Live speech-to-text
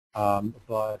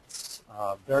but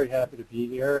very happy to be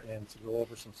here and to go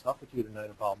over some stuff with you tonight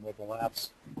about mobile apps.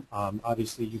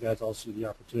 Obviously, you guys all see the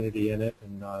opportunity in it,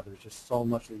 and there's just so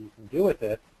much that you can do with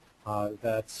it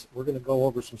that we're going to go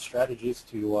over some strategies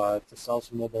to sell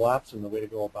some mobile apps and the way to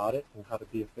go about it and how to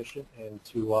be efficient and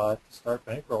to start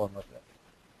bankrolling with it.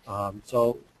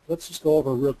 So let's just go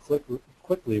over real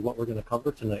quickly what we're going to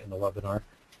cover tonight in the webinar.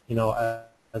 You know,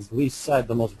 as Lee said,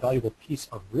 the most valuable piece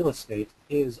of real estate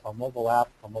is a mobile app,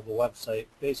 a mobile website,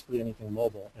 basically anything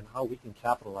mobile, and how we can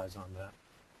capitalize on that.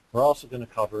 We're also going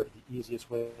to cover the easiest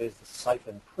ways to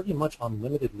siphon pretty much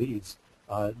unlimited leads,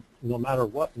 no matter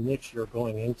what niche you're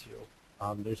going into.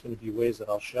 There's going to be ways that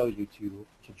I'll show you to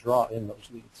draw in those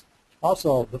leads.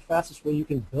 Also, the fastest way you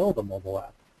can build a mobile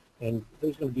app. And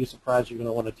there's going to be a surprise you're going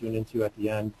to want to tune into at the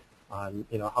end on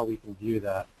how we can view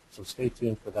that. So stay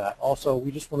tuned for that. Also,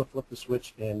 we just want to flip the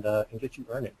switch and get you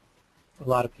earning. A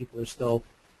lot of people are still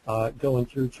going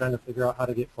through trying to figure out how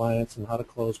to get clients and how to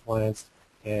close clients.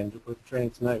 And with the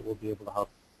training tonight, we'll be able to help.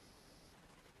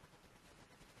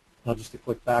 Now, just a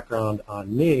quick background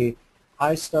on me.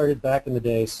 I started back in the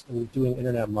day doing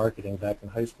internet marketing back in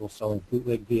high school, selling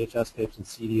bootleg VHS tapes and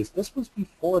CDs. This was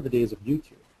before the days of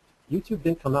YouTube. YouTube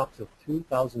didn't come out until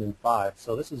 2005,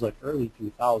 so this is like early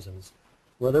 2000s,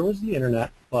 where there was the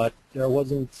internet, but there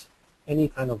wasn't any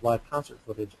kind of live concert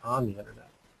footage on the internet,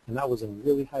 and that was in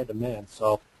really high demand.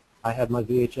 So I had my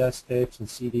VHS tapes and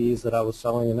CDs that I was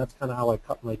selling, and that's kind of how I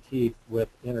cut my teeth with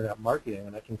internet marketing,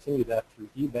 and I continued that through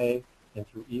eBay and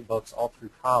through ebooks all through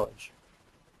college.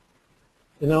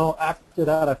 You know, after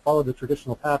that, I followed the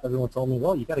traditional path. Everyone told me,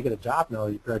 well, you got to get a job now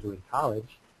that you graduated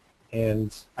college.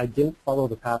 And I didn't follow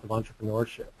the path of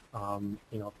entrepreneurship.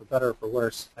 For better or for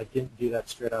worse, I didn't do that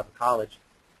straight out of college.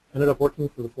 I ended up working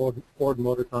for the Ford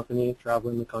Motor Company,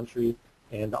 traveling the country,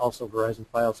 and also Verizon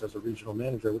Fios as a regional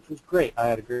manager, which was great. I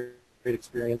had a great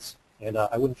experience, and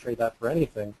I wouldn't trade that for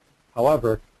anything.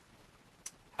 However,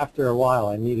 after a while,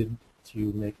 I needed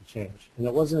to make a change. And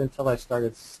it wasn't until I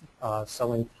started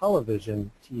selling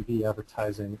television, TV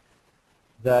advertising,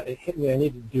 that it hit me I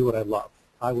needed to do what I love.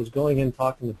 I was going in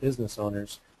talking to business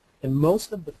owners, and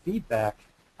most of the feedback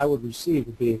I would receive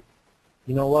would be,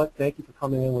 you know what, thank you for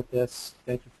coming in with this,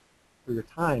 thank you for your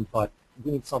time, but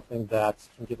we need something that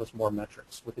can give us more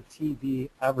metrics. With a TV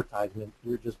advertisement,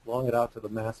 you're just blowing it out to the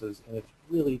masses, and it's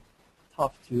really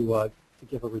tough to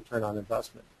give a return on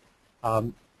investment.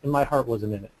 And my heart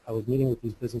wasn't in it. I was meeting with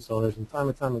these business owners, and time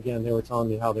again, they were telling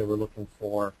me how they were looking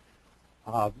for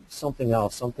something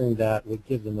else, something that would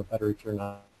give them a better return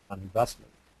on investment.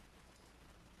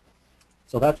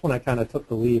 So that's when I kind of took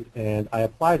the leap, and I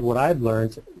applied what I'd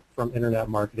learned from internet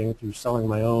marketing through selling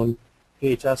my own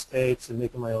VHS tapes and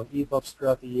making my own ebooks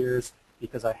throughout the years,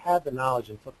 because I had the knowledge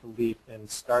and took the leap and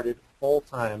started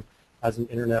full-time as an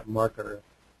internet marketer.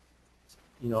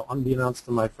 You know, unbeknownst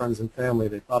to my friends and family,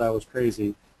 they thought I was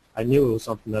crazy. I knew it was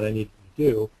something that I needed to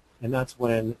do, and that's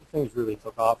when things really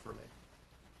took off for me.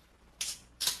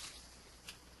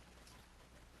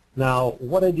 Now,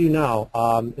 what I do now,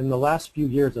 in the last few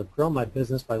years, I've grown my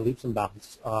business by leaps and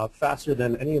bounds, faster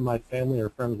than any of my family or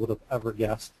friends would have ever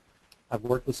guessed. I've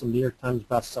worked with some New York Times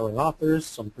best-selling authors,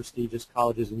 some prestigious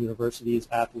colleges and universities,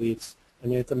 athletes. I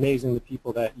mean, it's amazing the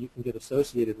people that you can get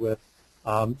associated with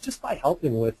just by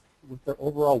helping with their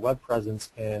overall web presence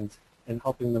and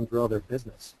helping them grow their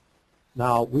business.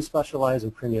 Now, we specialize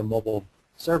in premium mobile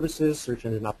services, search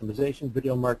engine optimization,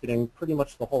 video marketing, pretty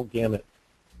much the whole gamut.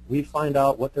 We find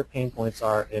out what their pain points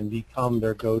are and become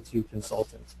their go-to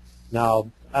consultant.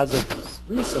 Now, as of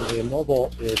recently,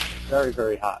 mobile is very,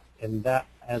 very hot, and that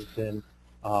has been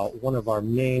one of our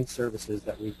main services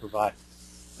that we provide.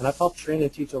 And I've helped train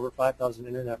and teach over 5,000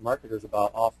 internet marketers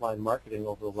about offline marketing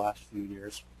over the last few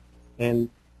years. And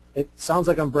it sounds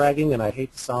like I'm bragging, and I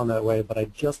hate to sound that way, but I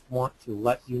just want to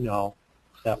let you know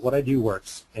that what I do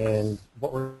works. And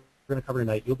what we're going to cover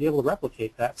tonight, you'll be able to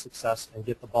replicate that success and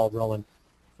get the ball rolling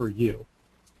for you.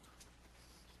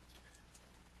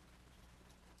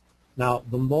 Now,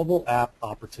 the mobile app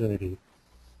opportunity.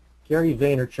 Gary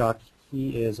Vaynerchuk,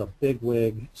 he is a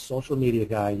bigwig social media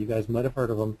guy. You guys might have heard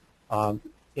of him.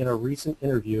 In a recent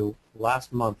interview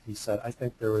last month, he said, I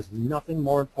think there is nothing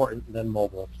more important than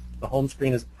mobile. The home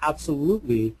screen is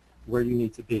absolutely where you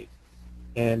need to be.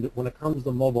 And when it comes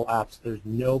to mobile apps, there's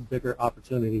no bigger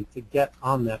opportunity to get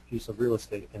on that piece of real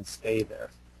estate and stay there.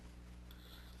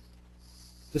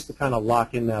 Just to kind of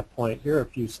lock in that point, here are a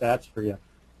few stats for you.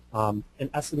 An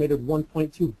estimated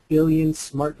 1.2 billion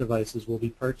smart devices will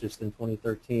be purchased in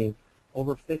 2013.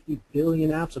 Over 50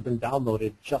 billion apps have been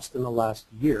downloaded just in the last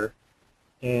year.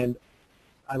 And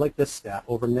I like this stat.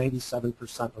 Over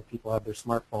 97% of people have their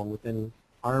smartphone within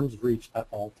arm's reach at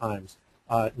all times.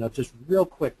 Now, just real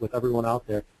quick with everyone out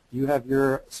there, do you have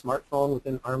your smartphone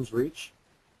within arm's reach?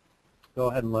 Go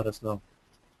ahead and let us know.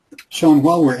 Sean,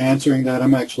 while we're answering that,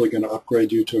 I'm actually going to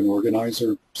upgrade you to an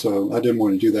organizer, so I didn't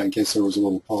want to do that in case there was a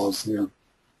little pause there.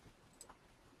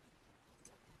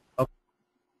 Okay.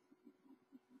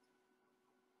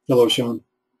 Hello, Sean.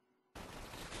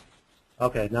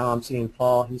 Okay, now I'm seeing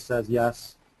Paul. He says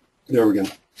yes. There we go.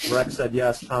 Rex said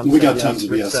yes. Tom We said got yes. tons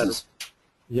of Rick yeses.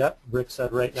 Yep, Rick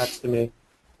said right next to me.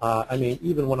 I mean,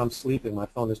 even when I'm sleeping, my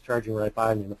phone is charging right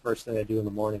by me, and the first thing I do in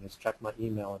the morning is check my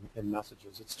email and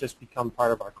messages. It's just become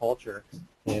part of our culture,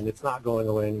 and it's not going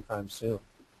away anytime soon.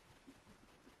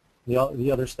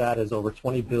 The other stat is over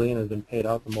 $20 billion has been paid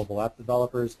out to mobile app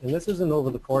developers, and this isn't over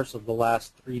the course of the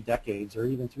last 3 decades or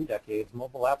even 2 decades.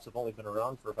 Mobile apps have only been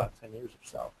around for about 10 years or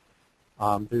so.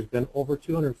 There's been over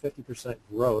 250%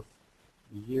 growth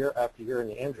year after year in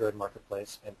the Android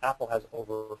marketplace, and Apple has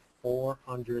over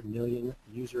 400 million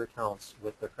user accounts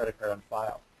with their credit card on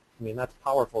file. I mean, that's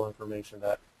powerful information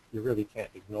that you really can't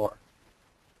ignore.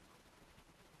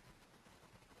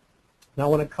 Now,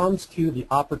 when it comes to the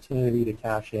opportunity to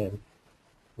cash in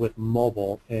with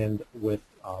mobile and with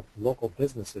local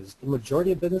businesses, the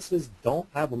majority of businesses don't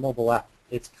have a mobile app.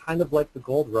 It's kind of like the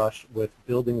gold rush with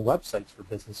building websites for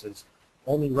businesses,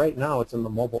 only right now it's in the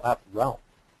mobile app realm.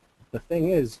 The thing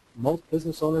is, most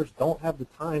business owners don't have the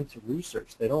time to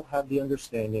research. They don't have the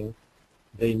understanding.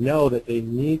 They know that they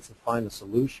need to find a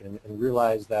solution and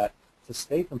realize that to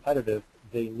stay competitive,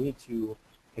 they need to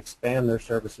expand their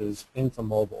services into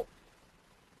mobile.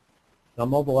 Now,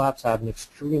 mobile apps have an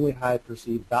extremely high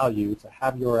perceived value. To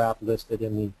have your app listed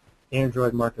in the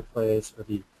Android marketplace or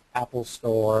the Apple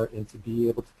Store and to be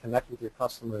able to connect with your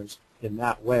customers in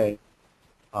that way,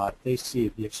 they see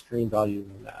the extreme value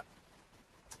in that.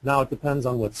 Now, it depends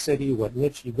on what city, what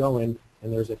niche you go in,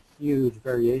 and there's a huge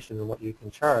variation in what you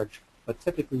can charge, but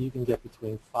typically you can get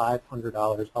between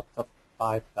 $500 up to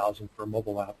 $5,000 for a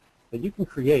mobile app that you can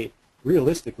create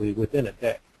realistically within a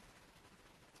day.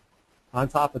 On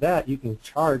top of that, you can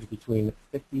charge between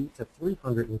 $50 to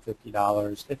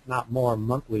 $350, if not more,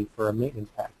 monthly for a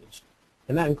maintenance package.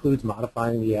 And that includes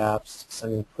modifying the apps,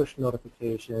 sending push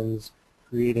notifications,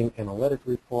 creating analytic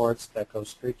reports that go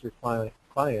straight to your client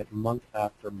month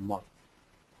after month.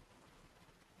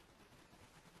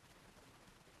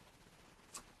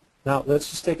 Now, let's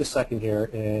just take a second here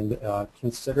and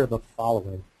consider the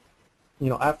following. You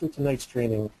know, after tonight's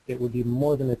training, it would be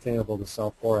more than attainable to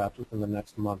sell 4 apps within the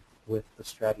next month with the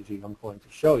strategy I'm going to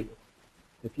show you.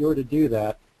 If you were to do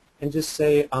that, and just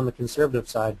say on the conservative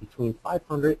side, between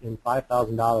 $500 and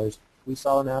 $5,000, we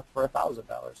sell an app for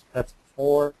 $1,000. That's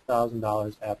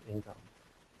 $4,000 app income.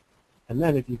 And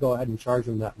then if you go ahead and charge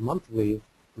them that monthly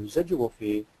residual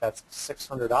fee, that's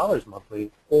 $600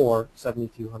 monthly or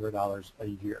 $7,200 a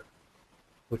year,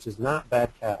 which is not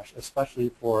bad cash, especially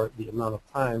for the amount of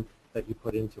time that you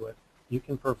put into it. You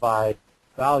can provide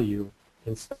value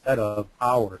instead of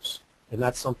hours, and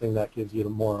that's something that gives you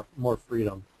more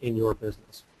freedom in your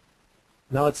business.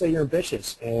 Now, let's say you're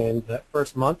ambitious, and that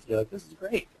first month you're like, this is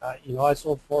great. You know, I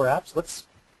sold 4 apps. Let's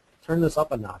turn this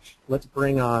up a notch. Let's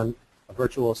bring on a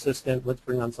virtual assistant. Let's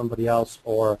bring on somebody else,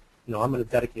 or you know, I'm going to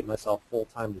dedicate myself full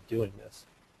time to doing this.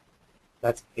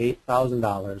 That's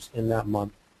 $8,000 in that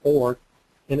month, or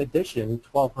in addition,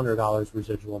 $1,200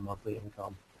 residual monthly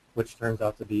income, which turns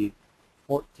out to be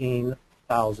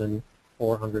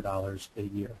 $14,400 a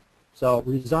year. So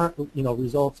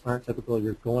results aren't typical.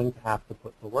 You're going to have to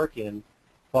put the work in,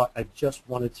 but I just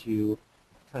wanted to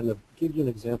kind of give you an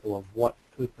example of what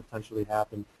could potentially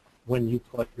happen when you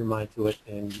put your mind to it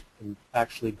and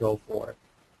actually go for it.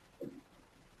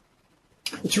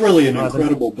 It's really an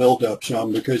incredible build-up,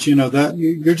 Sean, because you know that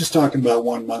you're just talking about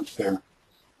 1 month there.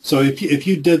 So if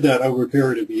you did that over a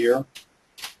period of a year,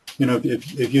 you know,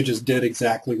 if you just did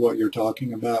exactly what you're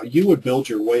talking about, you would build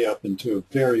your way up into a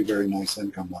very, very nice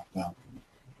income like that.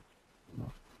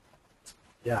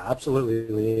 Yeah,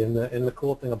 absolutely. And the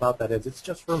cool thing about that is it's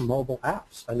just for mobile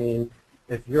apps. I mean,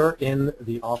 if you're in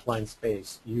the offline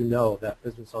space, you know that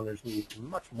business owners need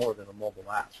much more than a mobile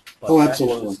app. But oh,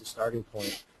 absolutely. That is just the starting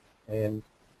point. And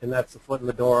that's the foot in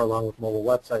the door along with mobile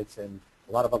websites and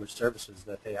a lot of other services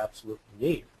that they absolutely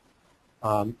need.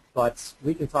 But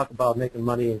we can talk about making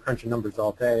money and crunching numbers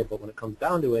all day, but when it comes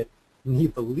down to it, you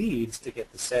need the leads to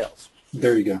get the sales.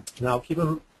 There you go. Now,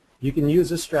 you can use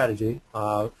this strategy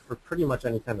for pretty much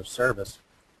any kind of service.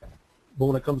 But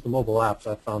when it comes to mobile apps,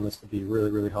 I've found this to be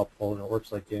really, really helpful, and it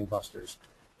works like gangbusters.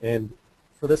 And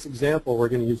for this example, we're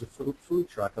going to use a food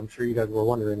truck. I'm sure you guys were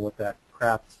wondering what that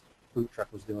Kraft food truck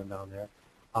was doing down there.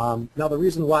 Now, the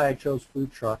reason why I chose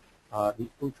food truck the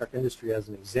food truck industry as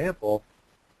an example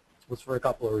was for a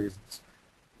couple of reasons.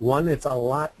 One, it's a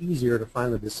lot easier to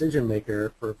find the decision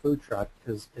maker for a food truck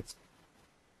because it's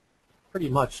pretty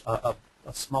much a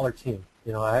smaller team.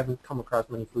 You know, I haven't come across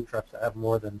many food trucks that have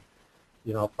more than,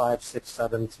 you know, 5, 6,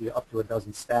 7 to up to a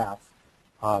dozen staff.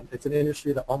 It's an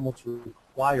industry that almost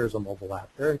requires a mobile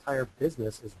app. Their entire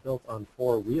business is built on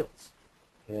 4 wheels.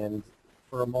 And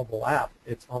for a mobile app,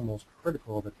 it's almost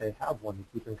critical that they have one to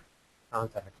keep in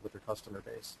contact with their customer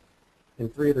base.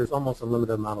 And 3, there's almost a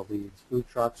limited amount of leads. Food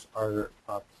trucks are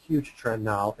a huge trend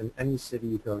now. In any city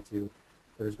you go to,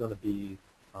 there's going to be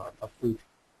a food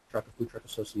truck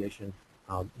association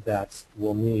that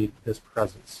will need this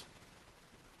presence.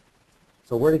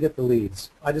 So where to get the leads?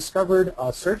 I discovered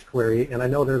a search query, and I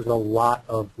know there's a lot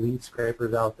of lead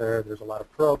scrapers out there. There's a lot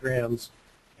of programs,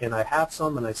 and I have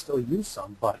some and I still use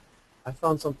some, but I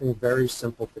found something very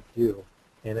simple to do,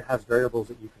 and it has variables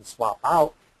that you can swap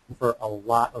out for a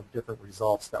lot of different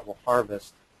results that will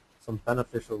harvest some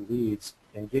beneficial leads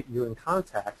and get you in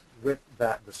contact with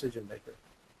that decision maker.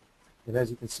 And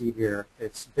as you can see here,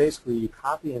 it's basically you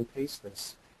copy and paste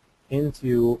this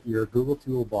into your Google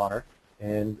toolbar.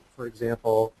 And for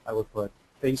example, I would put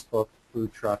Facebook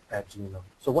food truck at Gmail.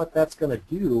 So what that's going to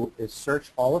do is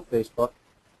search all of Facebook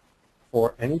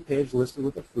for any page listed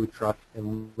with a food truck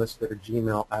and list their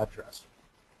Gmail address.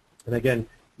 And again,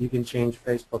 you can change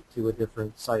Facebook to a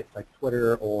different site like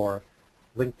Twitter or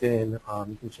LinkedIn.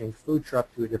 You can change food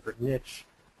truck to a different niche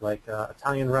like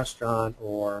Italian restaurant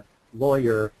or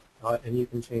lawyer, and you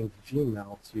can change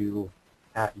Gmail to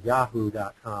at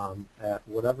yahoo.com, at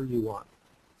whatever you want.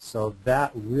 So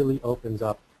that really opens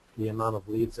up the amount of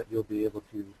leads that you'll be able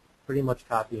to pretty much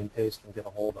copy and paste and get a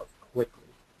hold of quickly,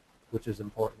 which is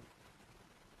important.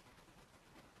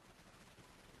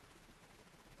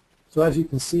 So as you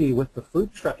can see with the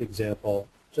food truck example,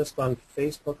 just on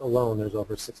Facebook alone there's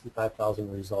over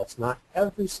 65,000 results. Not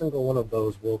every single one of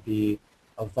those will be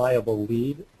a viable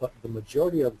lead, but the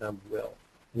majority of them will.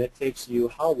 And it takes you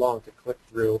how long to click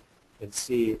through and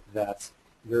see that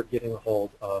you're getting a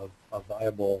hold of a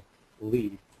viable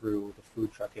lead through the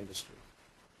food truck industry.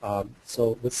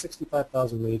 So with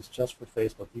 65,000 leads just for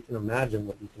Facebook, you can imagine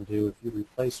what you can do if you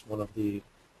replace one of the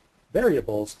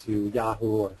variables to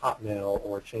Yahoo or Hotmail,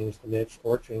 or change the niche,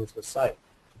 or change the site.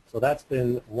 So that's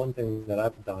been one thing that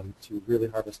I've done to really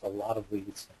harvest a lot of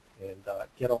leads and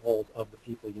get a hold of the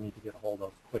people you need to get a hold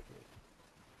of quickly.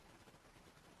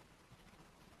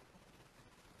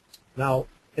 Now,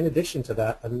 in addition to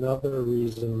that, another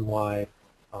reason why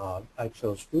I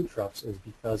chose food trucks is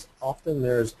because often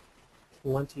there's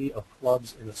plenty of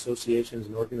clubs and associations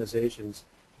and organizations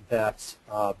that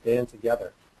band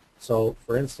together. So,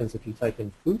 for instance, if you type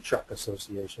in Food Truck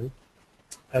Association,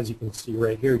 as you can see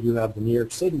right here, you have the New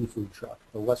York City Food Truck,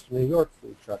 the Western New York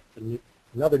Food Truck,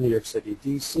 another New York City,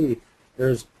 DC.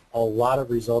 There's a lot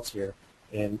of results here,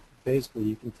 and basically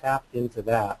you can tap into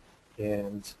that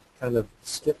and kind of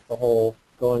skip the whole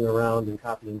going around and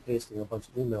copying and pasting a bunch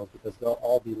of emails, because they'll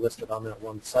all be listed on that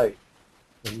one site.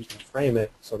 And you can frame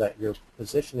it so that you're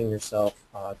positioning yourself,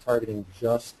 targeting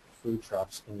just food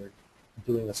trucks, and you're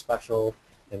doing a special,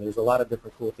 and there's a lot of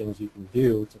different cool things you can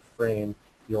do to frame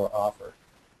your offer.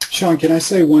 Sean, can I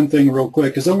say one thing real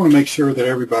quick? Because I want to make sure that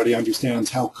everybody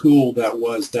understands how cool that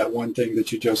was, that one thing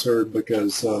that you just heard,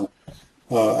 because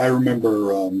I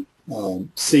remember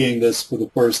seeing this for the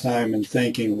first time and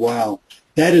thinking, wow,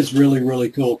 that is really, really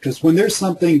cool. Because when there's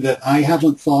something that I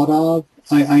haven't thought of,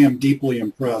 I am deeply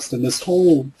impressed. And this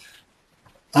whole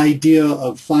idea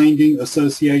of finding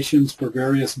associations for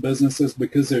various businesses,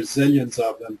 because there's zillions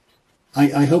of them,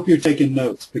 I hope you're taking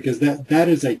notes, because that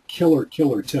is a killer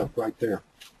tip right there.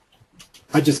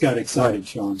 I just got excited,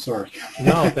 Sean. Sorry.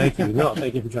 No, thank you. No,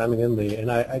 thank you for chiming in, Lee.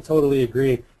 And I totally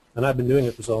agree. And I've been doing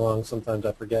it for so long, sometimes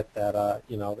I forget that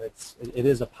you know, it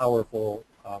is a powerful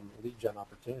lead gen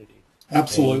opportunity.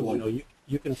 Absolutely. And, you know,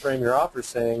 you can frame your offer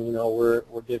saying, you know,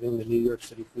 we're giving the New York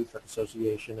City Food Truck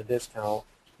Association a discount,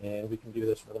 and we can do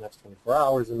this for the next 24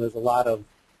 hours. And there's a lot of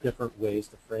different ways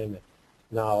to frame it.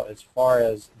 Now, as far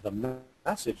as the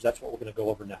message, that's what we're going to go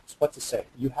over next. What to say.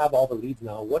 You have all the leads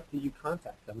now. What do you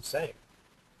contact them saying?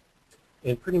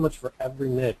 And pretty much for every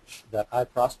niche that I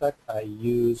prospect, I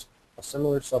use a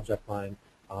similar subject line,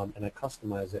 and I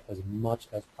customize it as much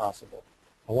as possible.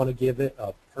 I want to give it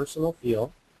a personal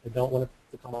feel. I don't want it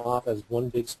to come off as one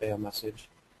big spam message.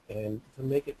 And to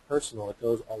make it personal, it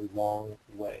goes a long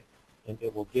way. And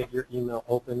it will get your email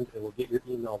opened, it will get your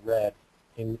email read,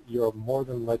 and you're more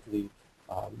than likely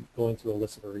going to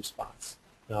elicit a response.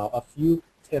 Now, a few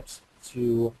tips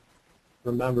to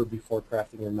remember before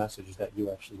crafting your message that you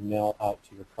actually mail out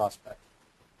to your prospect.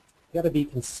 You got to be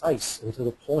concise and to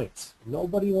the point.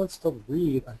 Nobody wants to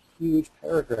read a huge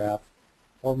paragraph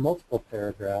or multiple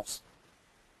paragraphs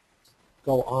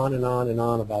go on and on and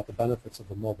on about the benefits of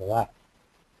a mobile app.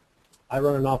 I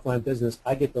run an offline business.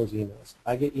 I get those emails.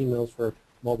 I get emails for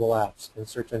mobile apps and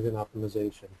search engine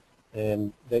optimization,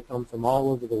 and they come from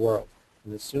all over the world.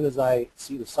 And as soon as I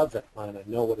see the subject line, I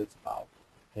know what it's about.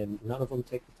 And none of them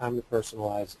take the time to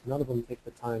personalize. None of them take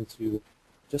the time to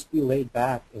just be laid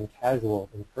back and casual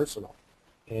and personal.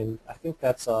 And I think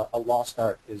that's a lost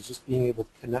art, is just being able to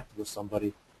connect with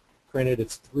somebody. Granted,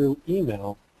 it's through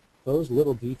email. Those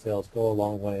little details go a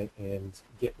long way and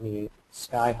get me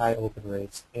sky-high open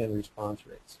rates and response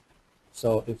rates.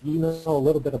 So if you know a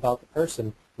little bit about the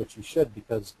person, which you should,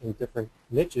 because in different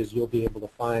niches you'll be able to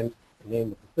find the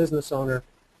name of the business owner,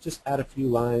 just add a few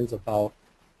lines about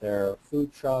their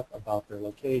food truck, about their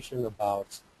location,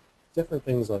 about different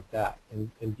things like that,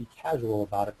 and be casual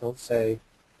about it. Don't say,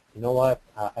 you know what,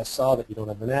 I saw that you don't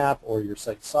have an app, or your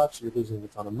site sucks, you're losing a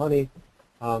ton of money.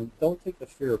 Don't take the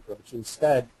fear approach.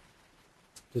 Instead,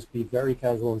 just be very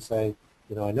casual and say,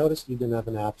 you know, I noticed you didn't have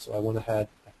an app, so I went ahead,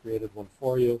 I created one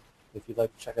for you. If you'd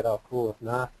like to check it out, cool. If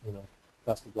not, you know,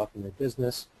 best of luck in your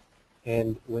business.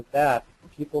 And with that,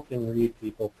 people can read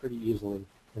people pretty easily.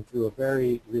 And through a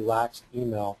very relaxed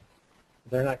email,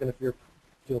 they're not going to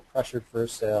feel pressured for a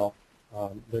sale.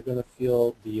 They're going to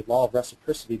feel the law of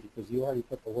reciprocity because you already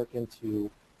put the work in to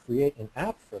create an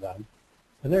app for them.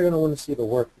 And they're going to want to see the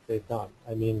work that they've done.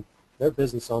 I mean, they're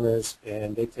business owners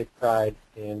and they take pride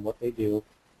in what they do.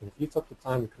 And if you took the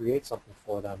time to create something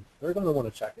for them, they're going to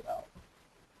want to check it out.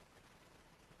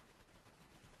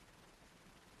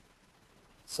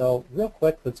 So real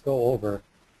quick, let's go over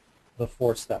the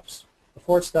 4 steps. The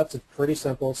 4 steps are pretty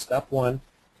simple. Step 1,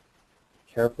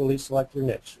 carefully select your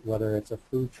niche, whether it's a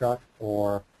food truck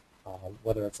or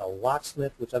whether it's a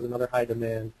locksmith, which has another high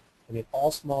demand. I mean, all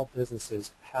small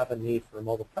businesses have a need for a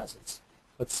mobile presence,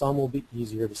 but some will be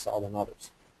easier to sell than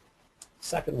others.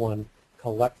 Second one,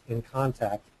 collect and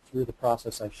contact through the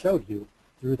process I showed you,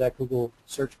 through that Google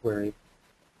search query,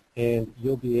 and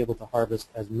you'll be able to harvest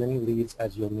as many leads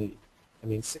as you'll need. I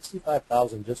mean,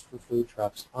 65,000 just for food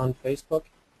trucks on Facebook,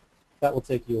 that will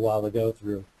take you a while to go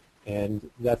through, and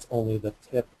that's only the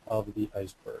tip of the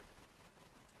iceberg.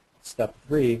 Step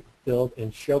 3, build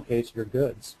and showcase your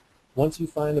goods. Once you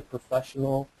find a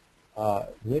professional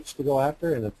niche to go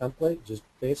after and a template, just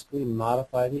basically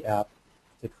modify the app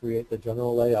to create the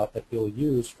general layout that you'll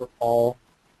use for all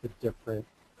the different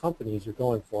companies you're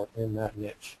going for in that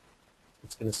niche.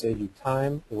 It's going to save you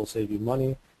time, it will save you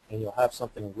money, and you'll have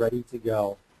something ready to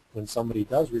go. When somebody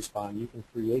does respond, you can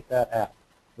create that app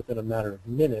within a matter of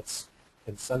minutes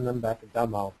and send them back a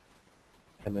demo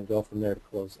and then go from there to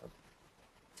close them.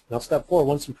 Now step 4,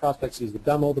 once your prospect sees the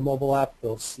demo, the mobile app,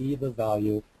 they'll see the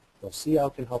value, they'll see how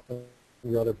it can help them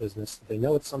grow their business, they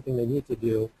know it's something they need to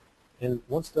do, and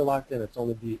once they're locked in, it's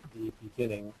only the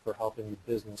beginning for helping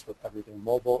the business with everything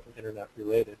mobile and internet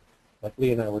related. Like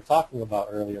Lee and I were talking about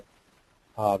earlier,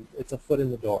 it's a foot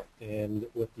in the door, and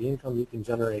with the income you can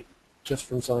generate just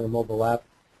from selling a mobile app,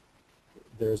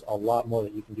 there's a lot more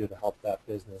that you can do to help that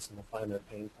business and to find their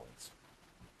pain points.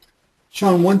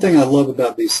 Sean, one thing I love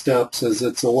about these steps is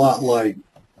it's a lot like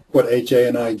what AJ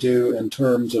and I do in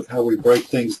terms of how we break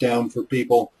things down for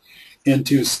people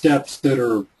into steps that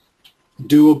are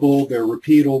doable, they're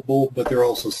repeatable, but they're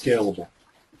also scalable.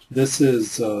 This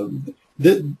is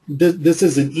this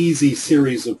is an easy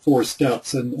series of 4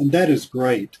 steps, and that is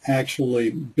great. Actually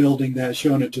building that,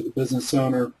 showing it to the business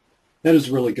owner, that is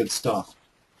really good stuff.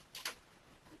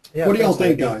 Yeah, what do y'all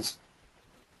think, guys?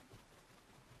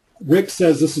 Rick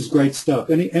says this is great stuff.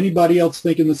 Anybody else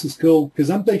thinking this is cool?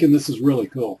 Because I'm thinking this is really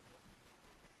cool.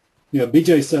 Yeah,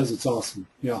 BJ says it's awesome.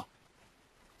 Yeah.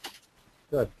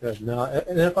 Good, good. Now,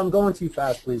 and if I'm going too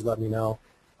fast, please let me know.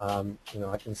 You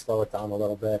know, I can slow it down a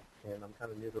little bit, and I'm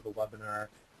kind of new to the webinar.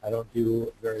 I don't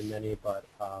do very many, but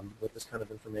with this kind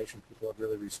of information, people have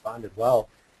really responded well,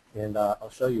 and I'll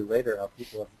show you later how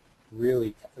people have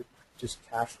really just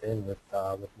cashed in with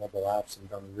mobile apps and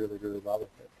done really, really well with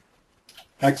it.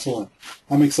 Excellent.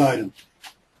 I'm excited.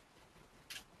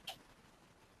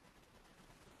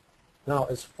 Now,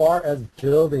 as far as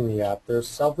building the app, there's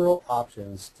several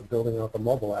options to building out the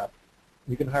mobile app.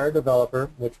 You can hire a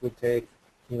developer, which would take,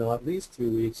 you know, at least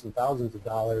 2 weeks and thousands of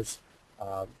dollars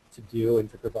to do and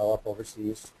to develop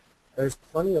overseas. There's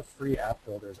plenty of free app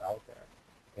builders out there,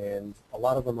 and a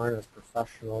lot of them aren't as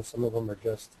professional. Some of them are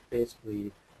just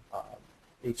basically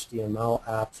HTML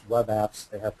apps, web apps.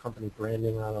 They have company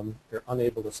branding on them. They're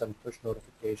unable to send push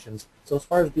notifications. So as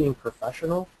far as being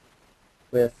professional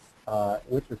with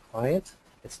your client,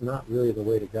 it's not really the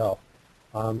way to go.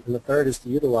 And the third is to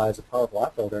utilize a powerful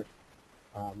app builder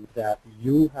that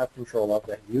you have control of,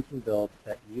 that you can build,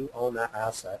 that you own that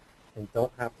asset, and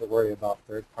don't have to worry about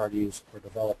third parties or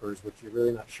developers, which you're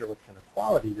really not sure what kind of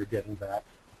quality you're getting back.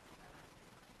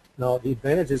 Now, the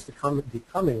advantage is to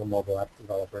becoming a mobile app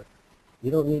developer.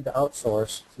 You don't need to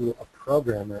outsource to a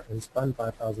programmer and spend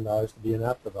 $5,000 to be an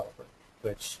app developer,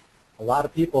 which a lot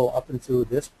of people up until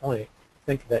this point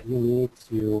think that you need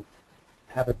to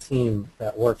have a team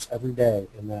that works every day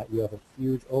and that you have a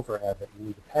huge overhead that you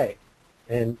need to pay.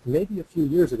 And maybe a few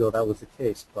years ago that was the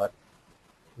case, but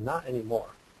not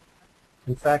anymore.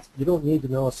 In fact, you don't need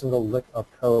to know a single lick of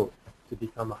code to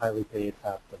become a highly paid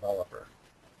app developer.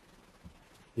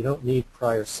 You don't need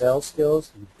prior sales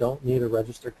skills. You don't need a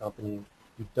registered company.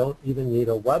 You don't even need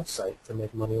a website to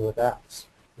make money with apps.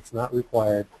 It's not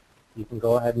required. You can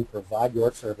go ahead and provide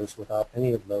your service without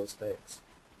any of those things.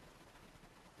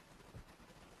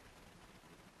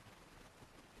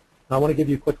 Now, I want to give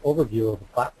you a quick overview of a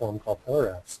platform called Pillar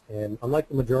Apps. And unlike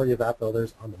the majority of app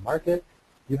builders on the market,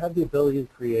 you have the ability to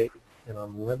create an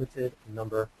unlimited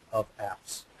number of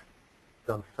apps. It's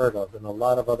unheard of. And a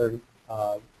lot of other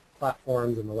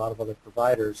platforms and a lot of other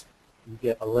providers, you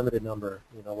get a limited number,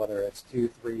 whether it's 2,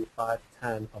 3, 5,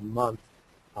 10 a month.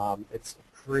 It's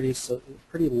a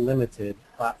pretty limited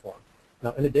platform.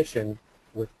 Now, in addition,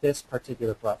 with this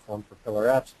particular platform for Pillar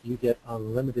Apps, you get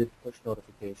unlimited push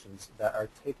notifications that are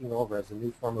taking over as a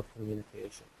new form of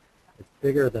communication. It's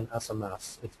bigger than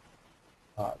SMS. It's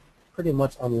pretty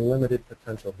much unlimited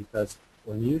potential, because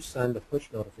when you send a push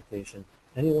notification,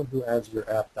 anyone who has your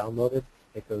app downloaded,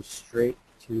 it goes straight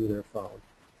to their phone.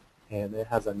 And it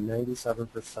has a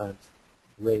 97%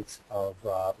 rate of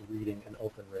reading and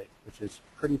open rate, which is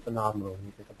pretty phenomenal when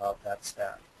you think about that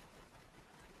stat.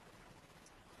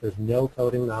 There's no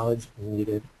coding knowledge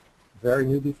needed. Very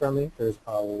newbie friendly. There's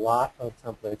a lot of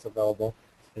templates available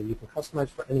that you can customize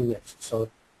for any niche. So if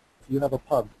you have a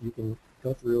pub, you can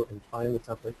go through and find the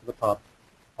template for the pub.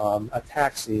 A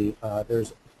taxi,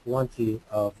 there's plenty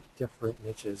of different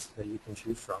niches that you can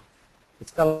choose from.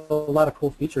 It's got a lot of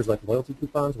cool features like loyalty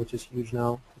coupons, which is huge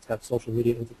now. It's got social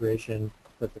media integration,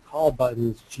 but the call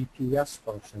buttons, GPS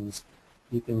functions.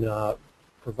 You can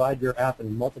provide your app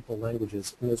in multiple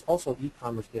languages, and there's also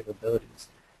e-commerce capabilities.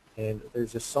 And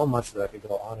there's just so much that I could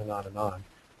go on and on and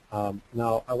on.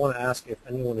 Now, I want to ask if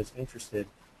anyone is interested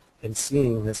in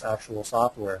seeing this actual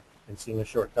software and seeing a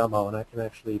short demo, and I can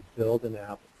actually build an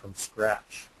app from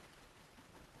scratch.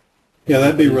 Yeah,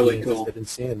 that'd be really cool. I'm interested in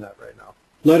seeing that right now.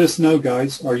 Let us know,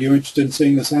 guys. Are you interested in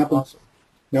seeing this happen? Awesome.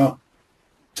 Yeah.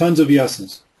 Tons of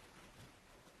yeses.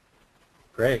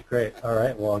 Great, great. All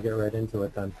right, well, I'll get right into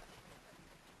it then.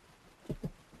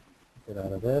 Get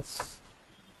out of this.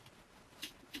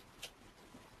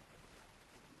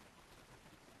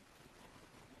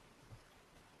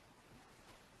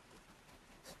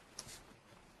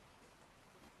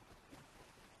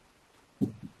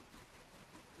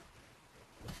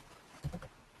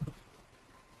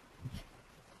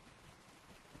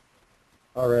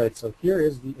 All right, so here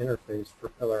is the interface for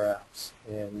Pillar Apps,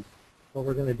 and what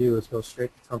we're going to do is go straight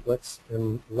to templates,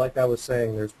 and like I was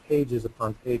saying, there's pages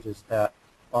upon pages that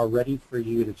are ready for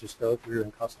you to just go through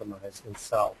and customize and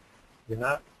sell. You're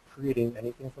not creating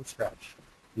anything from scratch.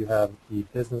 You have the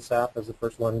business app as the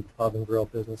first one, the pub and grill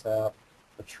business app,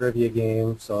 a trivia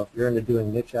game. So if you're into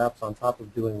doing niche apps on top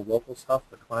of doing local stuff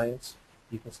for clients,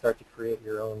 you can start to create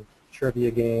your own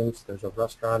trivia games. There's a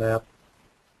restaurant app,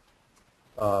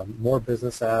 more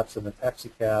business apps in the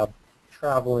taxi cab,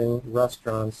 traveling,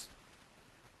 restaurants,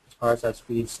 RSS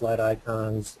feed, slide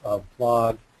icons,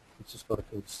 blog. Let's just go to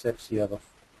page 6. You have a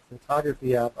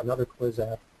photography app, another quiz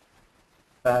app,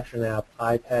 fashion app,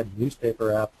 iPad,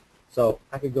 newspaper app. So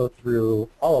I could go through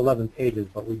all 11 pages,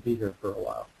 but we'd be here for a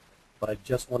while. But I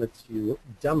just wanted to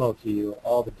demo to you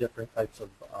all the different types of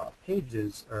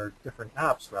pages, or different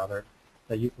apps rather,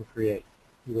 that you can create.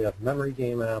 We have memory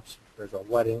game apps, there's a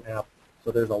wedding app,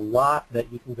 so there's a lot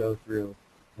that you can go through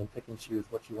and pick and choose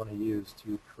what you want to use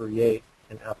to create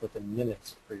an app within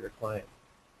minutes for your client.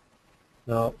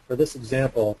 Now, for this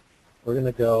example, we're going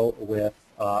to go with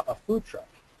a food truck.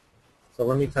 So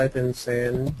let me type in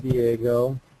San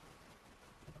Diego,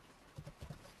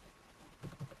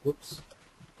 whoops,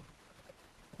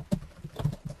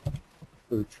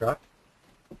 food truck.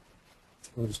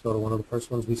 We'll just go to one of the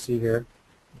first ones we see here.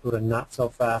 Go to Not So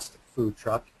Fast Food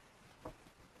Truck.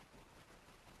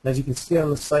 As you can see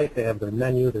on the site, they have their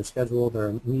menu, their schedule,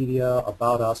 their media,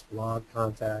 about us, blog,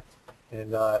 contact,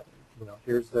 and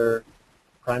here's their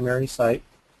primary site.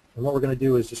 And what we're going to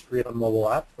do is just create a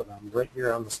mobile app for them right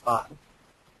here on the spot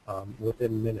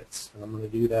within minutes. And I'm going to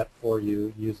do that for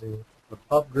you using the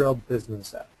Pub Grill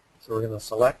Business app. So we're going to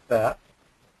select that.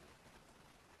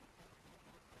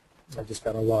 I just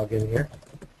got to log in here.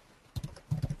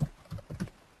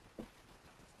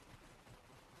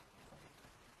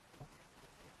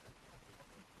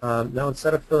 Now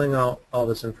instead of filling out all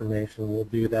this information, we'll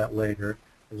do that later.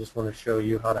 I just want to show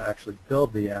you how to actually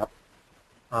build the app.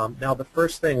 Now the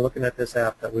first thing looking at this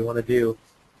app that we want to do,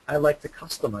 I like to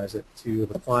customize it to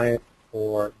the client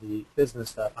or the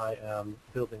business that I am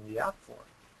building the app for.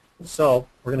 So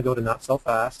we're going to go to Not So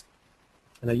Fast,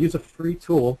 and I use a free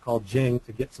tool called Jing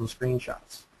to get some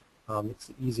screenshots. It's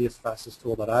the easiest, fastest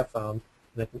tool that I've found,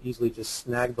 and I can easily just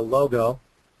snag the logo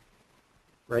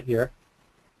right here,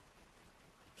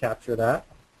 capture that,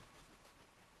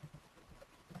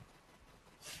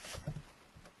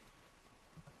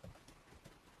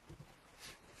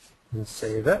 and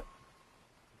save it.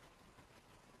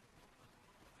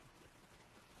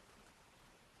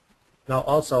 Now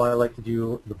also I like to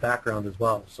do the background as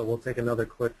well, so we'll take another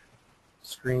quick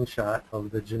screenshot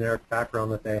of the generic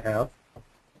background that they have,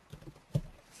 and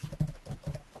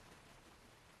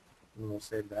we'll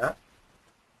save that.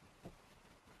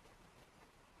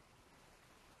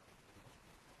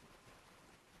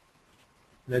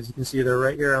 And as you can see, they're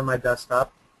right here on my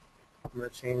desktop. I'm going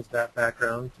to change that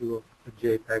background to a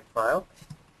JPEG file.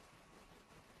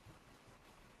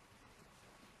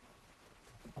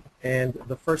 And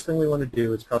the first thing we want to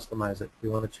do is customize it. We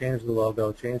want to change the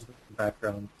logo, change the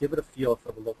background, give it a feel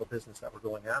for the local business that we're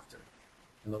going after.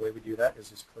 And the way we do that is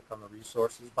just click on the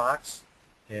resources box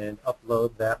and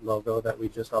upload that logo that we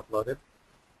just uploaded.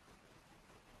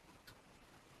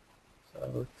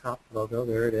 So top logo,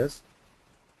 there it is.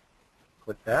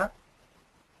 Click that.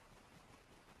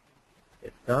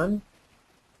 Hit done.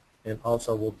 And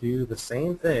also we'll do the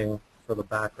same thing for the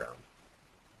background.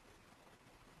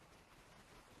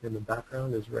 And the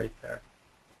background is right there.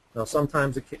 Now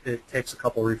sometimes it takes a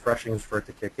couple refreshings for it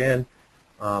to kick in,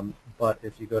 but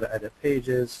if you go to Edit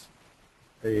Pages,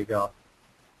 there you go.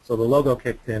 So the logo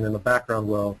kicked in and the background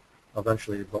will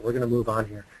eventually, but we're going to move on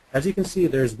here. As you can see,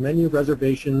 there's menu,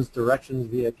 reservations, directions,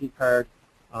 VIP card.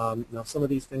 Now some of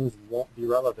these things won't be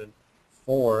relevant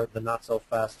for the Not So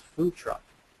Fast food truck.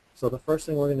 So the first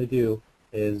thing we're going to do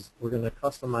is we're going to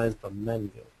customize the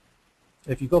menu.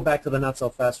 If you go back to the Not So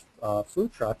Fast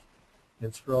food truck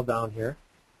and scroll down here,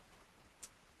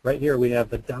 right here we have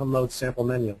the download sample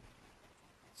menu.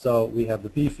 So we have the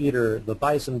beef eater, the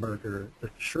bison burger, the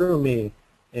shroomy,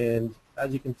 and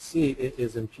as you can see it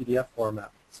is in PDF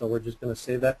format. So we're just going to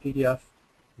save that PDF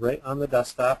right on the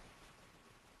desktop.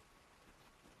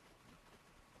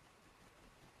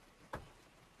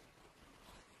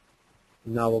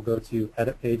 Now we'll go to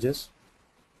Edit Pages.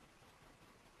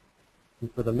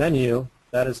 And for the menu,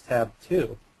 that is tab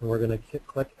 2, and we're going to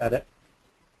click Edit.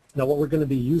 Now what we're going to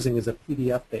be using is a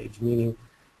PDF page, meaning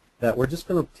that we're just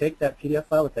going to take that PDF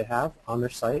file that they have on their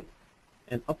site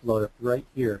and upload it right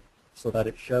here so that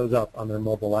it shows up on their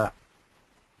mobile app.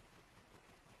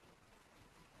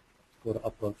 Go to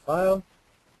Upload File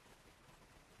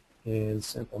and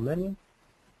Sample Menu.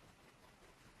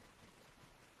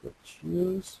 Click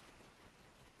Choose.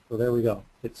 So there we go.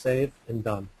 Hit Save and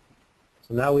Done.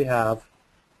 So now we have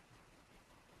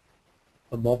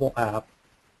a mobile app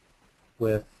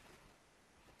with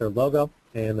their logo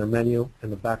and their menu, and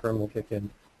the background will kick in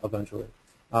eventually.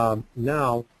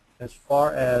 Now, as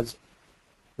far as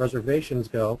reservations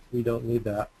go, we don't need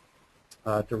that.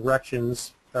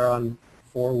 Directions are on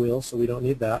 4 wheels, so we don't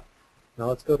need that. Now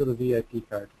let's go to the VIP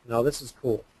card. Now this is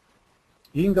cool.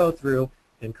 You can go through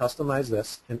and customize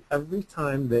this, and every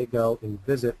time they go and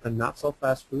visit the Not So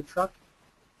Fast food truck,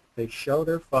 they show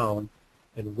their phone,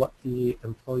 and what the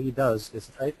employee does is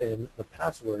type in the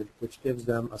password, which gives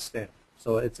them a stamp.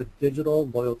 So it's a digital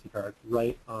loyalty card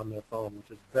right on their phone,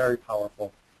 which is very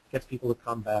powerful. Gets people to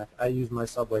come back. I use my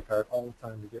Subway card all the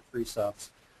time to get free subs.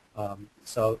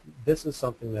 So this is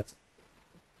something that's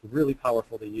really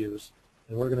powerful to use,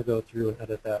 and we're going to go through and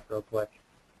edit that real quick.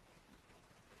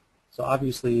 So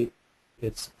obviously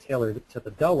it's tailored to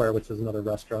the Delaware, which is another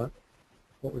restaurant.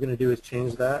 What we're going to do is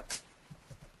change that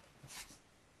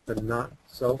to Not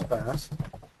So Fast.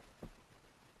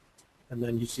 And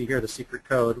then you see here the secret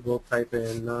code. We'll type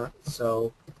in Not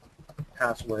So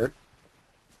password.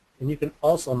 And you can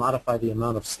also modify the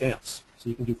amount of stamps. So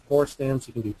you can do 4 stamps,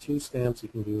 you can do 2 stamps, you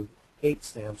can do 8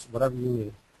 stamps, whatever you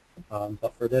need.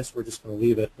 But for this, we're just going to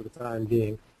leave it for the time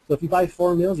being. So if you buy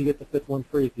 4 meals, you get the 5th one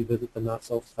free if you visit the Not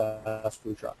So Fast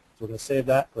food truck. So we're going to save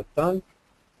that, click Done.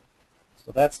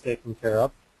 So that's taken care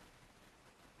of.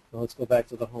 Now let's go back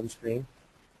to the home screen.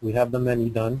 We have the menu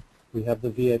done. We have the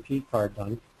VIP card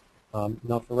done.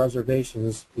 Now for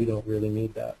reservations, we don't really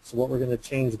need that. So what we're going to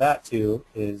change that to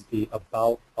is the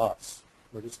About Us.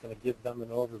 We're just going to give them an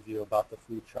overview about the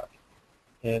food truck.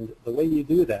 And the way you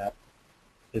do that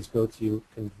is go to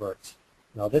Convert.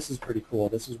 Now this is pretty cool.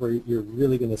 This is where you're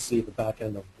really going to see the back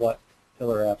end of what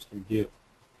Pillar Apps can do.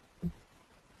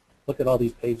 Look at all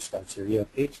these page types here. You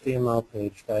have HTML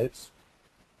page types,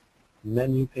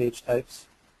 menu page types,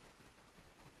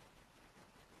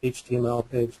 HTML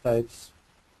page types.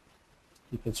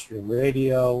 You can stream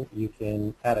radio. You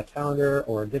can add a calendar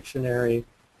or a dictionary.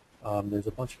 There's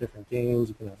a bunch of different games.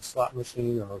 You can have a slot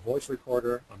machine or a voice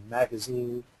recorder, a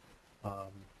magazine.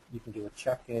 You can do a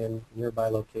check-in, nearby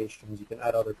locations. You can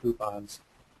add other coupons.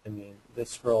 I mean,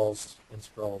 this scrolls and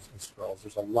scrolls and scrolls.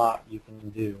 There's a lot you can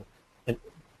do. And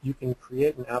you can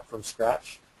create an app from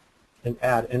scratch and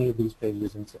add any of these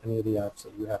pages into any of the apps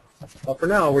that you have. But for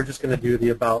now, we're just going to do the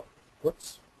About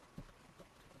Us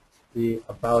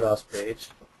page.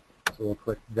 So we'll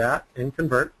click that and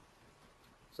Convert.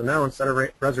 So now instead of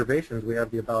reservations, we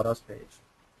have the About Us page.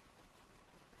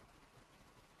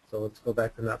 So let's go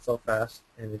back to Not So Fast,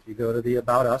 and if you go to the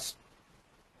About Us,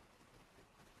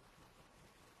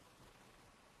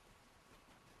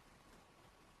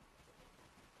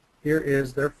 here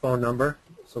is their phone number,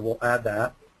 so we'll add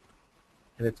that.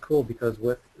 And it's cool because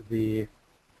with the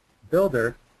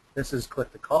builder, this is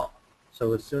click to call.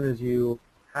 So as soon as you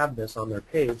have this on their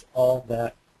page, all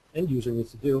that end user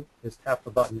needs to do is tap the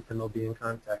button and they'll be in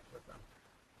contact with them.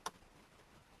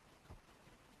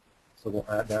 So we'll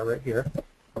add that right here.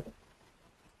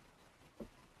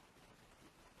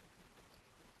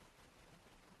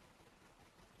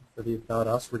 For the About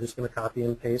Us, we're just going to copy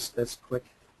and paste this quick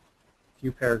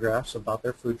few paragraphs about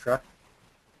their food truck.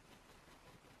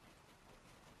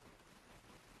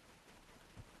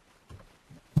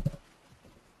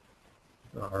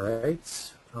 All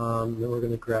right. Then we're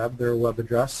going to grab their web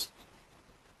address.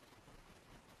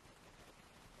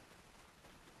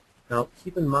 Now,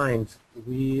 keep in mind,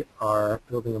 we are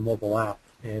building a mobile app,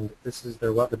 and this is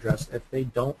their web address. If they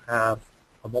don't have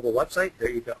a mobile website, there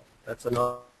you go. That's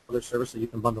another service that you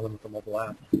can bundle in with the mobile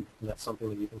app, and that's something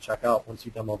that you can check out once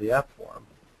you demo the app for them.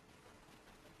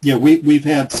 Yeah, we've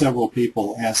had several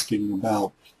people asking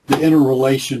about the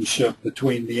interrelationship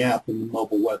between the app and the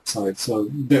mobile website. So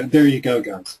there you go,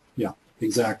 guys. Yeah,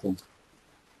 exactly.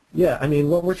 Yeah, I mean,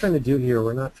 what we're trying to do here,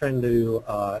 we're not trying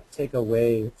to take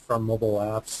away from mobile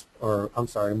apps, or I'm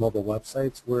sorry, mobile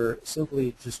websites. We're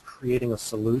simply just creating a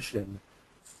solution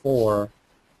for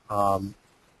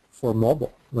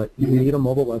mobile. Like, you need a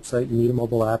mobile website, you need a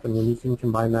mobile app, and when you can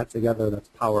combine that together, that's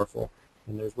powerful.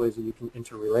 And there's ways that you can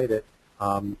interrelate it,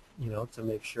 to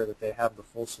make sure that they have the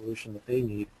full solution that they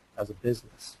need as a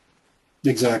business.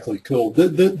 Exactly. Cool.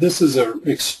 This is an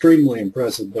extremely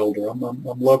impressive builder. I'm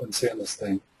loving seeing this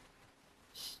thing.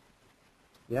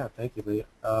 Yeah, thank you, Lee.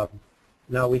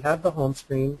 Now we have the home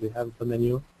screen, we have the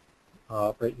menu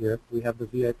right here, we have the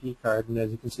VIP card, and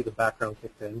as you can see, the background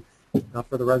kicked in. Now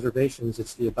for the reservations,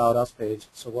 it's the About Us page.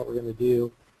 So what we're going to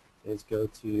do is go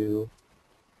to,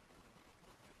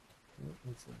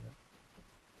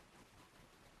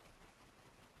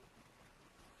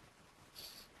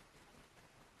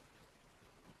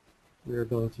 we are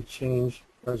going to change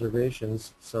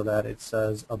reservations so that it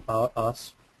says About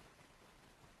Us.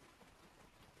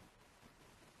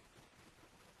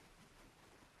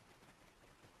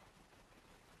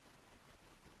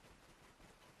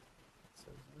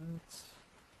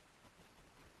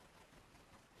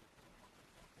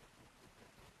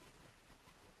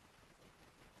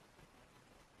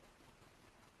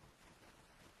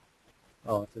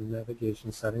 Oh, it's in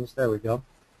navigation settings. There we go.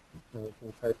 And we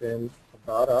can type in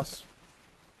About Us.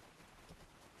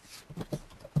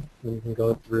 And you can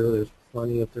go through. There's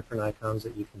plenty of different icons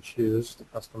that you can choose to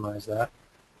customize that.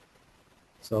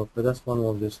 So for this one,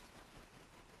 we'll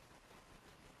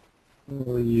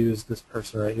use this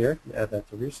person right here. Add that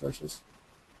to resources.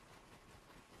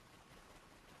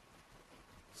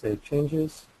 Save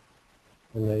changes.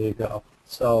 And there you go.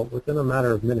 So within a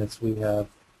matter of minutes, we have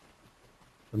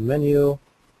the menu,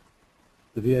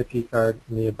 the VIP card,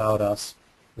 and the About Us.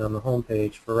 And on the home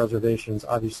page for reservations,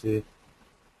 obviously,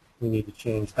 we need to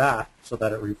change that so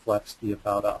that it reflects the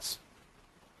About Us.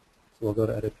 So we'll go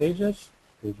to Edit Pages,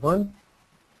 page 1.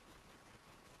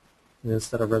 And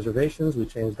instead of reservations, we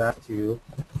change that to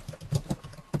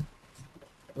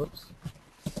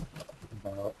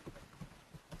About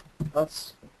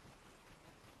Us.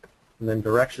 And then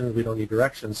directions, we don't need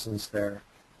directions since they're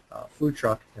food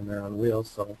truck and they're on wheels,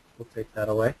 so we'll take that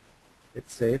away. Hit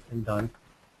save and done.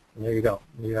 And there you go.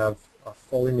 You have a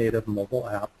fully native mobile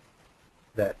app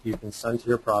that you can send to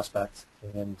your prospects,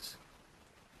 and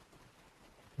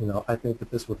I think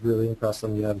that this would really impress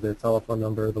them. You have their telephone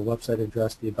number, the website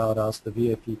address, the About Us, the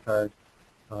VIP card.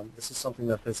 This is something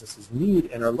that businesses need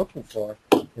and are looking for,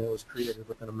 and it was created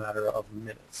within a matter of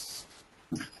minutes.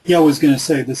 Yeah, I was going to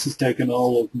say this has taken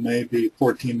all of maybe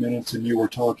 14 minutes, and you were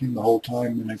talking the whole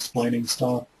time and explaining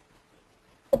stuff.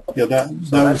 Yeah, that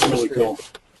was really cool.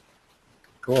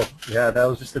 Cool. Yeah, that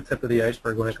was just the tip of the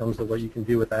iceberg when it comes to what you can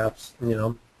do with apps.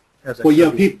 Well,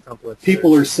 yeah,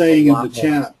 people are saying in the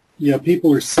chat. Yeah,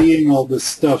 people are seeing all this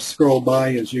stuff scroll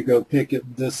by as you go pick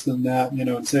it, this and that,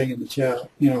 and saying in the chat,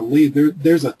 Lee,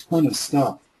 there's a ton of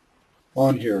stuff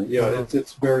on here. Yeah,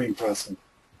 it's very impressive.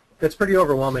 It's pretty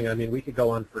overwhelming. I mean, we could go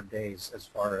on for days as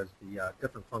far as the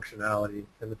different functionality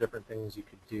and the different things you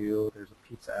could do. There's a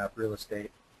pizza app, real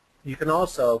estate. You can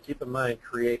also, keep in mind,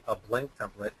 create a blank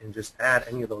template and just add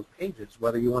any of those pages,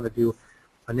 whether you want to do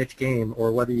a niche game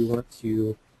or whether you want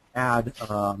to add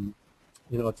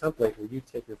a template where you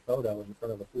take your photo in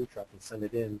front of a food truck and send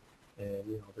it in,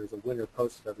 and there's a winner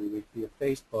posted every week via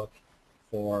Facebook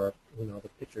for the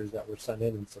pictures that were sent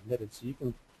in and submitted. So you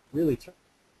can really turn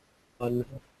on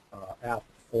app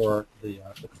for the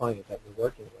client that you're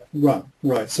working with.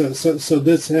 Right. So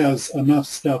this has enough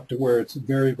stuff to where it's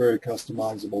very, very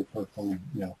customizable per client.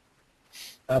 Yeah.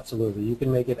 Absolutely. You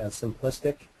can make it as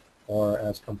simplistic or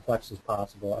as complex as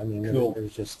possible. I mean, cool.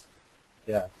 There's just,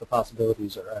 the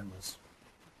possibilities are endless.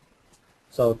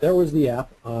 So there was the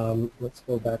app. Let's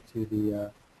go back to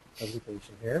the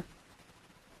presentation here.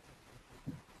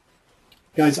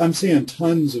 Guys, I'm seeing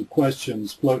tons of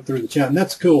questions float through the chat, and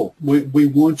that's cool. We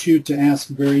want you to ask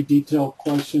very detailed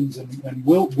questions, and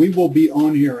we will be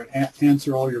on here and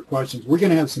answer all your questions. We're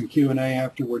going to have some Q&A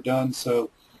after we're done, so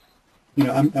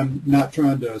I'm not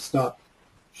trying to stop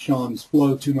Sean's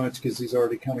flow too much because he's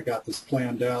already kind of got this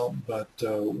planned out. But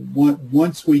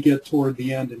once we get toward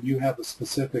the end and you have a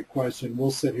specific question,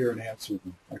 we'll sit here and answer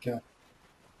them. Okay?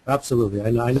 Absolutely.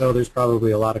 I know there's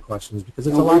probably a lot of questions because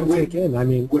it's a lot to take in. I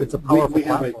mean, it's a powerful we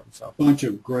have platform. A bunch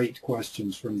of great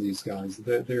questions from these guys.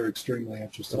 They're extremely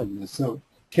interested in this. So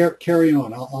carry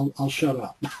on. I'll shut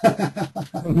up.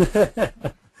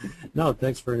 No,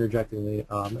 thanks for interjecting, Lee.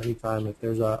 Anytime, if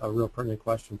there's a real pertinent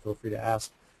question, feel free to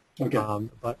ask. Okay.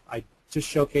 But I just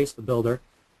showcased the builder,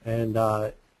 and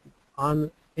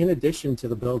in addition to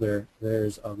the builder,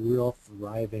 there's a real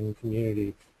thriving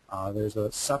community. There's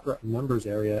a separate members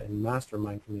area in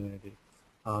Mastermind community.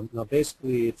 Now,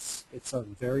 basically, it's a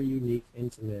very unique,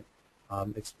 intimate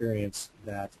experience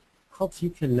that helps you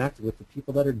connect with the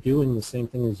people that are doing the same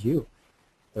thing as you.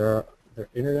 They're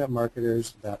internet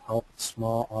marketers that help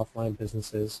small offline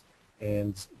businesses,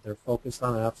 and they're focused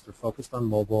on apps. They're focused on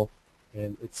mobile.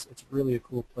 And it's really a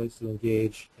cool place to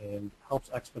engage and helps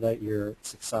expedite your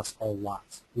success a lot.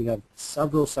 We have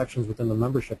several sections within the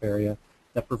membership area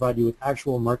that provide you with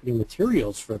actual marketing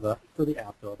materials for the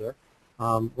app builder.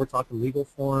 We're talking legal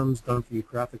forms, done for you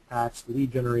graphic packs,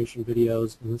 lead generation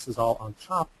videos, and this is all on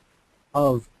top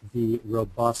of the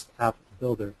robust app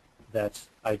builder that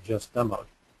I just demoed.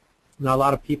 Now, a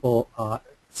lot of people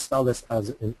sell this as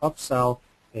an upsell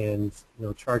and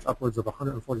charge upwards of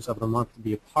 $147 a month to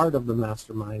be a part of the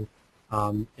mastermind,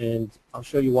 and I'll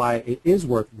show you why it is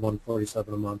worth $147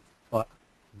 a month, but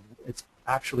it's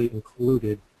actually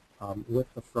included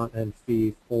with the front end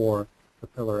fee for the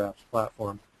Pillar Apps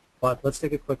platform. But let's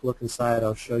take a quick look inside.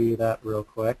 I'll show you that real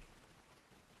quick.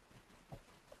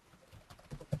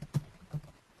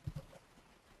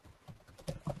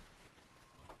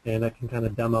 And I can kind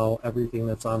of demo everything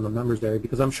that's on the members area,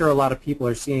 because I'm sure a lot of people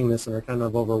are seeing this and are kind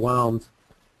of overwhelmed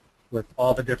with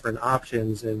all the different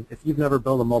options. And if you've never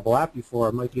built a mobile app before,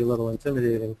 it might be a little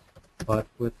intimidating. But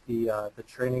with the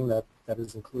training that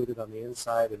is included on the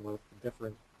inside, and with the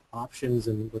different options,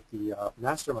 and with the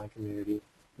mastermind community,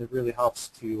 it really helps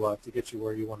to get you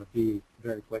where you want to be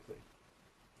very quickly.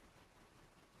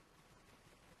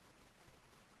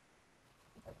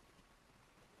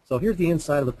 So here's the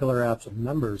inside of the Pillar Apps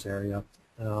members area.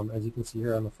 As you can see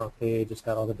here on the front page, it's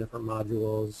got all the different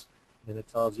modules, and it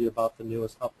tells you about the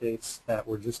newest updates that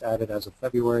were just added as of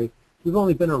February. We've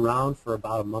only been around for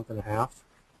about a month and a half,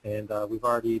 and we've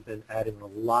already been adding a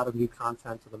lot of new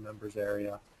content to the members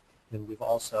area, and we've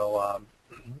also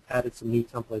added some new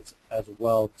templates as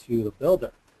well to the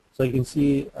builder. So you can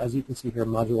see, as you can see here,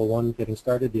 Module 1, getting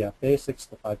started, the app basics,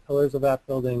 the 5 pillars of app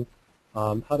building,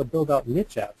 how to build out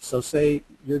niche apps. So say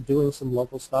you're doing some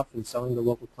local stuff and selling to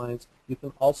local clients, you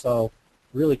can also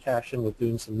really cash in with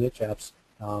doing some niche apps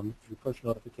through push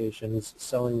notifications,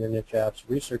 selling your niche apps,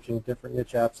 researching different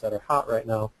niche apps that are hot right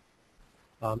now.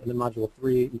 And then Module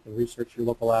 3, you can research your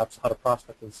local apps, how to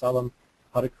prospect and sell them,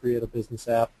 how to create a business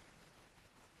app.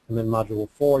 And then Module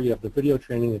 4, you have the video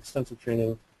training, extensive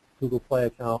training Google Play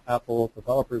account, Apple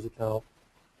developers account,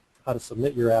 how to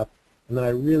submit your app, and then I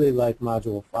really like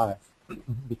Module 5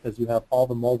 because you have all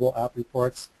the mobile app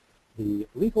reports, the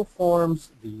legal forms,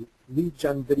 the lead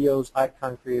gen videos,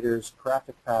 icon creators,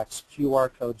 graphic packs, QR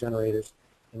code generators.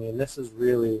 I mean, this is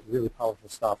really, really powerful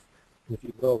stuff. And if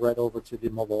you go right over to the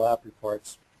mobile app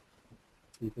reports,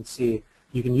 you can see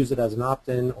you can use it as an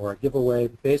opt-in or a giveaway.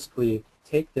 Basically,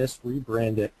 take this,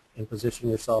 rebrand it, and position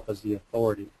yourself as the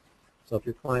authority. So if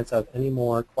your clients have any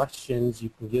more questions, you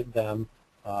can give them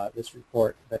this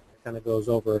report that kind of goes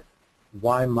over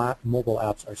why mobile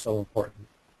apps are so important.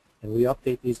 And we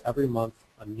update these every month.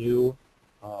 A new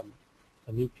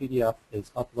PDF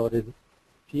is uploaded,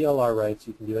 PLR rights.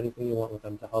 You can do anything you want with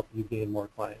them to help you gain more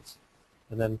clients.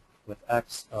 And then with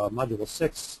Module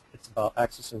 6, it's about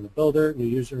accessing the builder, new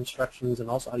user instructions, and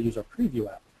also how to use our preview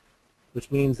app,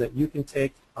 which means that you can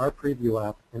take our preview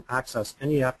app and access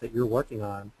any app that you're working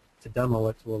on to demo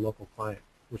it to a local client,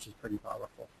 which is pretty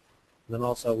powerful. And then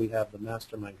also we have the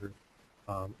mastermind group,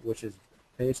 which is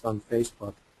based on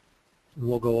Facebook. And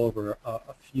we'll go over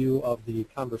a few of the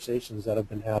conversations that have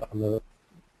been had on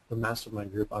the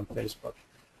mastermind group on Facebook.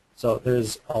 So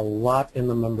there's a lot in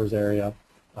the members area,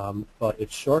 but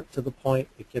it's short to the point.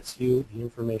 It gets you the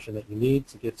information that you need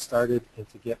to get started and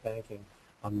to get banking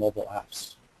on mobile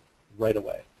apps right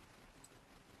away.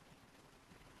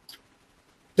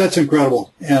 That's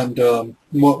incredible. And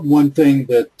one thing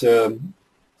that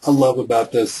I love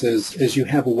about this is you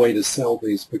have a way to sell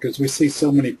these, because we see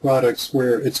so many products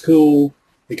where it's cool,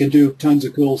 it can do tons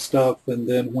of cool stuff, and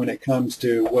then when it comes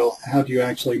to, well, how do you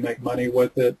actually make money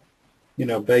with it? You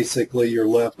know, basically you're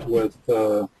left with,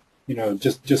 you know,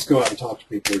 just go out and talk to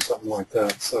people or something like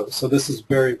that. So this is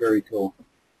very, very cool.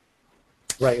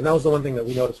 Right, and that was the one thing that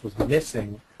we noticed was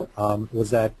missing,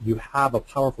 was that you have a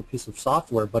powerful piece of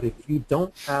software, but if you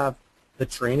don't have the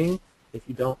training, if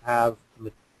you don't have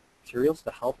materials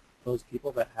to help those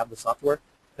people that have the software,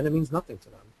 then it means nothing to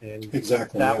them. And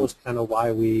exactly, that was kind of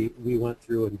why we went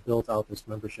through and built out this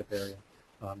membership area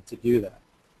to do that.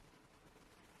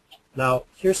 Now,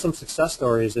 here's some success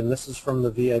stories, and this is from the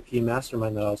VIP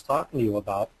Mastermind that I was talking to you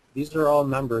about. These are all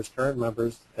members, current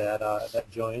members that,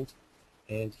 that joined.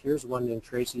 And here's one named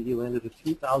Tracy. He landed a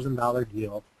 $2,000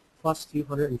 deal plus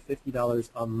 $250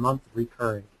 a month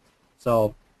recurring.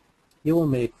 So he will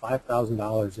make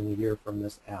 $5,000 in a year from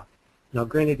this app. Now,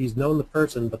 granted, he's known the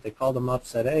person, but they called him up,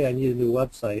 said, hey, I need a new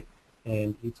website,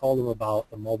 and he told them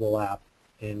about the mobile app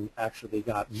and actually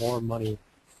got more money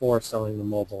for selling the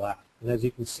mobile app. And as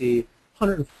you can see,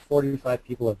 145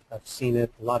 people have seen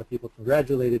it. A lot of people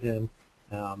congratulated him.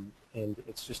 And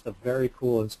it's just a very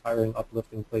cool, inspiring,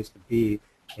 uplifting place to be.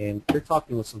 And you're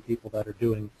talking with some people that are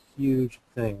doing huge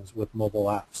things with mobile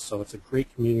apps. So it's a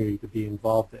great community to be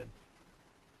involved in.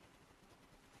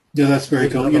 Yeah, that's very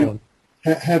cool. You know,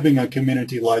 having a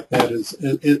community like that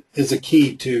is a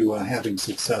key to having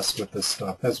success with this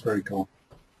stuff. That's very cool.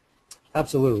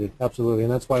 Absolutely, absolutely.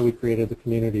 And that's why we created the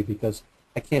community, because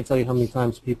I can't tell you how many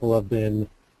times people have been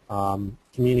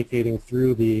communicating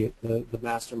through the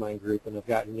mastermind group and have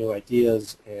gotten new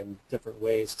ideas and different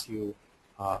ways to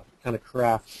kind of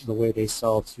craft the way they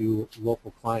sell to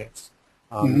local clients.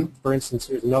 For instance,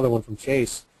 here's another one from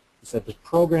Chase. He said, the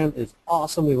program is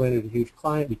awesome. We landed a huge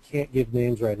client. We can't give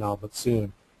names right now, but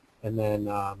soon. And then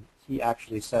he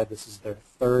actually said this is their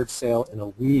third sale in a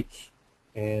week.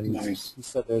 And nice. He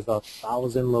said there's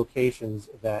 1,000 locations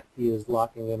that he is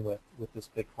locking in with this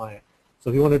big client.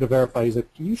 So he wanted to verify. He's like,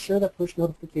 are you sure that push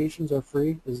notifications are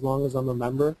free as long as I'm a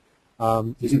member?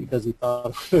 Just because he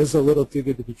thought it was a little too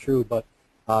good to be true. But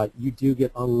you do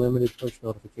get unlimited push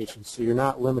notifications. So you're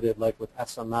not limited like with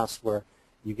SMS where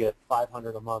you get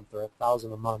 500 a month or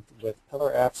 1,000 a month. With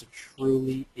Pillar Apps, it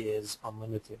truly is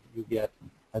unlimited. You get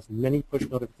as many push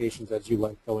notifications as you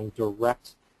like going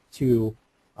direct to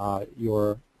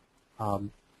your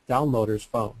downloader's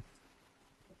phone.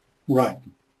 Right.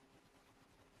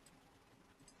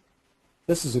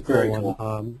 This is a cool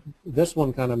one. This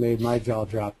one kind of made my jaw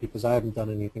drop because I haven't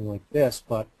done anything like this,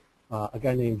 but a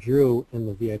guy named Drew in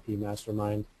the VIP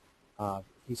Mastermind,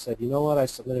 he said, you know what, I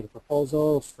submitted a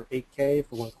proposal for $8K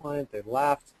for one client. They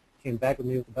laughed, came back with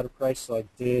me with a better price, so I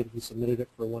did. He submitted it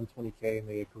for $120K, and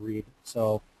they agreed.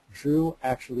 So Drew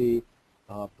actually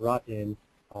brought in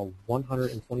a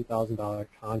 $120,000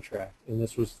 contract, and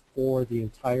this was for the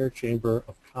entire Chamber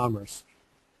of Commerce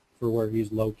for where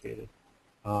he's located.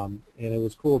 And it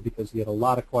was cool because he had a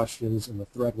lot of questions, and the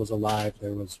thread was alive.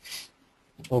 There was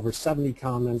over 70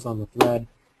 comments on the thread,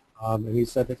 and he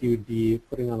said that he would be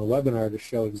putting on a webinar to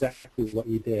show exactly what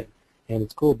he did. And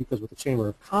it's cool because with the Chamber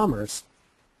of Commerce,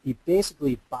 he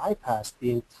basically bypassed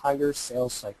the entire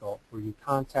sales cycle where you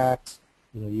contact,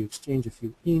 you exchange a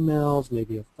few emails,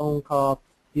 maybe a phone call.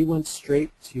 He went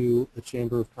straight to the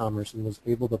Chamber of Commerce and was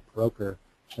able to broker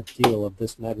a deal of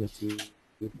this magnitude,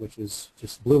 which is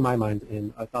just blew my mind,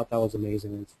 and I thought that was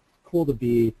amazing. It's cool to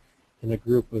be in a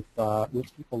group with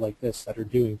people like this that are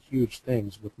doing huge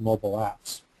things with mobile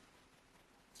apps.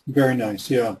 Very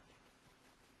nice, yeah.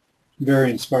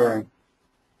 Very inspiring.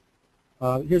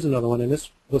 Here's another one, and this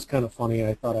was kind of funny.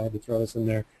 I thought I had to throw this in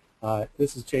there.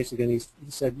 This is Chase again. He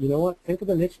said, you know what? Think of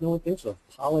a niche no one thinks of.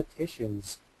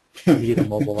 Politicians need a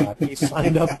mobile app. He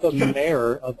signed up the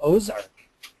mayor of Ozark.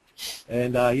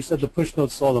 And he said the push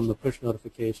notes sold him, the push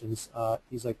notifications.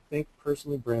 He's like, think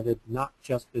personally branded, not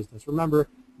just business. Remember,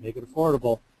 make it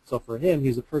affordable. So for him,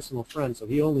 he's a personal friend, so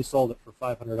he only sold it for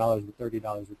 $500 with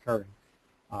 $30 recurring,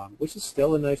 which is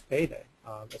still a nice payday,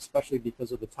 especially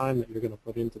because of the time that you're going to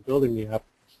put into building the app,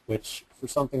 which for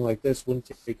something like this wouldn't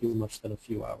take you much than a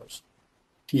few hours.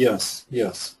 Yes,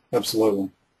 yes,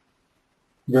 absolutely.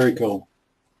 Very cool.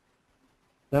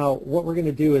 Now, what we're going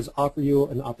to do is offer you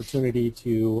an opportunity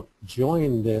to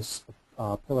join this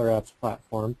Pillar Apps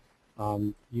platform.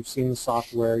 You've seen the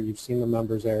software, you've seen the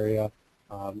members area.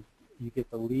 You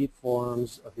get the lead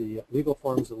forms, the legal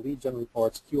forms, the lead gen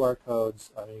reports, QR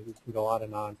codes. I mean, we can go on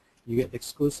and on. You get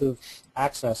exclusive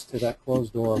access to that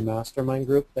closed door mastermind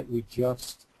group that we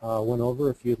just went over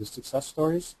a few of the success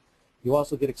stories. You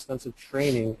also get extensive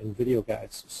training and video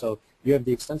guides. So you have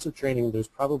the extensive training. There's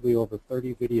probably over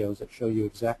 30 videos that show you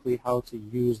exactly how to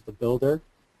use the builder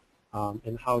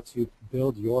and how to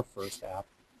build your first app.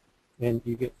 And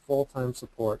you get full-time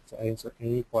support to answer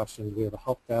any questions. We have a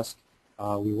help desk.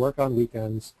 We work on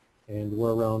weekends, and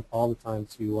we're around all the time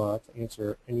to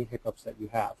answer any hiccups that you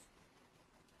have.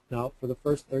 Now, for the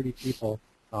first 30 people,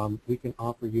 we can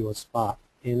offer you a spot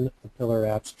in the Pillar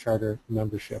Apps Charter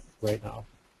membership right now.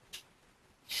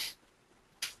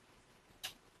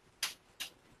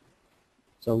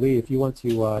 So Lee, if you want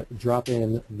to drop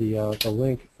in the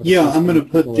link. For the I'm going to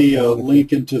put the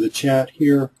link into the chat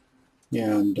here.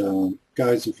 And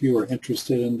guys, if you are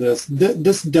interested in this,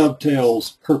 this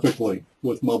dovetails perfectly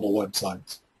with mobile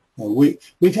websites.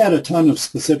 We've had a ton of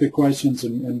specific questions,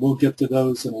 and we'll get to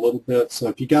those in a little bit. So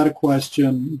if you got a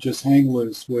question, just hang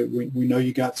loose. We know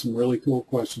you got some really cool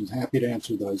questions. Happy to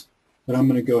answer those. But I'm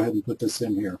going to go ahead and put this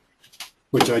in here,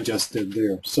 which I just did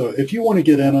there. So if you want to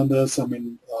get in on this, I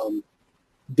mean,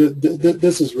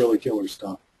 this is really killer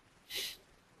stuff.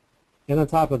 And on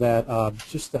top of that,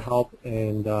 just to help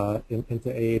and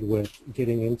to aid with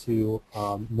getting into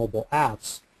mobile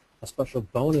apps, a special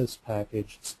bonus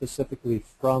package specifically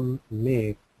from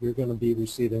me, you're going to be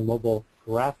receiving mobile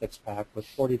graphics pack with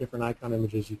 40 different icon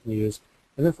images you can use,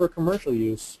 and then for commercial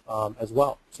use as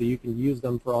well. So you can use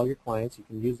them for all your clients. You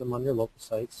can use them on your local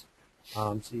sites.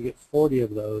 So you get 40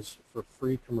 of those for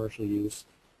free commercial use.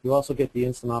 You also get the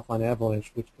Instant Offline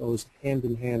Avalanche, which goes hand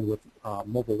in hand with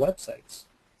mobile websites.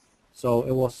 So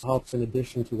it will help, in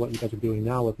addition to what you guys are doing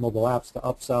now with mobile apps, to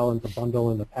upsell and to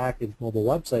bundle and to package mobile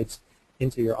websites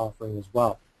into your offering as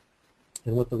well.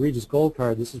 And with the Regus Gold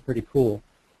Card, this is pretty cool.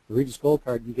 The Regus Gold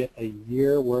Card, you get a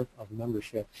year worth of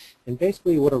membership. And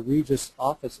basically what a Regus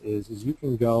office is you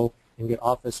can go and get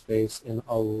office space in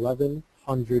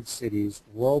 1,100 cities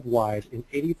worldwide in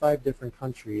 85 different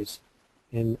countries.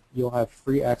 And you'll have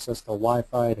free access to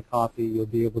Wi-Fi, to coffee. You'll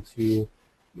be able to,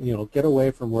 get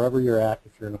away from wherever you're at.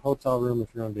 If you're in a hotel room, if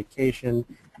you're on vacation,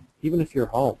 even if you're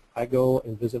home. I go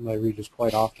and visit my Regus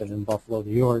quite often in Buffalo,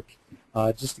 New York,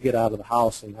 just to get out of the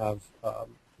house and have,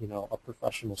 a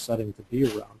professional setting to be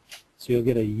around. So you'll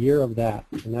get a year of that,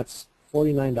 and that's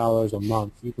 $49 a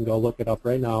month. You can go look it up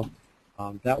right now.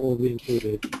 That will be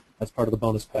included as part of the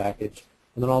bonus package.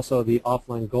 And then also the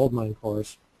Offline Goldmine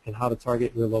course and how to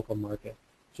target your local market.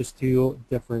 Just two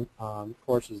different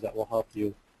courses that will help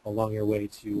you along your way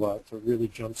to really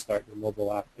jumpstart your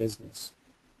mobile app business.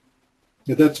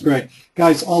 Yeah, that's great.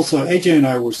 Guys, also, AJ and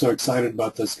I were so excited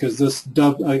about this because this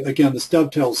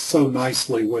dovetails so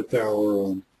nicely with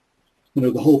our,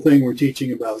 the whole thing we're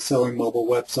teaching about selling mobile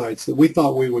websites, that we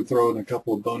thought we would throw in a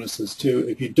couple of bonuses too.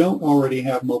 If you don't already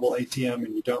have mobile ATM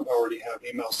and you don't already have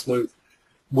Email Sleuth,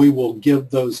 we will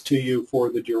give those to you for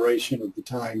the duration of the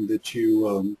time that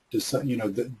you decide,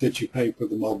 that you pay for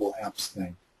the mobile apps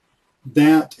thing.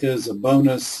 That is a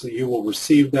bonus. You will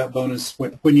receive that bonus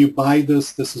when you buy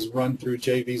this. This is run through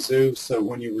JVZoo, so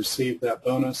when you receive that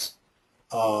bonus,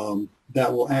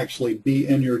 that will actually be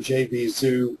in your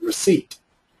JVZoo receipt.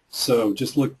 So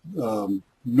just look.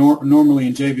 Normally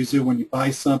in JVZoo, when you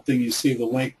buy something, you see the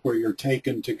link where you're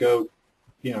taken to go,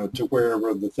 to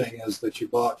wherever the thing is that you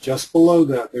bought. Just below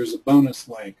that, there's a bonus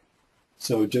link.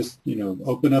 So just,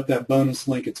 open up that bonus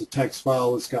link. It's a text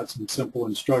file. It's got some simple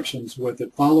instructions with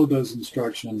it. Follow those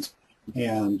instructions,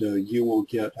 and you will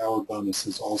get our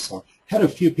bonuses also. Had a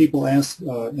few people ask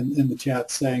in the chat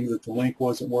saying that the link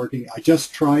wasn't working. I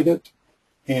just tried it,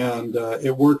 and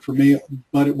it worked for me,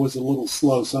 but it was a little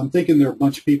slow. So I'm thinking there are a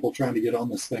bunch of people trying to get on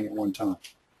this thing at one time.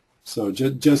 So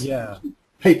just Yeah.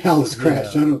 PayPal has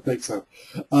crashed. Yeah. I don't think so.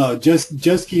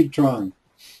 Just keep trying.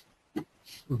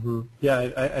 Mm-hmm. Yeah,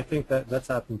 I think that's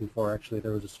happened before. Actually,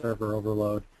 there was a server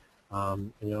overload.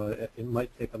 It might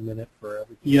take a minute for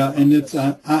everything. Yeah, and it's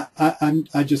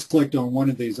I just clicked on one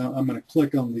of these. I'm going to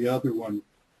click on the other one.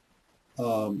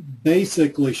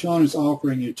 Basically, Sean is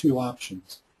offering you two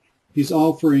options. He's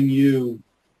offering you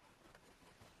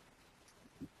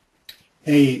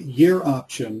a year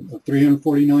option of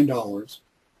 $349.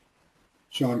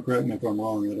 Sean, correct me if I'm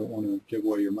wrong. I don't want to give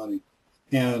away your money.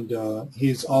 And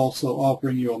he's also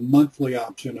offering you a monthly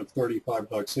option of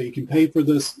 $35. So you can pay for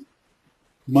this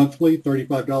monthly,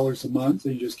 $35 a month,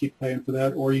 and you just keep paying for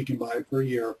that, or you can buy it for a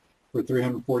year for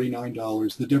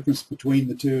 $349. The difference between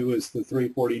the two is the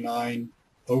 $349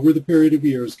 over the period of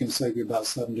years can save you about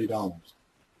 $70.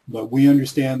 But we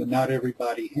understand that not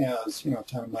everybody has, a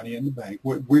ton of money in the bank.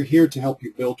 We're here to help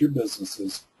you build your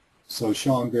businesses. So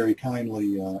Sean very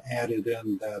kindly added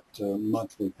in that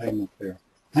monthly payment there.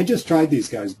 I just tried these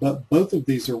guys, but both of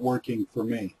these are working for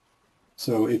me.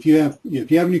 So if you have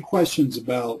any questions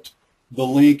about the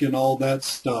link and all that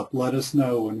stuff, let us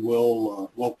know, and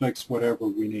we'll fix whatever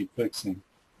we need fixing.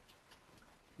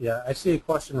 Yeah, I see a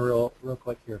question real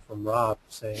quick here from Rob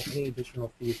saying, any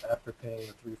additional fees after paying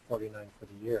the $349 for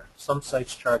the year? Some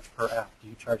sites charge per app. Do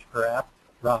you charge per app?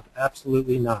 Rob,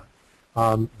 absolutely not.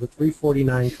 The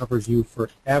 $349 covers you for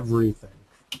everything.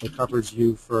 It covers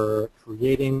you for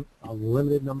creating an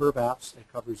unlimited number of apps. It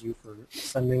covers you for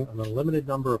sending an unlimited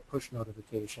number of push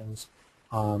notifications,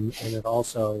 and it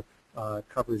also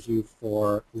covers you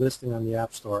for listing on the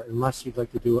App Store, unless you'd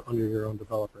like to do it under your own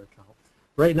developer account.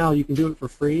 Right now, you can do it for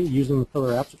free using the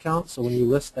Pillar Apps account. So when you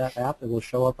list that app, it will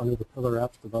show up under the Pillar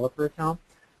Apps developer account.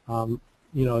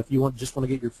 If you just want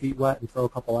to get your feet wet and throw a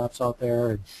couple apps out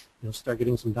there and start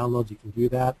getting some downloads, you can do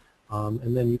that.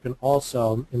 And then you can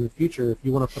also, in the future, if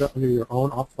you want to put it under your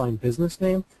own offline business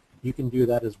name, you can do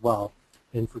that as well.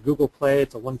 And for Google Play,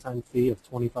 it's a one-time fee of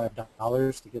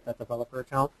 $25 to get that developer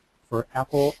account. For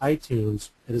Apple iTunes,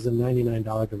 it is a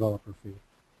 $99 developer fee.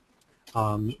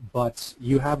 But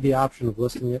you have the option of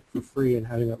listing it for free and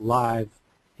having it live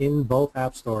in both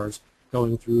app stores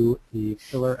going through the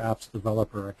Pillar Apps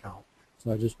developer account.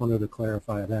 So I just wanted to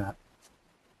clarify that.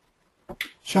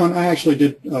 Sean, I actually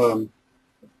did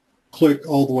click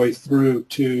all the way through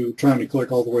to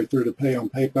pay on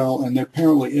PayPal, and there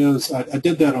apparently is. I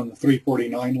did that on the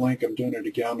 $349 link. I'm doing it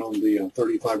again on the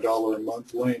 $35 a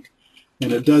month link,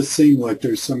 and it does seem like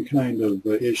there's some kind of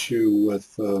issue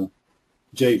with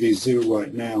JVZoo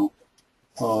right now.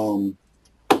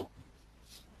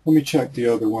 Let me check the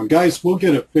other one, guys. We'll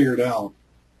get it figured out.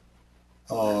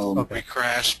 Okay. We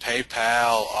crashed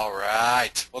PayPal. All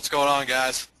right. What's going on,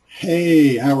 guys?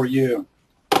 Hey, how are you?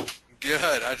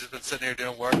 Good. I've just been sitting here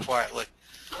doing work quietly.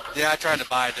 Yeah, I tried to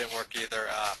buy it. Didn't work either.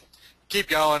 Keep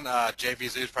going.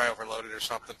 JVZoo's probably overloaded or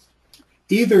something.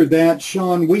 Either that,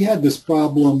 Sean, we had this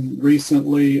problem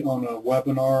recently on a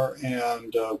webinar,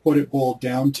 and what it boiled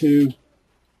down to,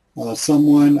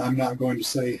 someone, I'm not going to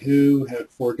say who, had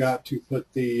forgot to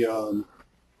put the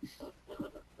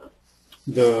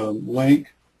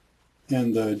link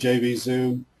in the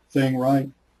JVZoo thing right,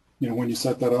 when you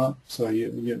set that up. So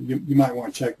you might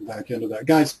want to check back into that.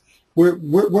 Guys,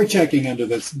 we're checking into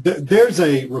this. There's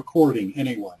a recording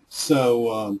anyway,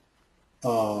 so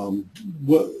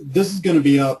this is going to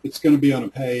be up. It's going to be on a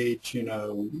page.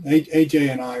 AJ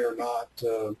and I are not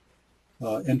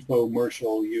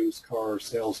infomercial used car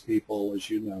salespeople, as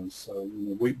you know. So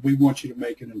we want you to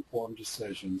make an informed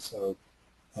decision. So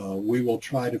we will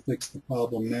try to fix the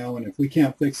problem now, and if we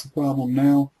can't fix the problem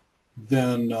now,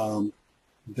 then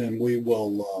we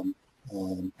will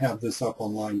have this up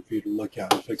online for you to look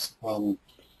at and fix the problem.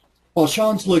 While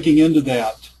Sean's looking into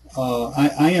that,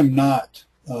 I am not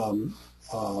a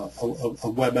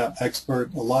web app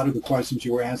expert. A lot of the questions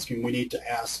you were asking, we need to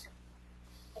ask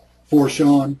for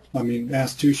Sean.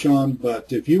 Ask to Sean.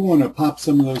 But if you want to pop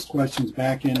some of those questions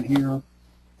back in here,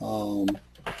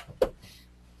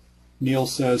 Neil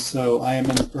says, so I am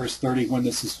in the first 30 when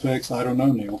this is fixed. I don't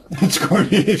know, Neil. It's going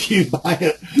to if you buy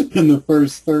it in the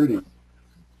first 30.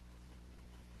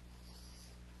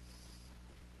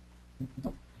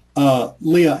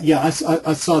 Leah, yeah, I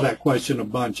saw that question a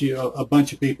bunch. A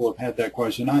bunch of people have had that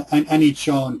question. I need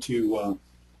Sean to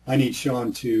I need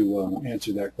Sean to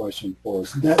answer that question for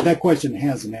us. That question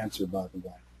has an answer, by the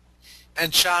way.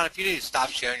 And Sean, if you need to stop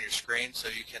sharing your screen so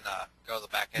you can go to the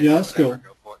back end. Yeah, that's cool.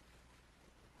 Go for it.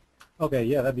 Okay,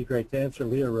 yeah, that'd be great. To answer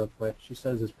Leah real quick, she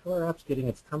says, is Pillar Apps getting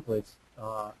its template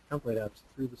apps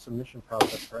through the submission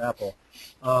process for Apple?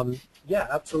 Yeah,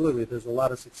 absolutely. There's a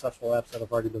lot of successful apps that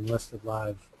have already been listed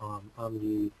live on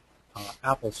the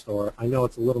Apple Store. I know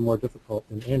it's a little more difficult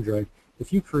in Android.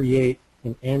 If you create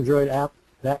an Android app,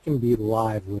 that can be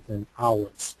live within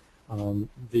hours.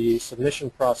 The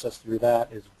submission process through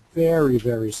that is very,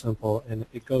 very simple, and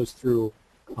it goes through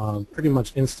pretty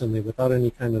much instantly without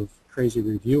any kind of crazy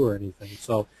review or anything.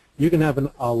 So you can have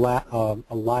a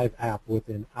live app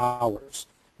within hours.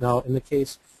 Now, in the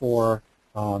case for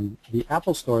the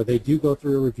Apple Store, they do go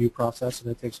through a review process,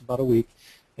 and it takes about a week.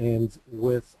 And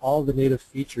with all the native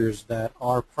features that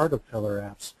are part of Pillar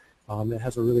Apps, it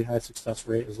has a really high success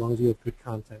rate as long as you have good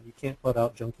content. You can't put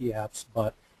out junky apps,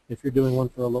 but if you're doing one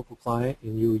for a local client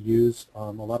and you use a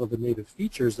lot of the native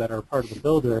features that are part of the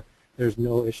builder, there's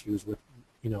no issues with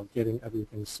getting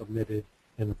everything submitted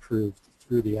and approved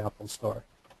through the Apple Store.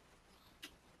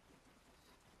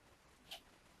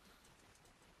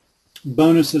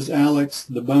 Bonuses, Alex,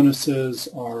 the bonuses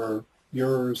are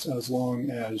yours as long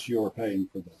as you're paying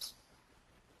for this.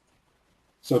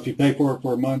 So if you pay for it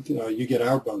for a month, you get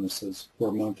our bonuses for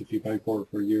a month. If you pay for it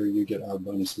for a year, you get our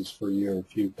bonuses for a year.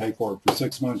 If you pay for it for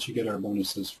 6 months, you get our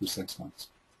bonuses for 6 months.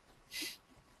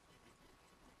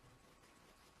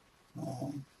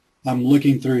 I'm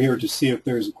looking through here to see if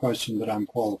there's a question that I'm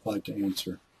qualified to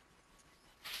answer.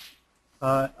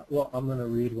 Well, I'm going to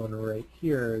read one right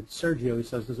here. Sergio, he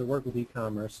says, does it work with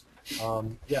e-commerce?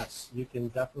 Yes, you can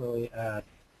definitely add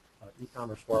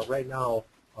e-commerce for it. Right now,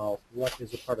 what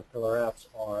is a part of Pillar Apps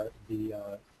are the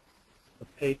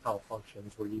PayPal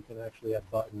functions where you can actually add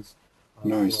buttons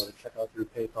Nice. to check out through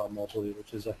PayPal mobily,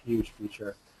 which is a huge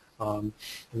feature. And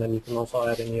then you can also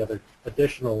add any other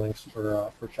additional links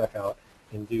for checkout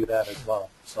and do that as well.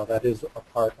 So that is a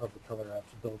part of the Pillar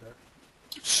Apps builder.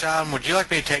 Sean, would you like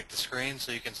me to take the screen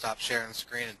so you can stop sharing the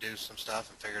screen and do some stuff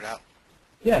and figure it out?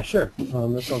 Yeah, sure.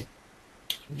 This one.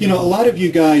 You know, a lot of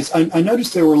you guys, I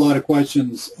noticed there were a lot of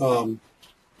questions, and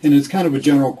it's kind of a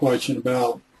general question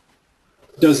about,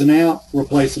 does an app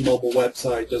replace a mobile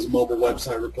website? Does a mobile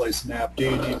website replace an app? Do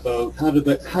you need both? How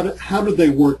do they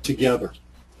work together?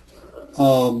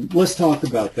 Let's talk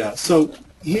about that. So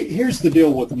here's the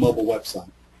deal with the mobile website.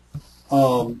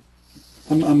 I'm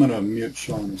going to mute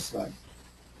Sean a sec,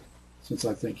 since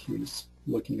I think he's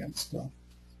looking at stuff.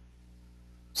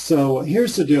 So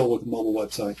here's the deal with a mobile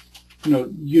website. You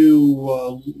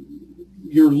know,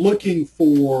 you're looking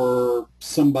for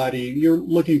somebody. You're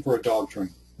looking for a dog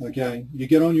trainer. Okay, you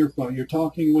get on your phone. You're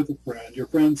talking with a friend. Your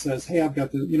friend says, "Hey, I've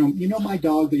got the, you know my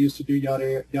dog that used to do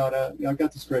yada yada. I've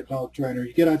got this great dog trainer."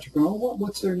 You get out your phone. Oh,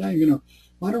 what's their name? You know,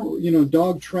 I don't.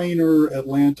 Dog trainer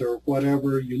Atlanta or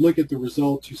whatever. You look at the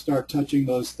results. You start touching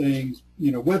those things.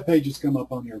 Web pages come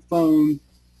up on your phone.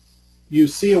 You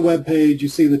see a web page. You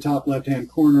see the top left-hand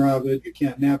corner of it. You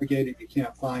can't navigate it. You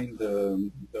can't find the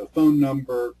phone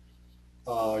number.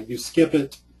 You skip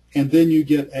it, and then you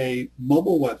get a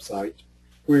mobile website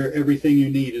where everything you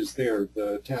need is there,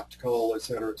 the tap to call, et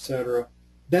cetera, et cetera.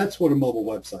 That's what a mobile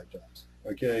website does,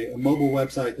 okay? A mobile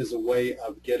website is a way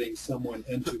of getting someone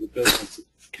into the business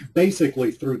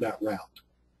basically through that route.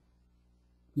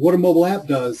 What a mobile app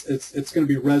does, it's going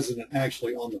to be resident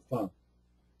actually on the phone.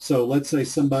 So let's say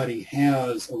somebody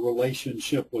has a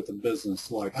relationship with a business,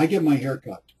 like I get my hair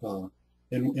cut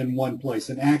in one place,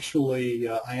 and actually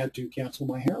I had to cancel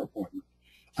my hair appointment.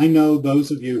 I know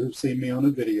those of you who've seen me on a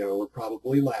video are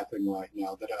probably laughing right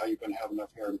now that I even have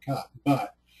enough hair to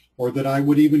cut, or that I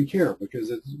would even care, because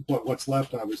it's what's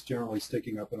left I was generally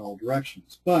sticking up in all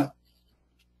directions. But,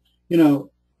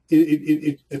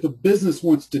 if a business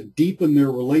wants to deepen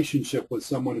their relationship with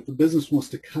someone, if a business wants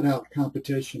to cut out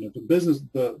competition, if a business,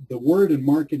 the word in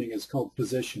marketing is called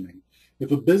positioning.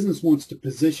 If a business wants to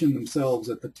position themselves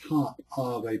at the top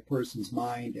of a person's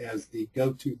mind as the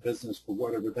go-to business for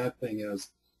whatever that thing is,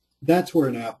 that's where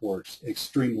an app works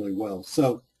extremely well.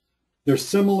 So they're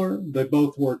similar. They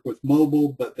both work with mobile,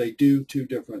 but they do two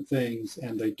different things,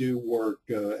 and they do work,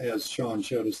 as Sean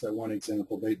showed us that one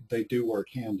example, they do work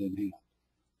hand in hand.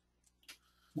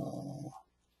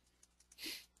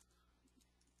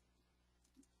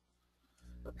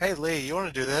 Hey, Lee, you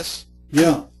want to do this?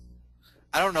 Yeah.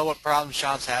 I don't know what problem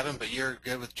Sean's having, but you're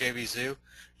good with JVZoo.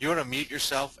 You want to mute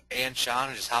yourself and Sean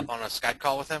and just hop on a Skype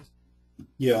call with him?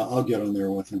 Yeah, I'll get on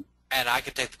there with him. And I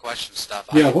can take the question stuff.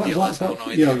 Yeah, I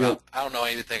don't know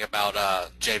anything about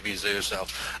JVZoo, so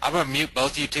I'm going to mute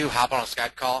both you two, hop on a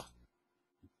Skype call.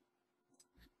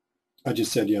 I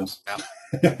just said yes.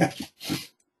 Yep.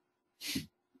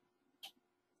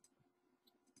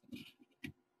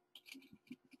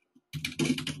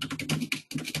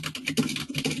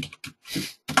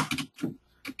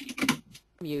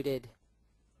 Muted.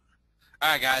 All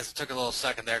right, guys, it took a little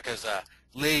second there because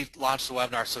Lee launched the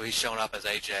webinar, so he's showing up as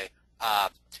AJ.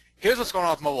 Here's what's going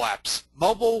on with mobile apps.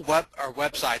 Mobile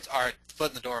websites are a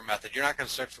foot in the door method. You're not going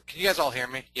to search for. Can you guys all hear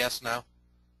me? Yes, no.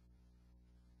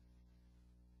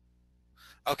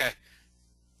 Okay.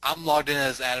 I'm logged in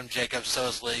as Adam Jacobs. So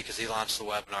is Lee because he launched the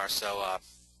webinar. So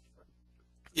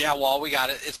yeah, well, we got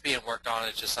it. It's being worked on.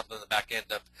 It's just something in the back end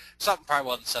of something probably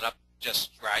wasn't set up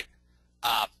just right.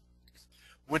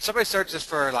 When somebody searches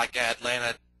for like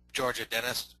Atlanta, Georgia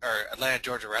dentist or Atlanta,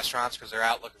 Georgia restaurants because they're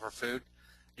out looking for food,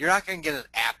 you're not going to get an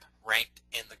app ranked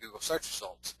in the Google search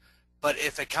results. But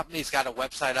if a company's got a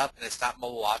website up and it's not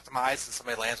mobile optimized and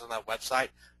somebody lands on that website,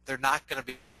 they're not going to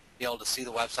be able to see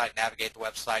the website, navigate the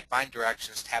website, find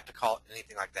directions, tap to call,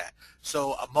 anything like that.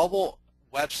 So a mobile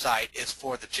website is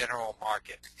for the general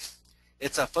market.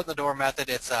 It's a foot in the door method.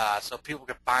 It's so people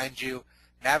can find you,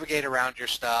 navigate around your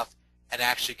stuff, and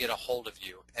actually get a hold of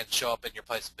you and show up in your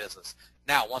place of business.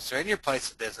 Now, once they're in your place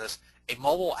of business, a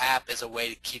mobile app is a way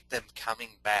to keep them coming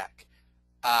back.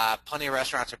 Plenty of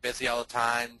restaurants are busy all the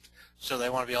time, so they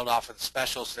want to be able to offer the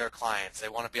specials to their clients. They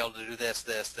want to be able to do this,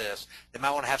 this, this. They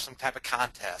might want to have some type of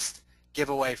contest, give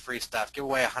away free stuff, give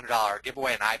away $100, give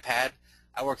away an iPad.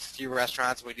 I work with a few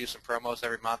restaurants, and we do some promos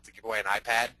every month to give away an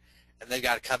iPad, and they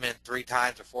got to come in 3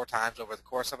 times or 4 times over the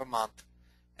course of a month,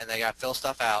 and they got to fill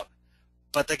stuff out.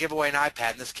 But they give away an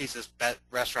iPad, and this keeps this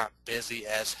restaurant busy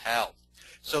as hell.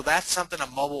 So that's something a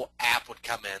mobile app would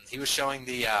come in. He was showing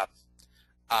the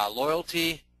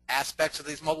loyalty aspects of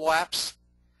these mobile apps.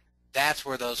 That's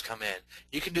where those come in.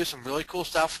 You can do some really cool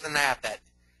stuff with an app.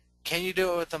 Can you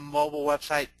do it with a mobile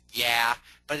website? Yeah,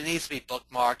 but it needs to be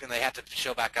bookmarked, and they have to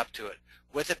show back up to it.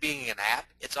 With it being an app,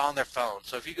 it's on their phone.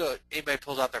 So if anybody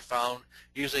pulls out their phone,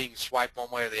 usually you can swipe one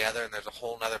way or the other, and there's a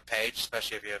whole other page,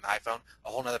 especially if you have an iPhone, a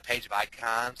whole other page of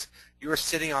icons. You are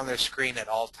sitting on their screen at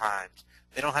all times.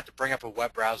 They don't have to bring up a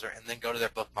web browser and then go to their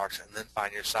bookmarks and then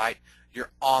find your site.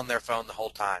 You're on their phone the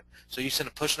whole time. So you send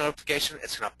a push notification,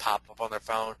 it's going to pop up on their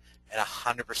phone, and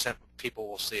 100% of people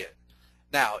will see it.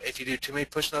 Now, if you do too many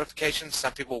push notifications,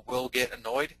 some people will get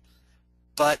annoyed,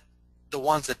 but the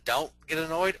ones that don't get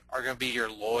annoyed are going to be your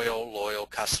loyal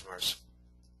customers.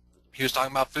 He was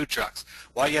talking about food trucks.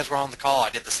 While you guys were on the call, I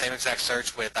did the same exact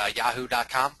search with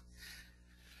yahoo.com.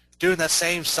 Doing that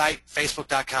same site,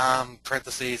 facebook.com,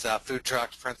 parentheses, food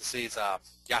trucks, parentheses,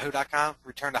 yahoo.com,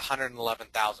 returned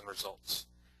 111,000 results.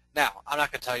 Now, I'm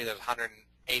not going to tell you there's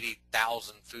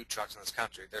 180,000 food trucks in this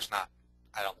country. There's not.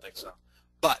 I don't think so.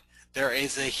 But there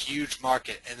is a huge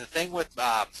market. And the thing with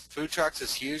food trucks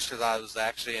is huge because I was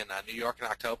actually in New York in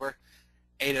October,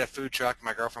 ate at a food truck.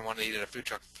 My girlfriend wanted to eat at a food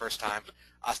truck for the first time.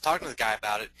 I was talking to the guy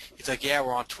about it. He's like, yeah,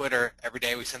 we're on Twitter. Every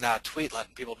day we send out a tweet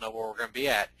letting people know where we're going to be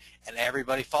at. And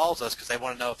everybody follows us because they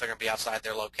want to know if they're going to be outside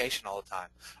their location all the time.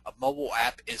 A mobile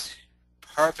app is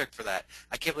perfect for that.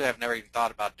 I can't believe I've never even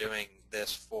thought about doing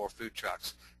this for food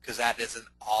trucks because that is an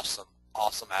awesome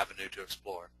avenue to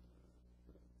explore.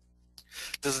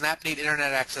 Does an app need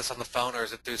internet access on the phone, or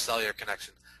is it through cellular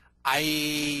connection?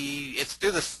 It's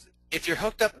through if you're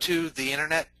hooked up to the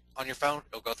internet on your phone,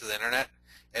 it'll go through the internet.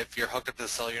 If you're hooked up to the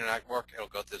cellular network, it'll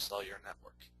go through the cellular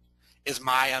network. Is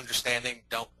my understanding.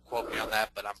 Don't quote me on that,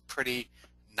 but I'm pretty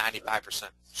 95%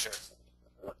 sure.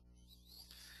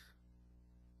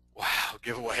 Wow,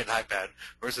 give away an iPad.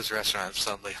 Where's this restaurant? I'm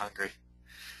suddenly hungry.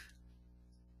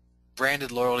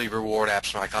 Branded loyalty reward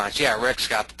apps for my clients. Yeah, Rick's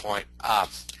got the point.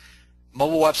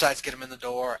 Mobile websites get them in the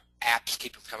door. Apps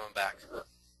keep them coming back.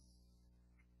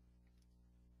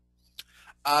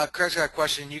 Craig's got a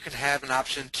question. You can have an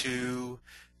option to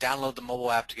download the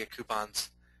mobile app to get coupons,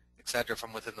 etc.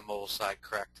 from within the mobile site,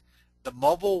 correct? The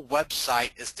mobile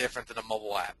website is different than a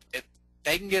mobile app.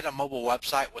 They can get a mobile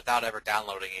website without ever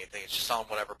downloading anything. It's just on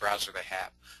whatever browser they have.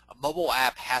 A mobile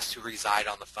app has to reside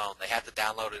on the phone. They have to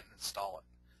download it and install it.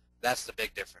 That's the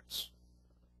big difference.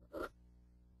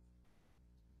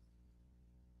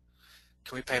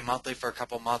 Can we pay monthly for a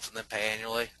couple months and then pay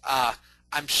annually?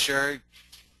 I'm sure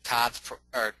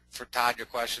for Todd, your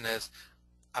question is,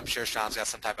 I'm sure Sean's got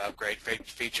some type of upgrade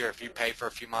feature. If you pay for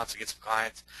a few months to get some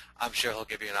clients, I'm sure he'll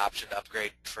give you an option to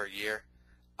upgrade for a year.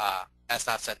 That's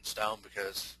not set in stone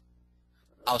because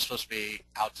I was supposed to be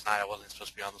out tonight. I wasn't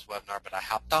supposed to be on this webinar, but I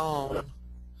hopped on.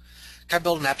 Can I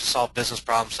build an app to solve business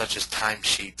problems such as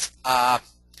timesheets?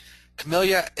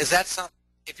 Camellia, is that something?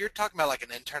 If you're talking about like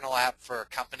an internal app for a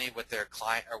company with their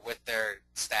client or with their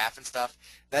staff and stuff,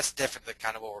 that's different than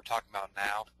kind of what we're talking about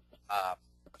now.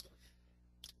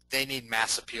 They need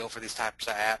mass appeal for these types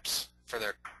of apps for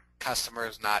their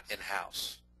customers, not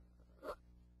in-house.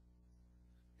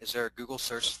 Is there a Google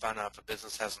search to find out if a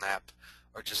business has an app,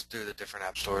 or just through the different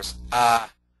app stores?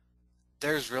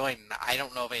 There's really, I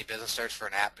don't know of any business search for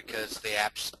an app because the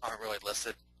apps aren't really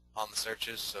listed on the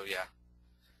searches, so yeah.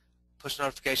 Push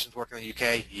notifications work in the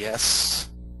UK? Yes.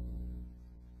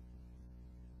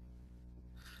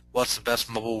 What's the best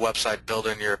mobile website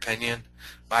builder in your opinion?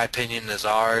 My opinion is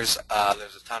ours.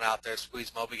 There's a ton out there. Squeeze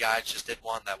Mobi Guides just did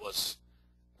one that was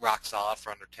rock solid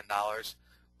for under $10.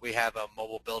 We have a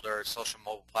mobile builder, social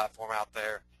mobile platform out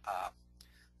there.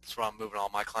 That's what I'm moving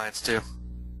all my clients to.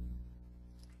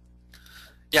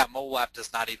 Yeah, mobile app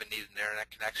does not even need an internet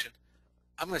connection.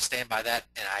 I'm going to stand by that,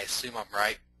 and I assume I'm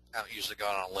right. I don't usually go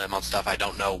out on a limb on stuff I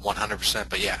don't know 100%,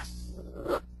 but yeah.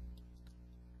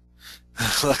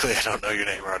 Luckily, I don't know your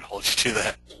name, or I'd hold you to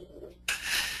that.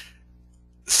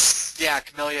 Yeah,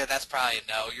 Camellia, that's probably a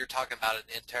no. You're talking about an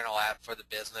internal app for the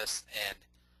business, and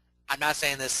I'm not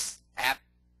saying this app,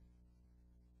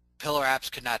 Pillar apps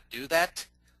could not do that,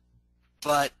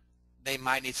 but they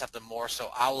might need something more, so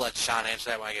I'll let Sean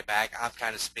answer that when I get back. I'm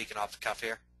kind of speaking off the cuff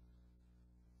here.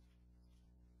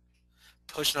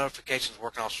 Push notifications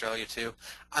work in Australia too.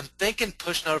 I'm thinking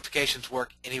push notifications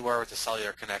work anywhere with a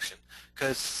cellular connection,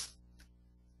 because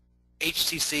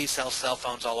HTC sells cell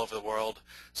phones all over the world,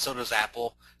 so does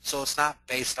Apple, so it's not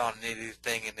based on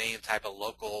anything in any type of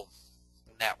local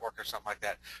network or something like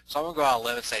that. So I'm going to go out on a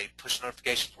limb and say push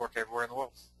notifications work everywhere in the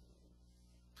world.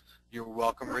 You're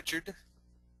welcome, Richard.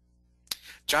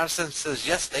 Jonathan says,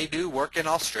 yes, they do work in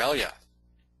Australia.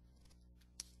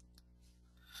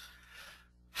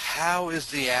 How is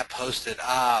the app hosted?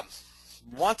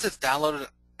 Once it's downloaded,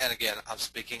 and again, I'm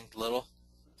speaking a little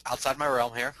outside my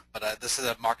realm here, but this is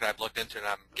a market I've looked into and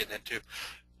I'm getting into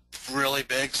really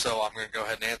big, so I'm going to go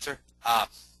ahead and answer.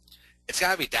 It's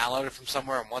got to be downloaded from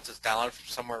somewhere, and once it's downloaded from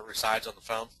somewhere, it resides on the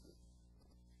phone.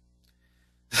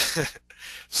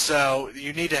 So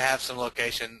you need to have some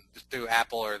location through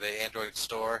Apple or the Android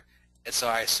store, and so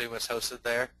I assume it's hosted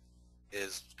there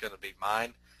is going to be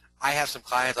mine. I have some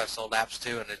clients I've sold apps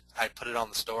to, and I put it on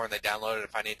the store and they download it.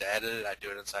 If I need to edit it, I do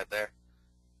it inside there.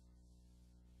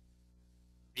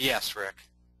 Yes, Rick.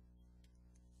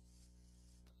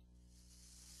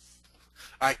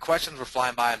 All right, questions were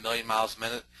flying by a million miles a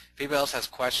minute. If anybody else has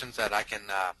questions that I can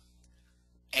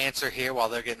answer here while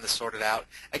they're getting this sorted out.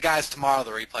 And guys, tomorrow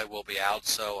the replay will be out,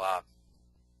 so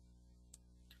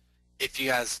if you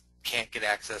guys can't get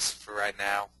access for right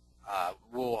now,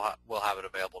 we'll have it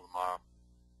available tomorrow.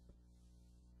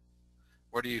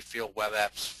 Where do you feel web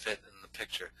apps fit in the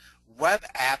picture? Web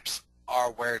apps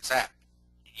are where it's at.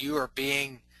 You are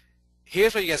being,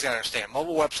 here's what you guys got to understand.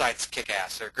 Mobile websites kick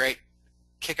ass. They're great.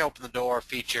 Kick open the door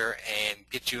feature and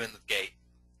get you in the gate.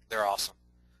 They're awesome.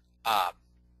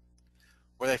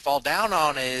 Where they fall down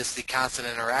on is the constant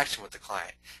interaction with the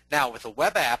client. Now, with a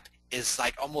web app, is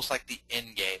like almost like the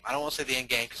end game. I don't want to say the end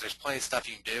game because there's plenty of stuff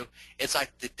you can do. It's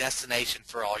like the destination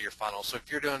for all your funnels. So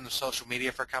if you're doing social media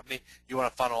for a company, you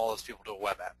want to funnel all those people to a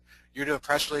web app. You're doing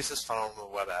press releases, funnel them to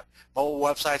a web app. Mobile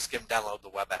websites, give them download the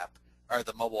web app or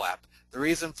the mobile app. The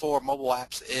reason for mobile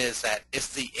apps is that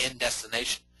it's the end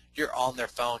destination. You're on their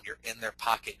phone, you're in their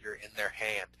pocket, you're in their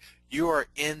hand. You are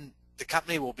in, the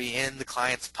company will be in the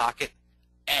client's pocket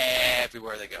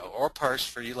everywhere they go, or purse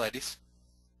for you ladies.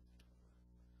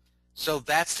 So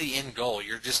that's the end goal.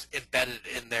 You're just embedded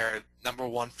in their number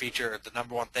one feature, the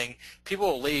number one thing. People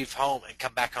will leave home and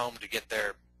come back home to get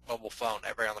their mobile phone.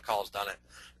 Everybody on the call has done it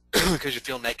because you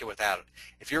feel naked without it.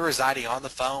 If you're residing on the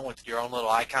phone with your own little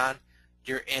icon,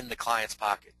 you're in the client's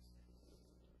pocket.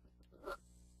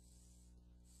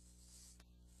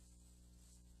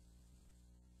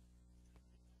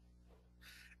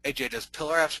 AJ, does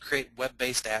Pillar Apps create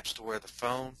web-based apps to where the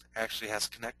phone actually has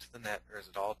connected to the net, or is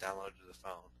it all downloaded to the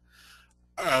phone?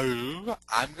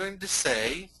 I'm going to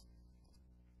say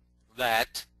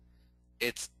that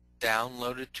it's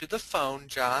downloaded to the phone,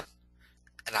 John,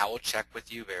 and I will check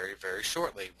with you very, very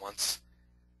shortly once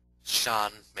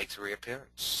Sean makes a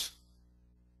reappearance.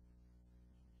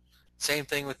 Same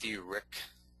thing with you, Rick.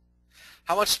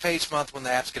 How much to pay each month when the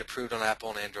apps get approved on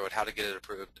Apple and Android? How to get it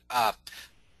approved?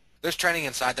 There's training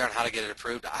inside there on how to get it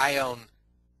approved. I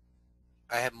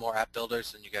have more app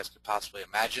builders than you guys could possibly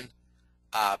imagine.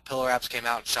 Pillar Apps came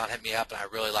out and Sean hit me up, and I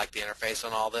really like the interface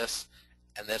on all this,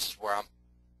 and this is where I'm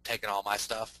taking all my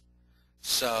stuff.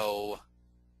 So,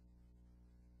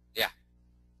 yeah.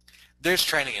 There's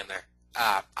training in there.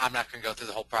 I'm not going to go through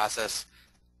the whole process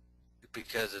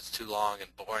because it's too long and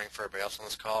boring for everybody else on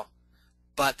this call,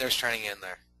 but there's training in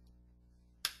there.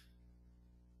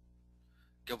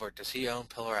 Gilbert, does he own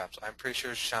Pillar Apps? I'm pretty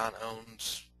sure Sean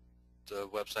owns the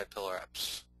website Pillar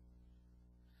Apps.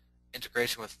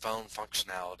 Integration with phone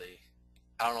functionality.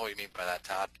 I don't know what you mean by that,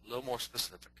 Todd. A little more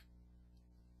specific.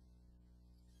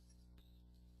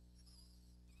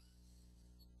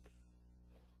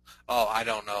 Oh, I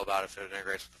don't know about if it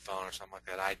integrates with the phone or something like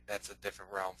that. That's a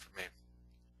different realm for me.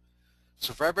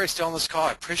 So for everybody still on this call,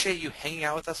 I appreciate you hanging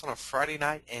out with us on a Friday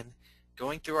night and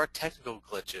going through our technical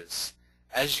glitches.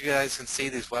 As you guys can see,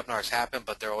 these webinars happen,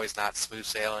 but they're always not smooth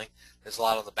sailing. There's a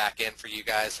lot on the back end for you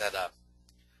guys that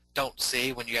don't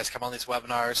see when you guys come on these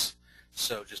webinars,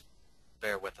 so just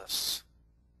bear with us.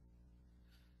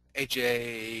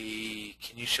 AJ,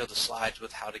 can you show the slides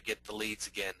with how to get the leads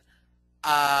again?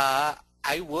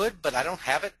 I would, but I don't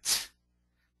have it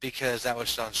because that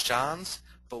was on Sean's.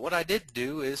 But what I did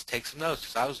do is take some notes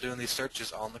because I was doing these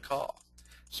searches on the call.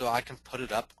 So I can put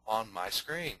it up on my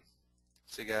screen.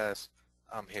 See, guys,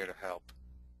 I'm here to help.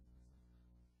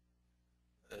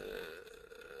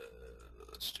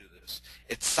 Let's do this.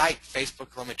 It's site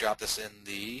Facebook. Let me drop this in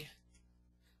the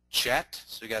chat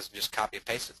so you guys can just copy and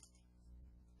paste it.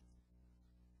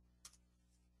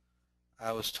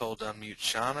 I was told to unmute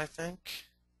Sean, I think.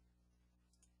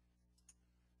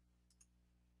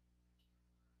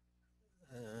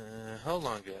 Hold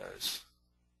on, guys.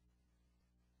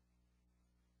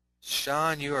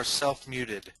 Sean, you are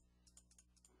self-muted.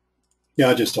 Yeah,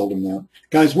 I just told him that.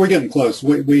 Guys, we're getting close.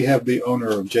 We have the owner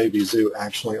of JV Zoo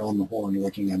actually on the horn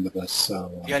looking into this.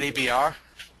 So You got EBR?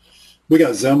 we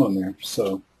got Zim on there.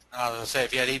 So I was going to say,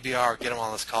 if you had EBR, get him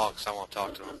on this call because I won't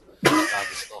talk to him about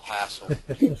this little hassle.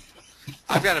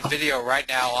 I've got a video right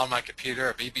now on my computer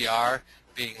of EBR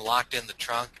being locked in the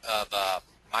trunk of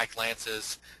Mike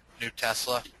Lance's new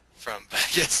Tesla from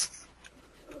Vegas.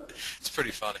 It's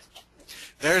pretty funny.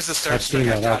 There's the search I've seen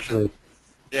thing that actually.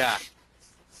 Yeah.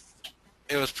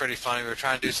 It was pretty funny. We were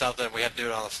trying to do something. We had to do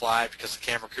it on the fly because the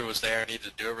camera crew was there and needed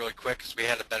to do it really quick because we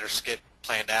had a better skit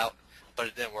planned out, but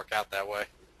it didn't work out that way.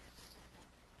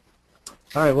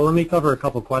 All right, well, let me cover a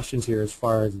couple questions here as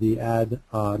far as the ad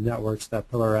networks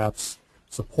that Pillar Apps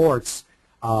supports.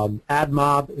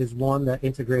 AdMob is one that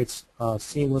integrates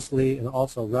seamlessly, and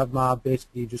also RevMob.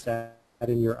 Basically, you just add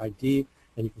in your ID,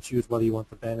 and you can choose whether you want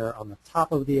the banner on the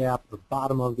top of the app, the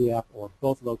bottom of the app, or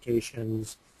both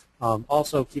locations.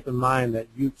 Also, keep in mind that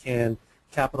you can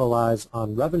capitalize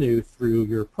on revenue through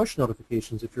your push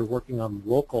notifications if you're working on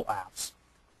local apps,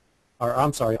 or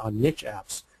I'm sorry, on niche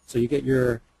apps. So you get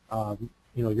your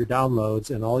your downloads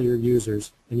and all your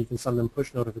users, and you can send them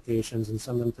push notifications and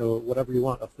send them to whatever you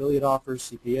want, affiliate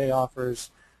offers, CPA offers,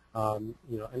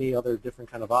 any other different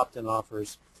kind of opt-in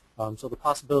offers. So the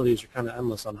possibilities are kind of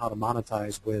endless on how to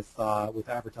monetize with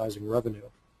advertising revenue.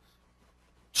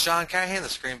 Sean, can I hand the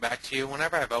screen back to you?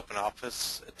 Whenever I have open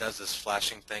office, it does this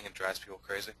flashing thing and drives people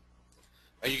crazy.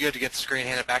 Are you good to get the screen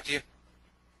handed back to you?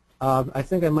 I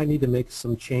think I might need to make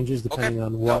some changes depending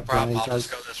on what no problem. Brian I'll does.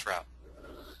 just go this route.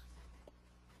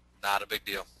 Not a big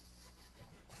deal.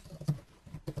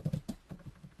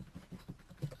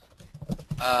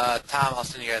 Tom, I'll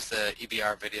send you guys the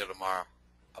EBR video tomorrow.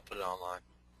 I'll put it online.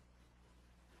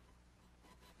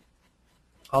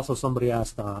 Also, somebody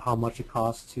asked how much it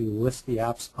costs to list the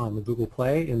apps on the Google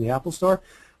Play in the Apple Store.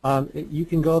 You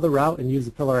can go the route and use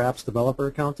the Pillar Apps developer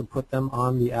account to put them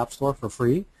on the App Store for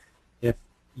free. If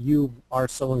you are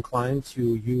so inclined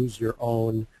to use your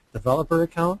own developer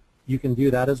account, you can do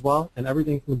that as well, and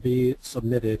everything can be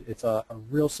submitted. It's a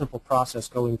real simple process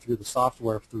going through the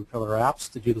software through Pillar Apps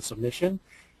to do the submission.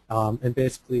 And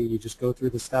basically, you just go through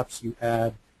the steps. You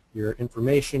add your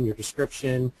information, your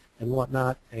description, and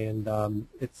whatnot. And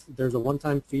there's a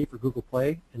one-time fee for Google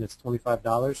Play, and it's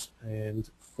 $25. And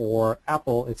for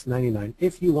Apple, it's $99.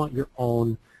 If you want your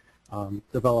own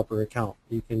developer account,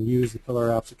 you can use the Pillar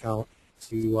Apps account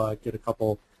to get a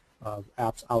couple of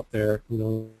apps out there,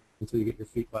 until you get your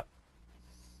feet wet.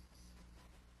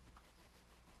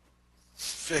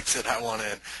 Fix it, I want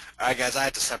in. All right, guys, I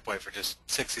have to step away for just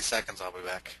 60 seconds. I'll be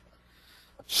back.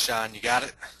 Sean, you got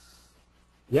it?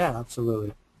 Yeah,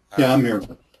 absolutely. yeah, I'm here.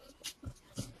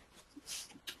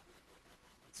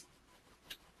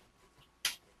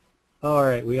 All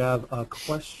right, we have a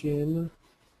question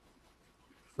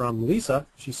from Lisa.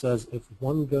 She says, if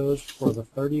one goes for the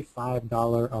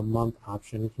 $35 a month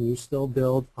option, can you still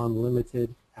build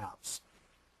unlimited apps?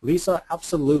 Lisa,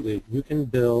 absolutely. You can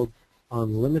build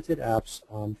unlimited apps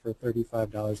for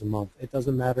 $35 a month. It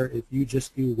doesn't matter if you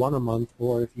just do one a month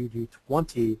or if you do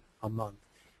 20 a month.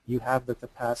 You have the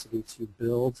capacity to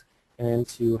build and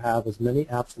to have as many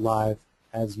apps live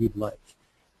as you'd like.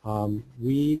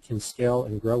 We can scale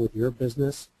and grow with your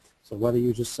business. So whether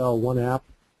you just sell one app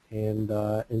and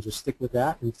just stick with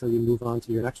that until you move on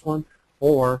to your next one,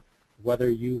 or whether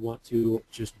you want to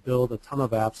just build a ton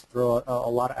of apps, throw a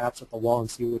lot of apps at the wall and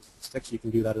see what sticks, you can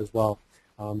do that as well.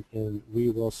 And we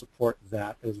will support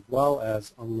that as well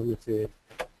as unlimited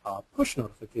push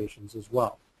notifications as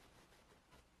well.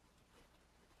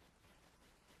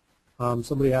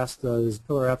 Somebody asked, does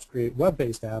Pillar Apps create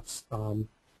web-based apps?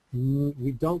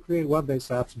 We don't create web-based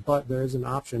apps, but there is an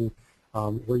option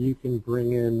where you can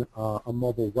bring in a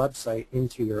mobile website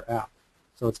into your app.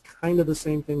 So it's kind of the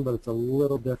same thing, but it's a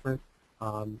little different,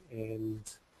 and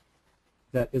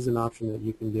that is an option that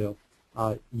you can do.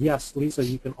 Yes, Lisa,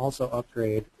 you can also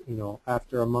upgrade,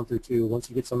 after a month or two, once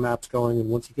you get some apps going and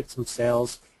once you get some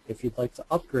sales. If you'd like to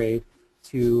upgrade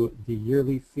to the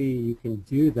yearly fee, you can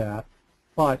do that,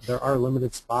 but there are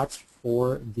limited spots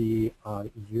for the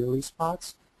yearly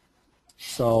spots.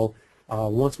 So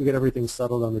once we get everything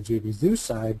settled on the JVZoo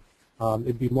side,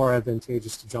 it'd be more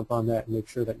advantageous to jump on that and make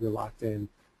sure that you're locked in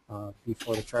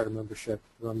before the charter membership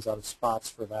runs out of spots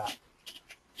for that.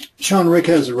 Sean, Rick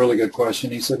has a really good question.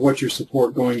 He said, what's your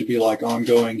support going to be like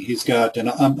ongoing? He's got, and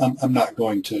I'm not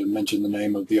going to mention the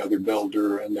name of the other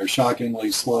builder, and they're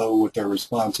shockingly slow with their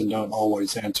response and don't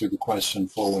always answer the question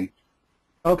fully.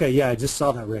 Okay, yeah, I just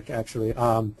saw that, Rick, actually.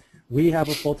 We have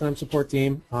a full-time support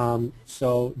team,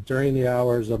 so during the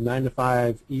hours of 9 to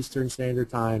 5 Eastern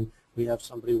Standard Time, we have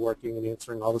somebody working and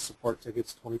answering all the support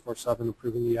tickets 24/7,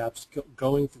 approving the apps,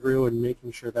 going through and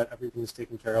making sure that everything is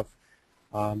taken care of.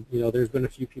 There's been a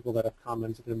few people that have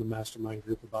commented in the mastermind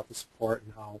group about the support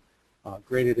and how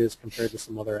great it is compared to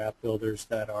some other app builders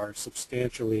that are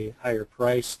substantially higher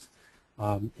priced.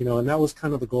 And that was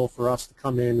kind of the goal for us, to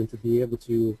come in and to be able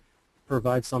to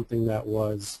provide something that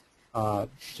was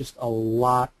just a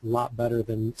lot better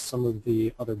than some of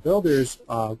the other builders,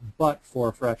 but for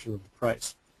a fraction of the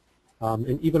price.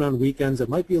 And even on weekends, it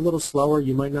might be a little slower.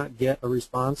 You might not get a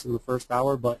response in the first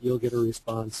hour, but you'll get a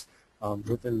response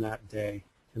within that day.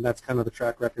 And that's kind of the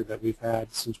track record that we've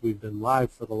had since we've been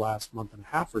live for the last month and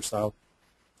a half or so.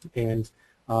 And,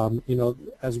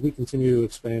 as we continue to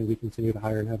expand, we continue to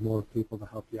hire and have more people to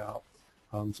help you out.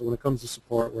 So when it comes to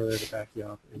support, we're there to back you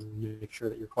up and make sure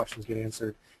that your questions get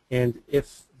answered. And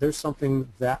if there's something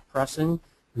that pressing,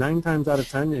 9 times out of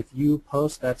 10, if you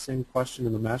post that same question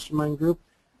in the mastermind group,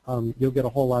 you'll get a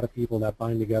whole lot of people that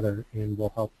bind together and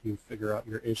will help you figure out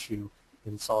your issue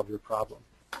and solve your problem.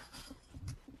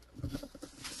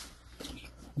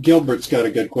 Gilbert's got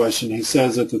a good question. He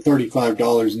says at the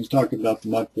 $35, and he's talking about the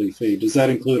monthly fee, does that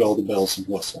include all the bells and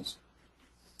whistles?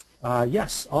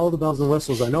 Yes, all the bells and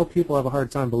whistles. I know people have a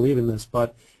hard time believing this,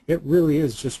 but it really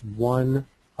is just one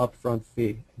upfront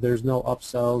fee. There's no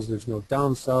upsells, there's no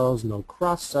downsells, no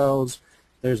cross-sells.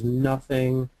 There's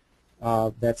nothing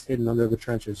that's hidden under the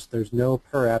trenches. There's no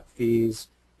per-app fees.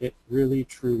 It really,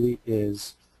 truly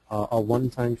is a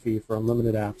one-time fee for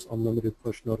unlimited apps, unlimited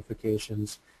push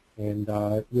notifications, and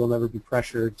you'll never be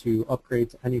pressured to upgrade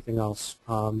to anything else.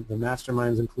 The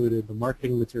mastermind's included, the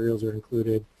marketing materials are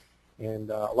included, and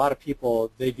a lot of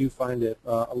people, they do find it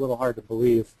a little hard to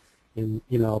believe in,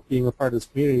 being a part of this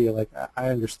community. Like, I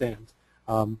understand,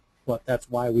 but that's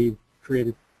why we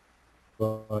created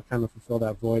kind of fulfill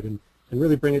that void and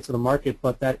really bring it to the market,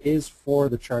 but that is for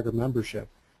the charter membership.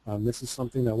 This is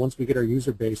something that once we get our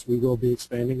user base, we will be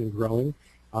expanding and growing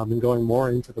and going more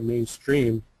into the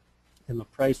mainstream, and the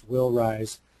price will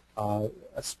rise,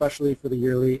 especially for the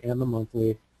yearly and the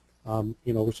monthly,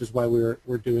 which is why we're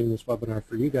doing this webinar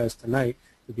for you guys tonight,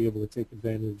 to be able to take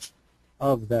advantage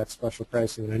of that special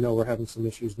pricing. And I know we're having some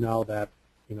issues now that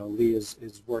Lee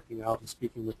is working out and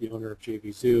speaking with the owner of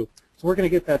JVZoo. So we're going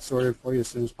to get that sorted for you as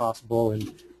soon as possible,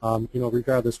 and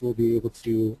regardless, we'll be able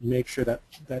to make sure that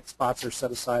spots are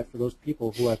set aside for those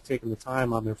people who have taken the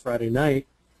time on their Friday night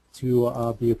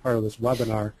to be a part of this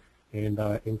webinar and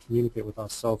communicate with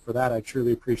us. So for that, I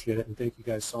truly appreciate it, and thank you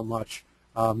guys so much.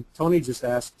 Tony just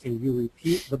asked, can you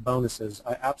repeat the bonuses?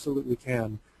 I absolutely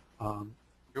can. You want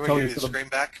to Tony, give the screen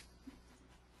back?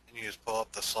 And you just pull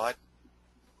up the slide?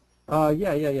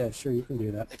 Yeah, sure, you can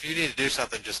do that. If you need to do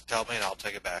something, just tell me and I'll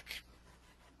take it back.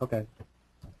 Okay.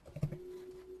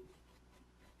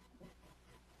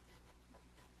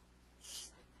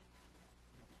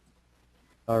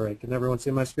 All right, can everyone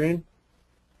see my screen?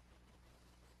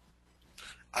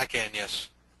 I can, yes.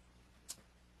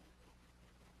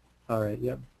 All right,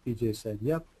 yep, BJ said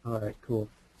yep. All right, cool.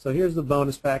 So here's the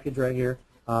bonus package right here.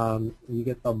 You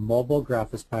get the mobile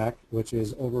graphics pack, which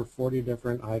is over 40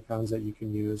 different icons that you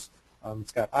can use.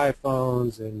 It's got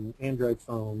iPhones and Android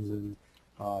phones and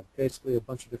basically a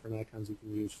bunch of different icons you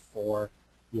can use for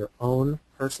your own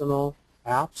personal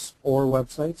apps or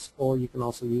websites, or you can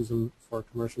also use them for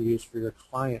commercial use for your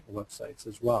client websites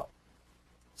as well.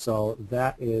 So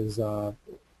that is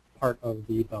part of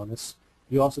the bonus.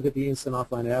 You also get the Instant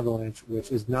Offline Avalanche,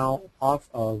 which is now off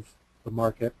of the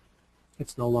market.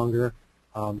 It's no longer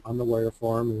on the Warrior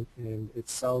Forum, and it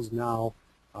sells now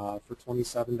for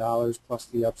 $27 plus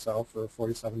the upsell for a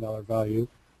 $47 value.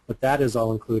 But that is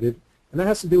all included, and that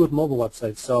has to do with mobile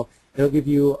websites. So it'll give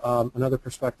you another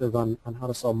perspective on how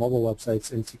to sell mobile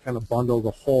websites and to kind of bundle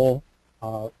the whole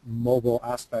mobile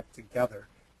aspect together.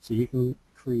 So you can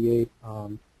create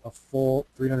a full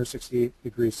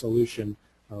 360-degree solution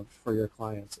for your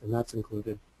clients, and that's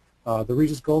included. The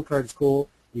Regis Gold Card is cool.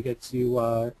 You get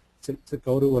to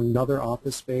go to another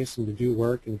office space and to do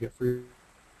work and get free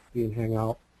and hang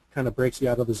out. Kind of breaks you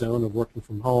out of the zone of working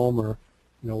from home or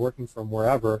working from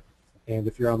wherever. And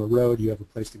if you're on the road, you have a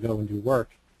place to go and do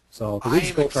work. So the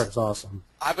Regis Gold Card is awesome.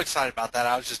 I'm excited about that.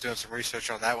 I was just doing some research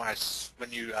on that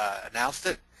when you announced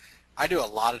it. I do a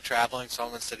lot of traveling, so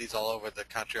I'm in cities all over the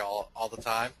country all the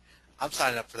time. I'm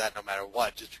signing up for that no matter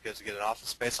what, just because to get an office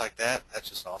space like that, that's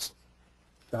just awesome.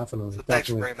 Definitely. So thanks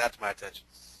for bringing that to my attention.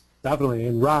 Definitely.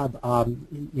 And Rob,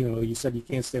 you said you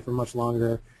can't stay for much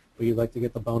longer, but you'd like to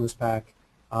get the bonus pack.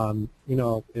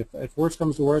 If worse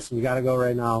comes to worse and you got to go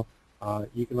right now,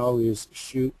 you can always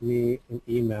shoot me an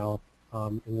email,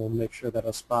 and we'll make sure that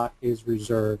a spot is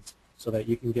reserved so that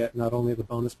you can get not only the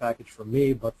bonus package from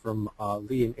me, but from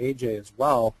Lee and AJ as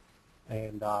well.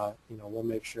 And we'll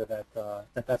make sure that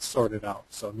that's sorted out.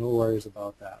 So no worries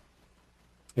about that.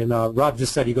 And Rob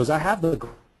just said, he goes, I have the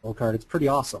gold card. It's pretty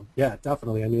awesome. Yeah,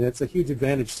 definitely. I mean, it's a huge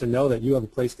advantage to know that you have a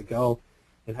place to go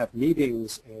and have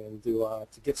meetings and to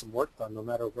get some work done no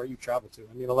matter where you travel to.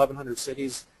 I mean, 1,100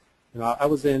 cities. I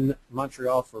was in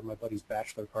Montreal for my buddy's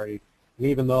bachelor party, and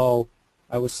even though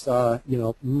I was,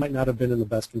 might not have been in the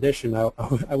best condition,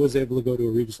 I was able to go to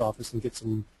a Regis office and get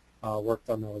some work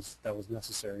done that was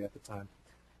necessary at the time.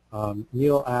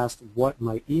 Neil asked what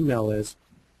my email is,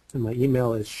 and my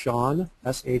email is Shaun,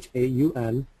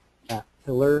 S-H-A-U-N, at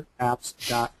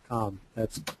pillarapps.com.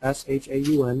 That's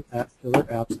S-H-A-U-N at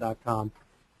pillarapps.com.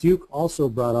 Duke also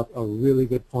brought up a really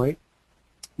good point.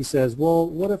 He says, well,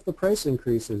 what if the price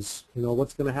increases?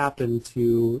 What's going to happen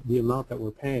to the amount that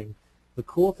we're paying? The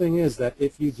cool thing is that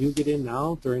if you do get in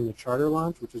now during the charter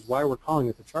launch, which is why we're calling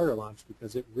it the charter launch,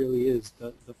 because it really is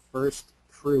the first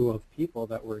crew of people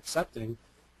that we're accepting,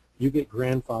 you get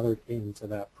grandfathered into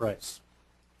that price.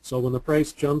 So when the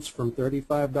price jumps from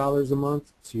 $35 a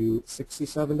month to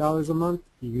 $67 a month,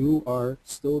 you are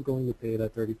still going to pay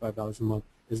that $35 a month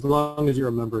as long as you're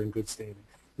a member in good standing.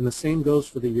 And the same goes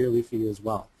for the yearly fee as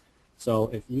well.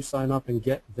 So if you sign up and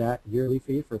get that yearly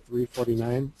fee for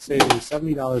 $349, saving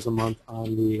 $70 a month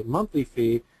on the monthly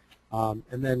fee, and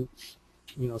then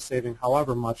saving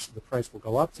however much the price will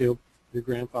go up to, you're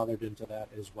grandfathered into that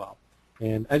as well.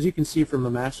 And as you can see from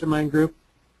the mastermind group,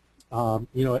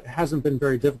 it hasn't been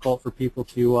very difficult for people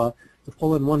to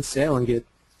pull in one sale and get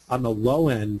on the low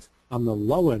end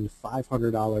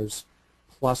 $500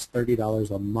 plus $30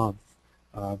 a month.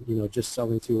 Just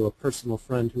selling to a personal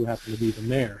friend who happened to be the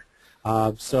mayor.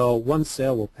 So one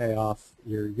sale will pay off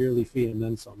your yearly fee and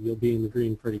then some. You'll be in the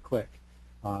green pretty quick.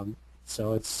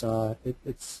 So it's an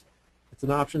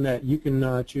option that you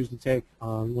can choose to take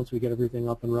once we get everything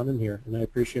up and running here. And I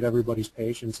appreciate everybody's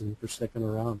patience and for sticking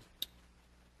around.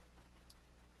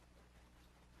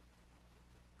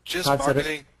 Just Todd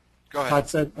marketing. Go ahead. Todd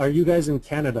said, are you guys in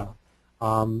Canada?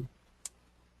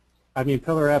 I mean,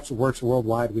 Pillar Apps works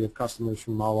worldwide. We have customers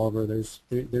from all over.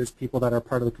 There's people that are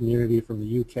part of the community from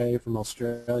the UK, from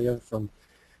Australia, from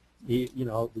the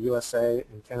USA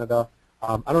and Canada.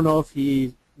 I don't know if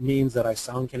he means that I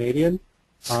sound Canadian,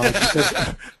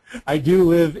 because I do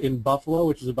live in Buffalo,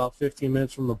 which is about 15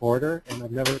 minutes from the border, and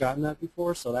I've never gotten that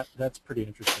before, so that's pretty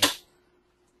interesting.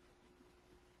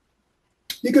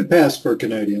 You could pass for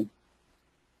Canadian.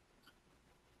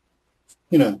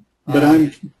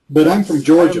 But I'm from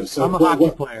Georgia, so I'm a hockey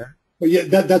player. Well, yeah,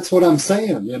 that's what I'm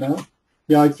saying.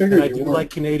 Yeah, I figured. And I do like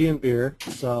Canadian beer,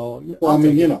 so. Well, I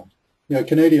mean,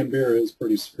 Canadian beer is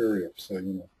pretty superior, so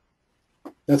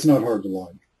that's not hard to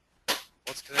like.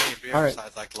 What's Canadian beer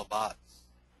besides like Labatt?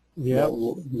 Yeah,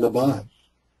 Labatt.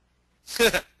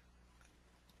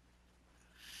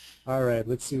 All right,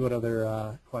 let's see what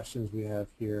other questions we have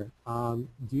here. Do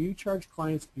you charge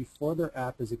clients before their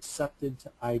app is accepted to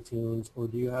iTunes, or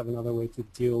do you have another way to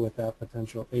deal with that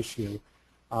potential issue?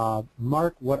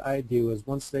 Mark, what I do is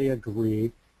once they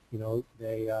agree,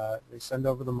 they send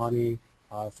over the money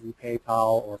through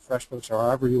PayPal or FreshBooks or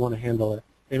however you want to handle it.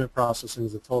 Payment processing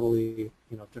is a totally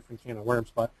different can of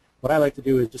worms, but what I like to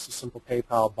do is just a simple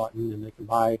PayPal button, and they can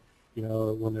buy you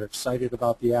know, when they're excited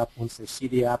about the app, once they see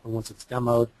the app, and once it's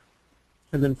demoed.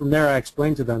 And then from there, I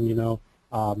explained to them, you know,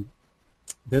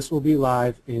 this will be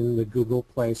live in the Google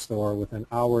Play Store within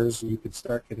hours. You could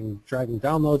start driving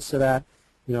downloads to that.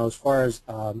 You know, as far as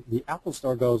the Apple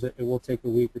Store goes, it will take a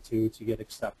week or two to get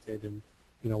accepted, and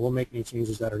you know, we'll make any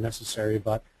changes that are necessary.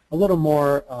 But a little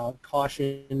more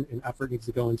caution and effort needs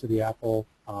to go into the Apple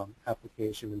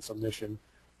application and submission.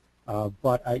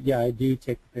 But yeah, I do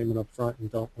take the payment up front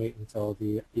and don't wait until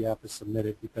the app is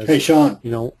submitted, because Hey, Sean.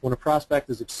 you know, when a prospect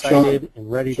is excited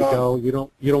and ready to go, you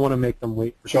don't want to make them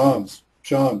wait for Sean,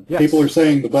 Yes. people are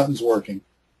saying the button's working.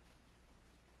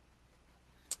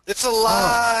 It's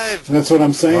alive! That's what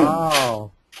I'm saying.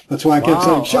 Wow. That's why I kept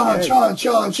saying, Sean, okay.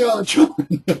 Sean.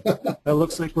 It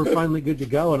looks like we're finally good to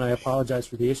go, and I apologize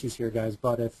for the issues here, guys,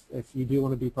 but if you do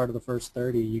want to be part of the first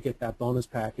 30, you get that bonus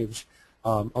package,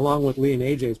 along with Lee and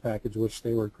AJ's package, which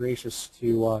they were gracious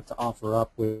to offer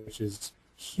up, which is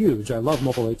huge. I love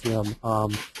mobile ATM.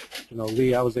 You know,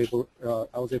 Lee, I was able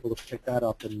to pick that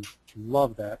up and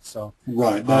love that. So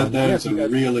Right, that is a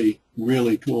really,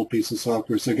 really cool piece of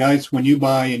software. So guys, when you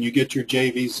buy and you get your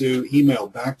JVZoo email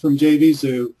back from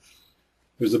JVZoo,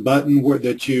 there's a button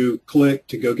that you click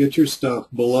to go get your stuff.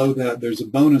 Below that, there's a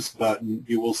bonus button.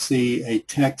 You will see a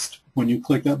text. When you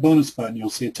click that bonus button,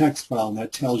 you'll see a text file, and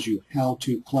that tells you how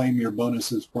to claim your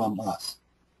bonuses from us.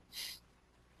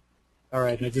 all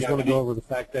right, I just want to go over the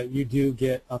fact that you do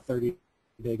get a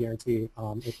 30-day guarantee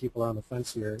if people are on the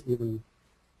fence here, even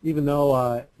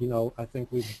though you know, I think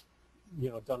we've, you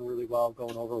know, done really well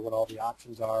going over what all the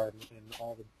options are and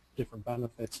all the different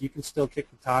benefits. You can still kick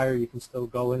the tire. You can still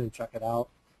go in and check it out.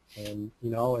 And you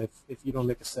know, if you don't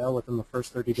make a sale within the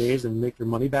first 30 days and make your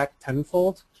money back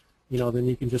tenfold, you know, then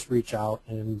you can just reach out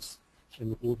and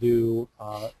we'll do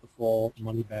the full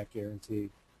money back guarantee.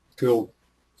 Cool.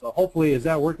 So hopefully, is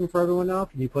that working for everyone now?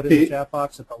 Can you put it in the chat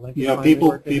box if the link is Yeah, finally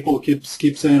working? people keep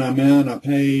saying I'm in, I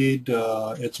paid,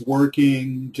 it's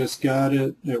working, just got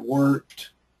it, it worked.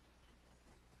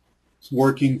 It's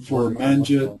working for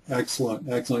Manjit.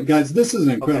 Excellent, excellent. Guys, this is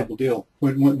an incredible deal.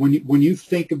 When you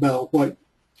think about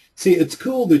see, it's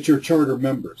cool that you're charter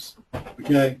members,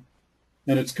 okay?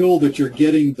 And it's cool that you're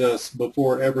getting this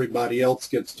before everybody else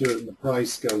gets to it and the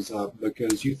price goes up,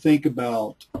 because you think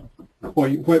about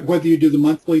whether you do the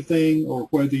monthly thing or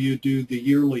whether you do the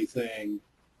yearly thing.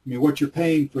 I mean, what you're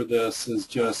paying for this is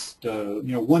just you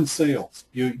know, one sale.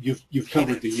 You've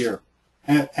covered the year.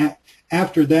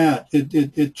 After that,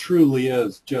 it truly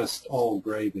is just all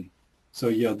gravy. So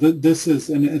yeah, this is,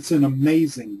 and it's an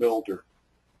amazing builder.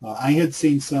 I had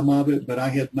seen some of it, but I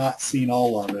had not seen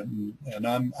all of it, and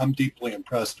I'm deeply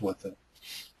impressed with it.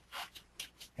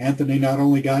 Anthony not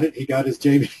only got it, he got his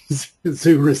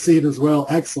JVZoo receipt as well.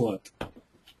 Excellent.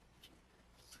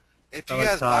 If you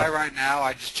guys buy right now,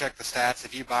 I just checked the stats.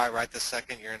 If you buy right this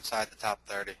second, you're inside the top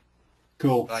 30.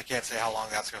 Cool. But I can't say how long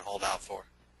that's going to hold out for.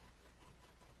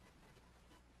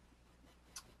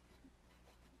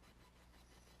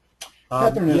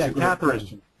 Catherine has yeah, a great Catherine.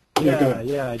 question. Yeah, go ahead.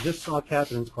 Yeah, I just saw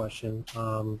Catherine's question.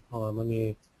 Hold on, let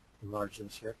me enlarge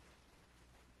this here.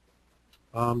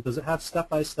 Does it have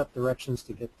step-by-step directions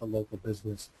to get the local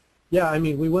business? Yeah, I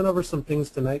mean, we went over some things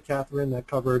tonight, Catherine, that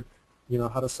covered, you know,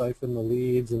 how to siphon the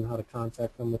leads and how to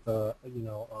contact them with a, you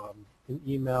know, an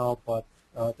email, but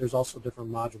there's also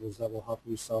different modules that will help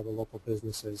you sell the local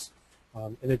businesses,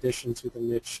 in addition to the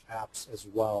niche apps as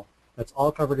well. That's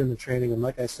all covered in the training, and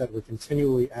like I said, we're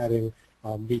continually adding.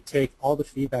 We take all the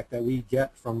feedback that we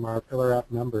get from our Pillar App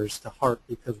members to heart,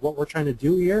 because what we're trying to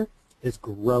do here is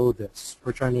grow this.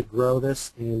 We're trying to grow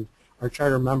this, and our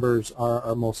charter members are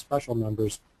our most special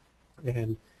members.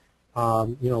 And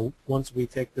you know, once we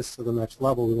take this to the next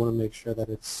level, we want to make sure that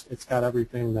it's got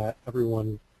everything that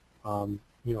everyone you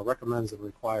know, recommends and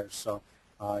requires. So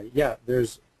yeah,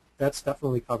 that's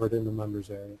definitely covered in the members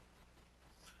area.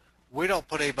 We don't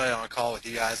put anybody on a call with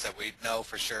you guys that we know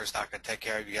for sure is not going to take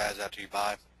care of you guys after you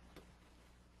buy.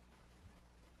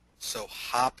 So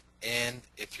hop in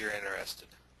if you're interested.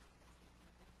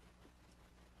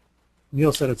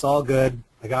 Neil said it's all good.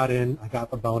 I got in. I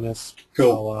got the bonus.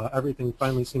 Cool. So everything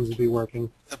finally seems to be working.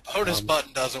 The bonus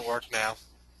button doesn't work now.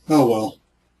 Oh, well.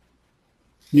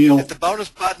 Neil. If the bonus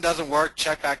button doesn't work,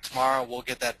 check back tomorrow. We'll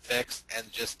get that fixed, and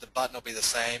just the button will be the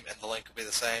same and the link will be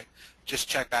the same. Just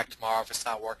check back tomorrow. If it's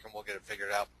not working, we'll get it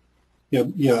figured out.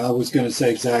 Yeah, I was going to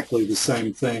say exactly the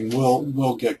same thing.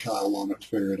 We'll get Kyle on it to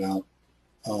figure it out.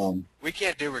 We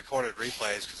can't do recorded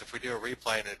replays, because if we do a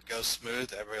replay and it goes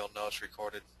smooth, everybody will know it's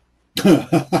recorded.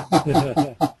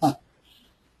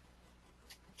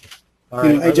 All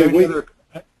right. AJ,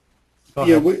 Go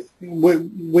Yeah, ahead.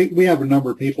 we have a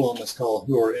number of people on this call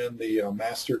who are in the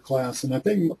master class, and I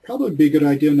think it'd probably be a good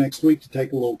idea next week to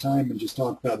take a little time and just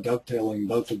talk about dovetailing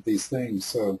both of these things.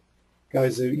 So,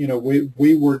 guys,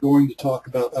 we were going to talk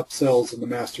about upsells in the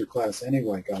master class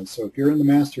anyway, guys. So if you're in the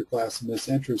master class and this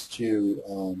interests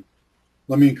you,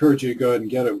 let me encourage you to go ahead and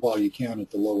get it while you can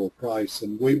at the lower price,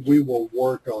 and we will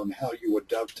work on how you would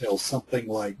dovetail something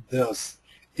like this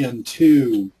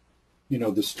into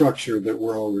the structure that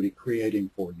we're already creating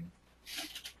for you.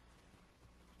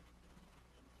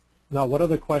 Now, what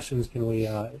other questions can we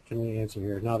answer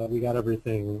here now that we got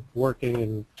everything working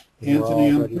and we're Anthony, all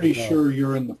I'm ready pretty to go? sure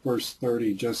you're in the first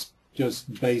 30, just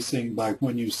basing by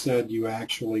when you said you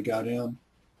actually got in.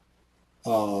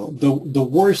 The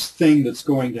worst thing that's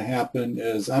going to happen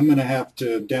is I'm going to have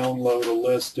to download a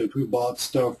list of who bought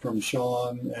stuff from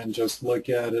Sean and just look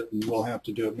at it, and we'll have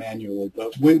to do it manually,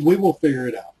 but we will figure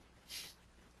it out.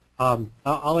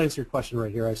 I'll answer your question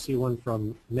right here. I see one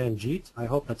from Manjeet. I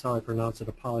hope that's how I pronounce it.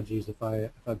 Apologies if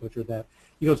I butchered that.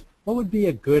 He goes, what would be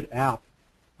a good app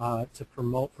to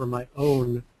promote for my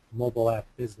own mobile app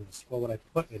business? What would I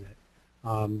put in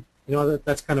it?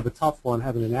 That's kind of a tough one,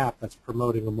 having an app that's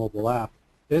promoting a mobile app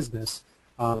business,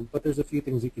 but there's a few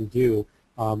things you can do.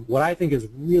 What I think is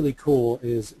really cool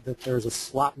is that there's a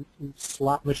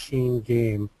slot machine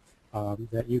game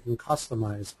that you can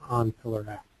customize on Pillar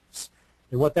Apps.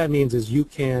 And what that means is you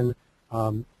can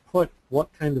put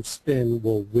what kind of spin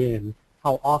will win,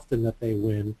 how often that they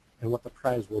win, and what the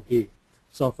prize will be.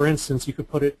 So for instance, you could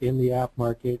put it in the app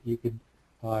market. You could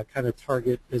kind of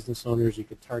target business owners. You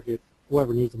could target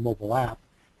whoever needs a mobile app.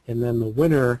 And then the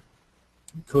winner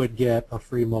could get a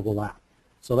free mobile app.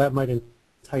 So that might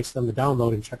entice them to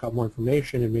download and check out more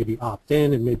information and maybe opt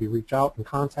in and maybe reach out and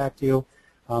contact you.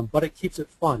 But it keeps it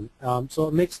fun. So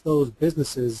it makes those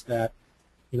businesses that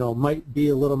might be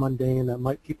a little mundane,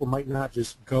 that people might not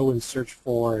just go and search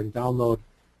for and download.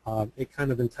 It kind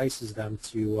of entices them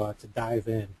to dive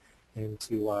in and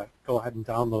to go ahead and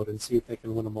download and see if they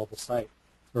can win a mobile site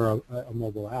or a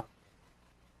mobile app.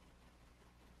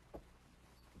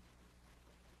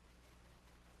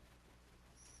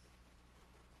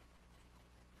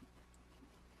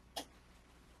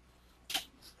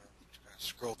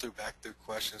 Scroll back through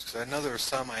questions because I know there were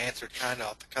some I answered kind of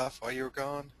off the cuff while you were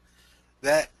gone.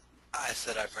 That I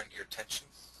said I'd bring to your attention.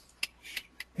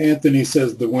 Anthony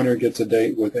says the winner gets a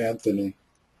date with Anthony.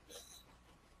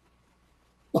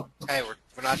 Hey,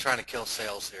 we're not trying to kill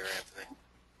sales here,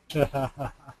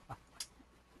 Anthony.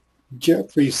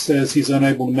 Jeffrey says he's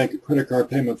unable to make a credit card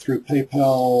payment through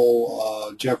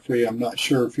PayPal. Jeffrey, I'm not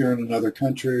sure if you're in another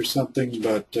country or something,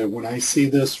 but when I see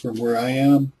this from where I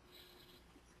am,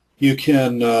 you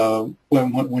can,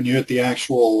 when you're at the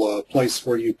actual place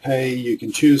where you pay, you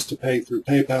can choose to pay through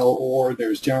PayPal, or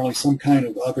there's generally some kind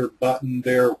of other button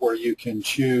there where you can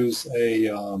choose a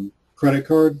credit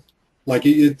card. Like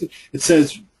it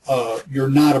says you're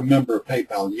not a member of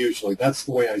PayPal usually. That's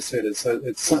the way I said it.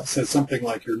 It says something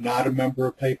like you're not a member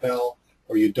of PayPal,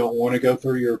 or you don't want to go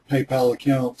through your PayPal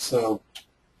account, so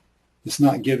it's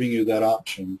not giving you that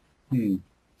option.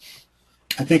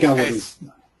 I think I would have...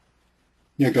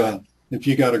 Yeah, go ahead. If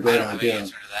you got a great idea. I don't have an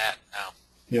answer to that,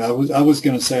 no. Yeah, I was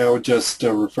going to say I would just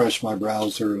refresh my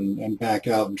browser and back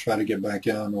out and try to get back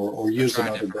in, or use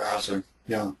another browser.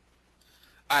 Yeah. All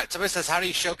right, somebody says, how do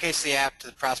you showcase the app to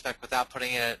the prospect without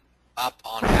putting it up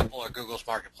on Apple or Google's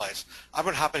Marketplace? I'm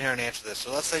going to hop in here and answer this.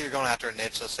 So let's say you're going after a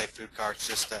niche, let's say food carts,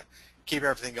 just to keep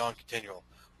everything going continual.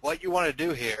 What you want to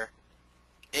do here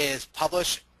is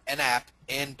publish an app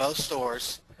in both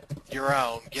stores, your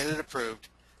own, get it approved.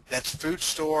 That's food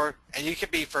store, and you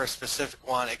could be for a specific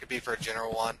one. It could be for a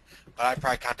general one. But I'd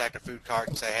probably contact a food cart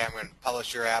and say, hey, I'm going to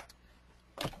publish your app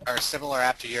or a similar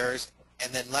app to yours,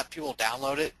 and then let people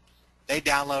download it. They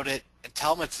download it and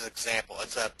tell them it's an example.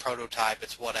 It's a prototype.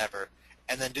 It's whatever.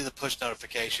 And then do the push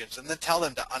notifications, and then tell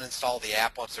them to uninstall the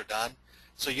app once they're done,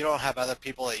 so you don't have other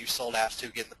people that you sold apps to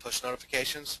getting the push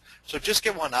notifications. So just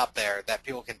get one up there that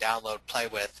people can download, play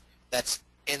with, that's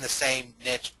in the same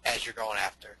niche as you're going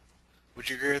after. Would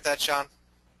you agree with that, Sean?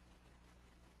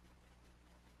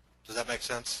 Does that make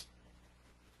sense?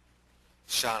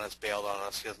 Sean has bailed on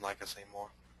us. He doesn't like us anymore.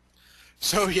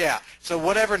 So yeah, so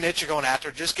whatever niche you're going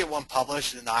after, just get one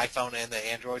published in the iPhone and the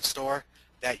Android store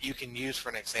that you can use for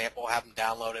an example. Have them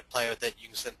download it, play with it. You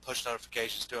can send push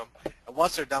notifications to them. And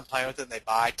once they're done playing with it and they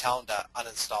buy, tell them to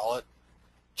uninstall it,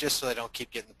 just so they don't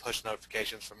keep getting the push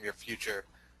notifications from your future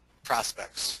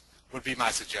prospects, would be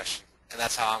my suggestion. And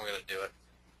that's how I'm going to do it.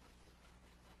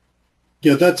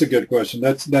 Yeah, that's a good question.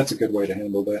 That's a good way to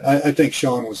handle that. I think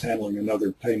Sean was handling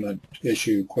another payment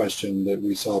issue question that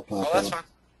we saw pop up. Oh, that's fine.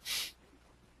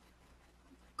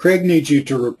 Craig needs you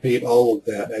to repeat all of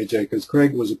that, AJ, because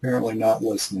Craig was apparently not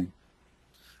listening.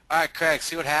 All right, Craig,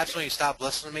 see what happens when you stop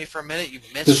listening to me for a minute? You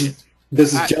missed This it. is,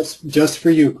 this is just for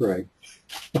you, Craig.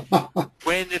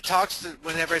 When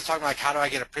everybody's talking like, how do I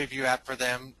get a preview app for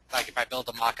them, like if I build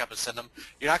a mock-up and send them,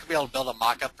 you're not going to be able to build a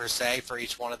mock-up per se for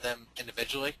each one of them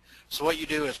individually. So what you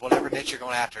do is whatever niche you're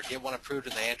going after, get one approved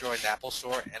in the Android and Apple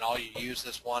Store, and all you use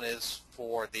this one is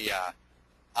for the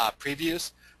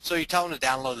previews. So you tell them to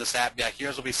download this app, be like,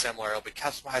 yours will be similar. It'll be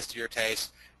customized to your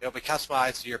taste. It'll be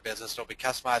customized to your business. It'll be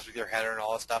customized with your header and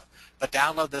all that stuff. But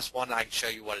download this one, and I can show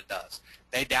you what it does.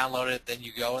 They download it, then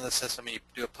you go in the system and you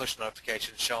do a push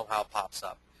notification, show them how it pops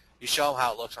up. You show them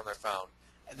how it looks on their phone.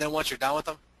 And then once you're done with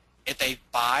them, if they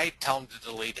buy, tell them to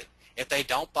delete it. If they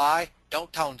don't buy,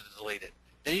 don't tell them to delete it.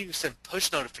 Then you can send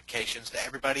push notifications to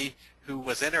everybody who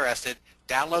was interested,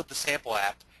 download the sample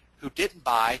app, who didn't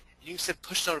buy, and you can send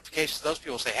push notifications to those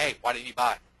people and say, hey, why didn't you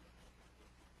buy?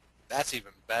 That's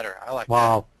even better. I like that.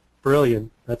 Wow,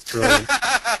 brilliant. That's brilliant.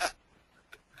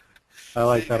 I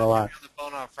like that a lot. I got on the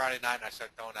phone on Friday night and I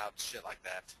started throwing out shit like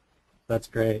that. That's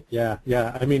great. Yeah,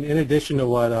 yeah. I mean, in addition to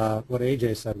what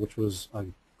AJ said, which was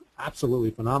an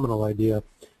absolutely phenomenal idea,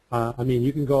 I mean,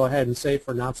 you can go ahead and say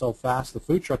for Not So Fast, the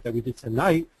food truck that we did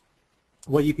tonight,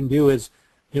 what you can do is,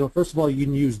 first of all, you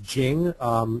can use Jing,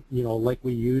 like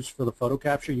we use for the photo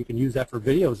capture. You can use that for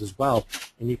videos as well,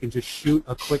 and you can just shoot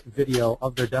a quick video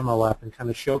of their demo app and kind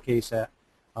of showcase it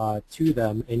to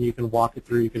them, and you can walk it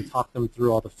through. You can talk them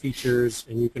through all the features,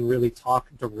 and you can really talk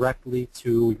directly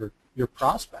to your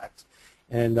prospect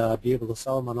and be able to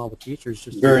sell them on all the features.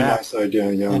 Just Very nice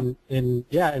idea, yeah. And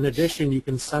yeah, in addition, you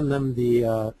can send them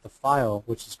the file,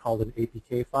 which is called an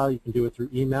APK file. You can do it through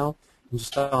email. And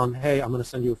just tell them, hey, I'm going to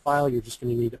send you a file. You're just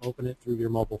going to need to open it through your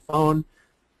mobile phone,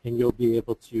 and you'll be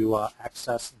able to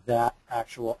access that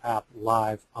actual app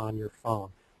live on your phone.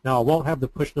 Now, it won't have the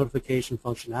push notification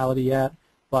functionality yet,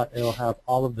 but it'll have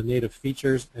all of the native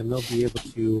features, and they'll be able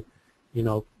to,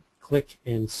 click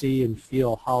and see and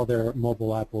feel how their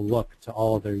mobile app will look to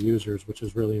all of their users, which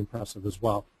is really impressive as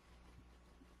well.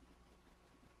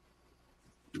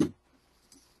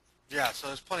 Yeah, so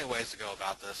there's plenty of ways to go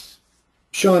about this.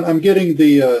 Sean, I'm getting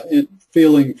the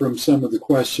feeling from some of the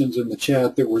questions in the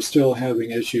chat that we're still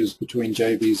having issues between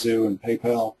JVZoo and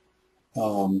PayPal.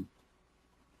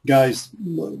 Guys,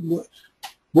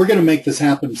 we're going to make this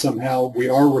happen somehow. We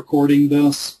are recording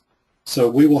this, so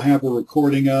we will have a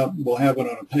recording up. We'll have it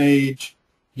on a page.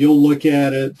 You'll look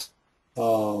at it,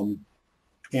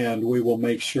 and we will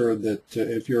make sure that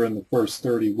if you're in the first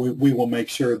 30, we will make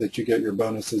sure that you get your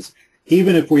bonuses,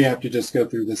 even if we have to just go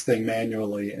through this thing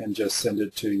manually and just send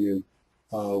it to you.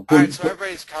 All right, so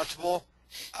everybody's comfortable.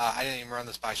 I didn't even run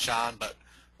this by Sean, but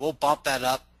we'll bump that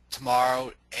up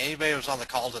tomorrow. Anybody who's on the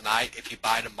call tonight, if you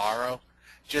buy tomorrow,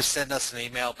 just send us an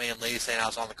email, me and Lee, saying I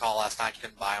was on the call last night,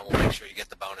 couldn't buy, and we'll make sure you get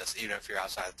the bonus, even if you're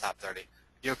outside the top 30.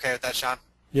 You okay with that, Sean?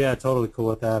 Yeah, totally cool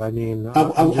with that. I mean, I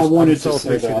wanted to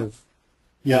say that. appreciative.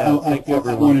 Yeah,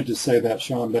 I wanted to say that,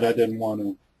 Sean, but I didn't want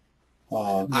to.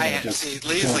 See,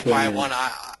 Lee's the quiet one.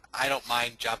 I don't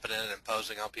mind jumping in and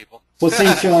imposing on people. Well,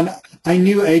 see, Sean, I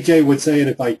knew AJ would say it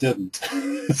if I didn't.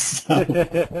 So,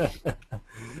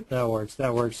 that works.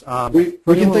 That works. we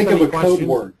can think of a code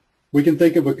word. We can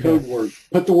think of a code word.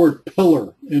 Put the word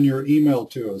pillar in your email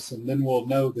to us, and then we'll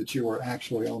know that you are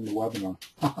actually on the webinar.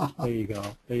 There you go.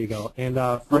 There you go. And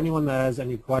for anyone that has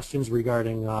any questions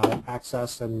regarding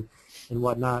access and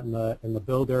whatnot in the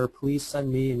builder, please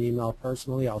send me an email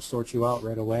personally. I'll sort you out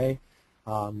right away.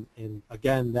 And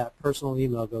again, that personal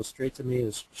email goes straight to me.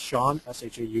 Is Sean,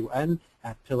 S-H-A-U-N,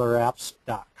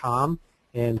 @pillarapps.com,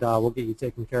 and we'll get you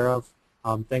taken care of.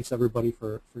 Thanks everybody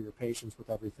for your patience with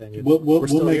everything. And we're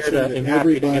still make here sure and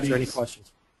happy to answer any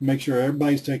questions. Make sure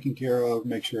everybody's taken care of.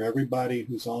 Make sure everybody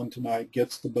who's on tonight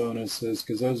gets the bonuses,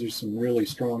 because those are some really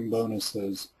strong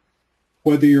bonuses,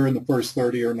 whether you're in the first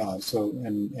 30 or not. So,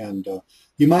 and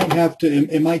you might have to.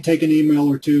 It might take an email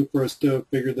or two for us to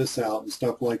figure this out and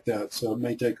stuff like that. So it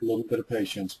may take a little bit of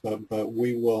patience, but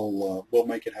we will we'll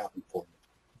make it happen for you.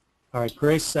 All right.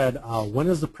 Grace said, when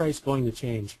is the price going to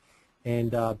change?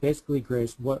 And basically,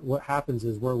 Grace, what happens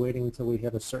is we're waiting until we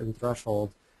hit a certain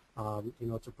threshold,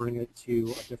 to bring it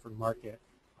to a different market.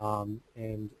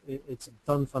 And it's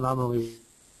done phenomenally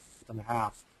and a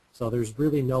half. So there's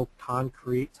really no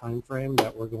concrete time frame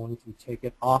that we're going to take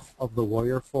it off of the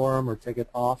Warrior Forum or take it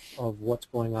off of what's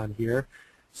going on here.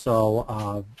 So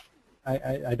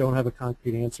I don't have a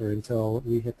concrete answer until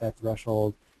we hit that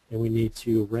threshold, and we need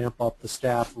to ramp up the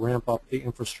staff, ramp up the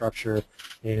infrastructure,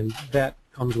 and that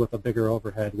comes with a bigger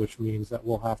overhead, which means that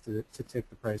we'll have to take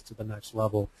the price to the next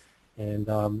level.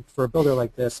 And for a builder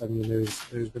like this, I mean,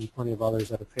 there's been plenty of others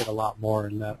that have paid a lot more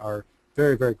and that are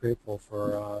very, very grateful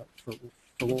for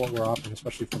what we're offering,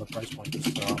 especially for the price point.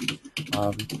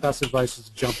 So, best advice is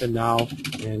to jump in now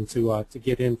and to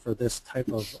get in for this type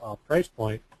of price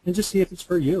point and just see if it's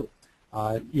for you.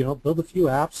 You know, build a few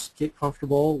apps, get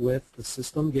comfortable with the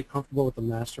system, get comfortable with the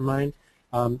mastermind.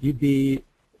 You'd be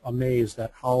amazed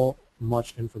at how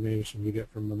much information you get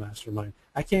from the mastermind.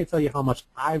 I can't tell you how much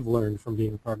I've learned from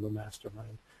being a part of the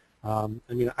mastermind.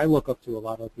 I mean, I look up to a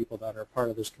lot of people that are part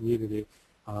of this community.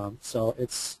 So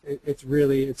it's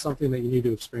something that you need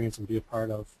to experience and be a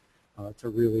part of to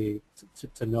really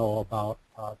to know about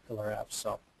Pillar Apps.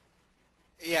 So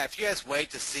Yeah, if you guys wait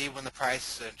to see when the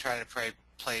price and try to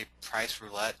play price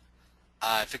roulette,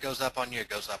 if it goes up on you, it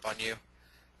goes up on you.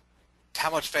 How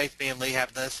much faith me and Lee have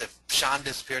in this? If Sean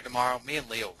disappeared tomorrow, me and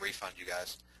Lee will refund you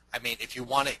guys. I mean, if you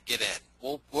want it, get in.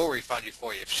 We'll refund you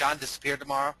for you. If Sean disappeared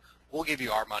tomorrow, we'll give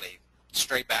you our money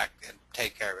straight back and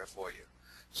take care of it for you.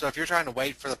 So if you're trying to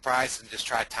wait for the price and just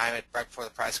try to time it right before the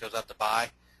price goes up to buy,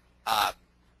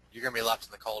 you're going to be left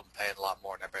in the cold and paying a lot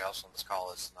more than everybody else on this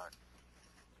call is tonight.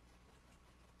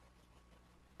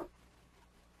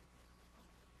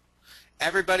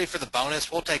 Everybody for the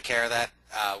bonus, we'll take care of that.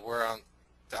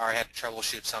 I had to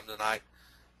troubleshoot some tonight.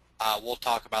 We'll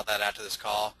talk about that after this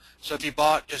call. So if you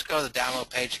bought, just go to the download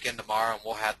page again tomorrow, and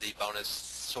we'll have the bonus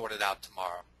sorted out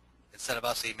tomorrow. Instead of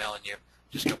us emailing you,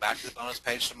 just go back to the bonus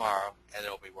page tomorrow, and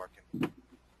it'll be working.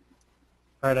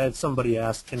 all right, I had somebody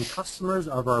ask, can customers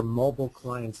of our mobile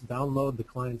clients download the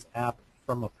client's app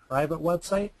from a private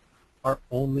website or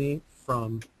only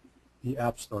from the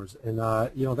app stores? And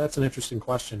you know, that's an interesting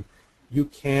question. You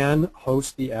can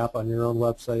host the app on your own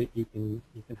website. You can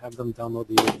have them download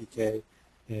the APK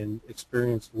and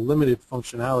experience limited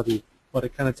functionality, but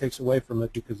it kind of takes away from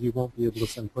it because you won't be able to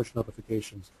send push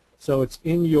notifications. So it's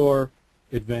in your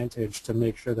advantage to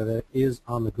make sure that it is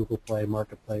on the Google Play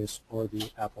Marketplace or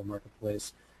the Apple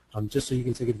Marketplace, just so you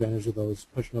can take advantage of those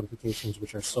push notifications,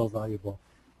 which are so valuable.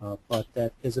 But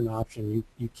that is an option.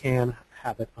 You can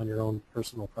have it on your own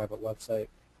personal private website.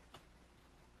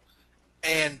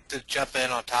 And to jump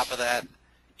in on top of that,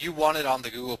 you want it on the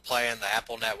Google Play and the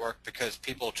Apple Network because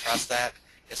people trust that.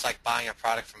 It's like buying a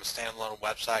product from a standalone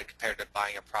website compared to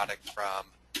buying a product from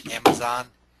Amazon.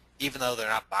 Even though they're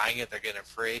not buying it, they're getting it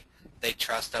free. They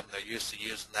trust them. They're used to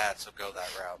using that, so go that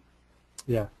route.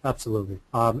 Yeah, absolutely.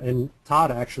 And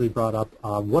Todd actually brought up,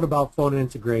 what about phone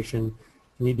integration?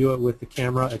 Can you do it with the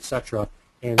camera, etc.?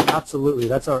 And absolutely,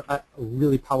 that's a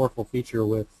really powerful feature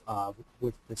with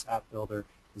this app builder,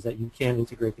 is that you can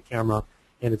integrate the camera,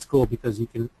 and it's cool because you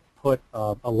can put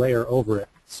a layer over it.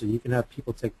 So you can have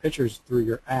people take pictures through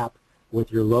your app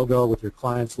with your logo, with your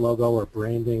client's logo or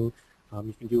branding.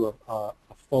 You can do a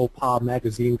faux pas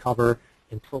magazine cover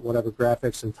and put whatever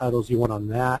graphics and titles you want on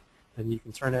that, and you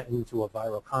can turn it into a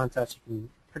viral contest. You can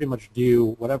pretty much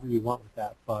do whatever you want with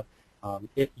that, but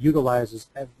it utilizes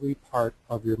every part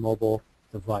of your mobile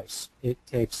device. It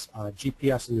takes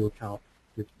GPS into account,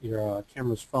 your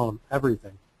camera's phone,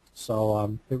 everything.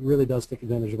 So it really does take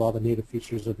advantage of all the native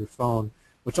features of your phone,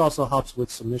 which also helps with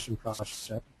submission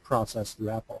process through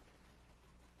Apple.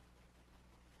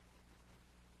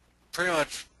 Pretty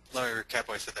much, let me recap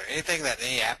what I said there. Anything that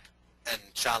any app, and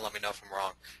Sean, let me know if I'm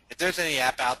wrong, if there's any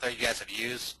app out there you guys have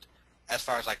used as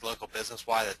far as like local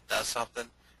business-wise that does something,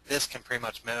 this can pretty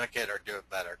much mimic it or do it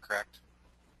better, correct?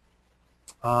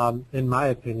 In my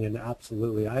opinion,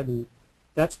 absolutely.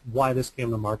 That's why this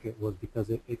came to market, was because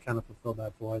it kind of fulfilled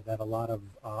that void that a lot of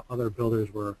other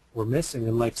builders were missing.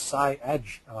 And like Cy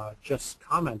Edge just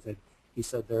commented, he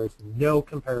said there's no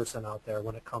comparison out there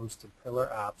when it comes to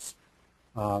Pillar Apps,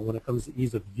 when it comes to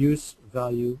ease of use,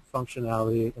 value,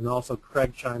 functionality, and also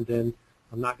Craig chimed in.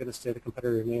 I'm not going to say the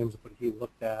competitor names, but he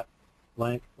looked at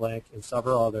blank, blank, and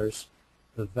several others.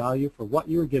 The value for what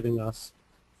you're giving us,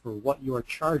 for what you are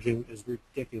charging, is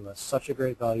ridiculous. Such a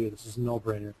great value. This is a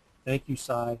no-brainer. Thank you,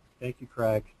 Cy. Thank you,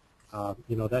 Craig.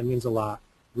 You know, that means a lot.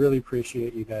 Really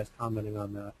appreciate you guys commenting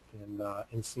on that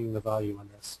and seeing the value in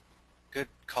this. Good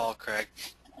call, Craig.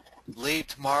 Lee,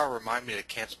 tomorrow remind me to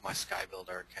cancel my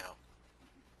SkyBuilder account.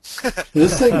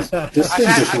 This thing just I've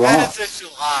had it rocks. since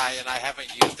July, and I haven't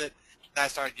used it. And I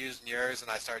started using yours,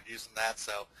 and I started using that,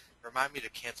 so remind me to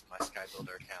cancel my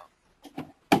SkyBuilder account.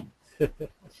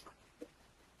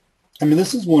 I mean,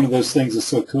 this is one of those things that's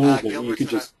so cool that you Gilbert's could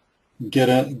just get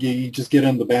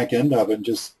in the back end of it and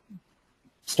just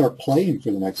start playing for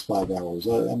the next 5 hours.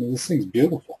 I mean, this thing's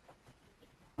beautiful.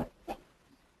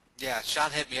 Yeah,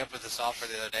 Sean hit me up with this offer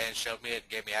the other day and showed me it and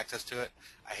gave me access to it.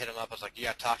 I hit him up. I was like, you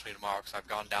got to talk to me tomorrow because I've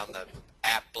gone down the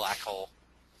app black hole.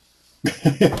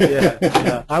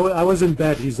 Yeah. I was in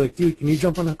bed. He's like, dude, can you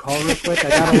jump on a call real quick? I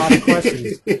got a lot of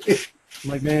questions. I'm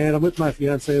like, man, I'm with my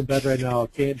fiance in bed right now.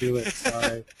 Can't do it.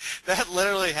 Sorry. That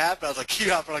literally happened. I was like, "Can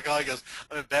you hop on a call?" He goes,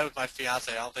 "I'm in bed with my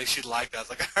fiance. I don't think she'd like that." I was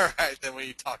like, "All right, then when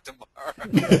you talk tomorrow."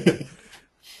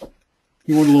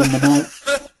 You want a little menage?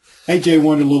 AJ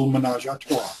wanted a little menage a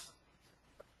trois.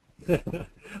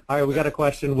 All right, we got a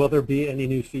question. Will there be any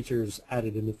new features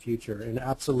added in the future? And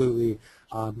absolutely,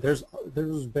 there's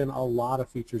been a lot of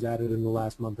features added in the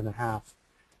last month and a half.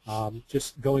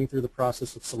 Just going through the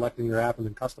process of selecting your app and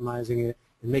then customizing it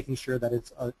and making sure that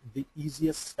it's the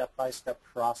easiest step-by-step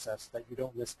process, that you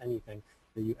don't miss anything,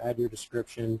 that you add your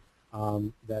description,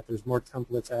 that there's more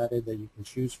templates added that you can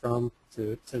choose from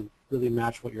to really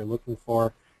match what you're looking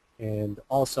for. And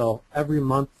also, every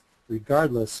month,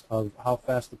 regardless of how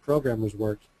fast the programmers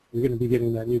work, you're going to be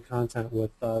getting that new content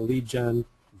with lead gen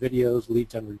videos, lead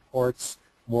gen reports,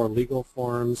 more legal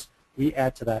forms. We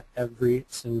add to that every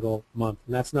single month,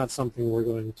 and that's not something we're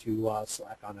going to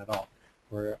slack on at all.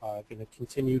 We're going to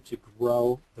continue to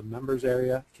grow the members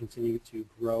area, continue to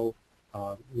grow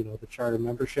the charter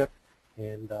membership,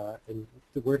 and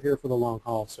we're here for the long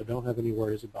haul, so don't have any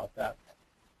worries about that.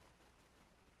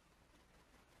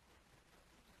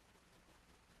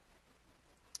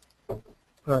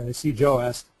 All right, I see Joe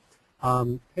asked,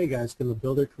 hey guys, can the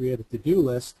builder create a to-do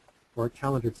list or a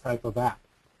calendar type of app?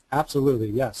 Absolutely,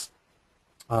 yes.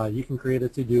 You can create a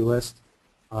to-do list.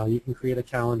 You can create a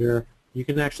calendar. You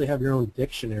can actually have your own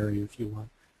dictionary if you want.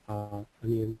 I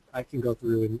mean, I can go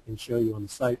through and show you on the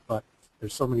site, but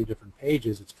there's so many different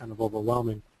pages, it's kind of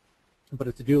overwhelming. But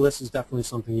a to-do list is definitely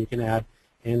something you can add.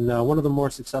 And one of the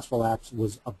more successful apps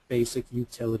was a basic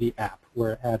utility app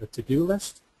where it had a to-do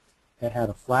list. It had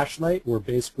a flashlight where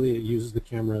basically it uses the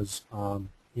camera's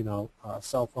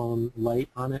cell phone light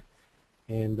on it.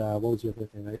 And what was the other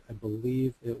thing? I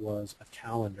believe it was a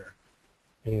calendar.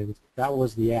 And that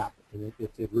was the app. And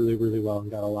it did really, really well and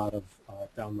got a lot of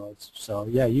downloads. So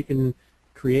yeah, you can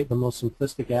create the most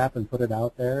simplistic app and put it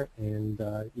out there, and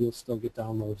you'll still get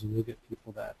downloads and you'll get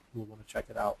people that will want to check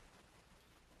it out.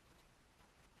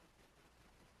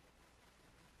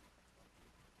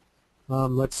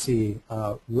 Let's see.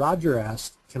 Roger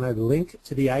asked, can I link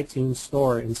to the iTunes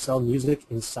store and sell music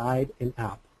inside an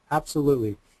app?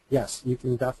 Absolutely. Yes, you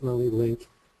can definitely link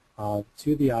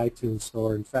to the iTunes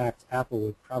store. In fact, Apple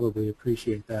would probably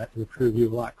appreciate that and approve you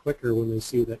a lot quicker when they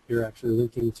see that you're actually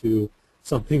linking to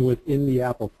something within the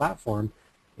Apple platform.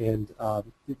 And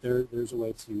there's a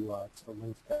way to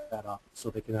link that up so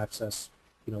they can access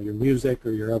your music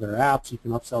or your other apps. You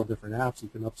can upsell different apps. You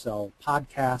can upsell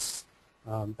podcasts.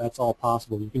 That's all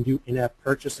possible. You can do in-app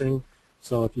purchasing.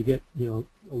 So if you get a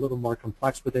little more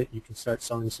complex with it, you can start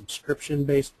selling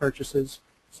subscription-based purchases.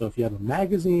 So if you have a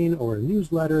magazine or a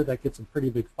newsletter that gets a pretty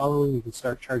big following, you can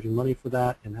start charging money for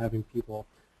that and having people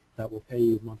that will pay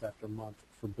you month after month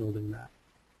for building that.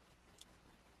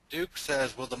 Duke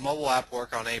says, will the mobile app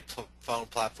work on a phone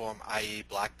platform, i.e.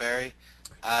 BlackBerry?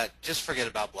 Just forget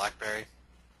about BlackBerry.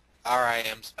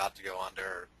 RIM's about to go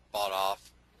under, bought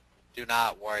off. Do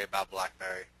not worry about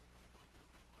BlackBerry.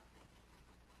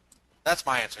 That's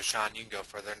my answer, Sean. You can go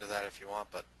further into that if you want,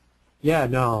 but yeah,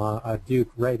 no, Duke.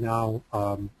 Right now,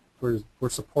 we're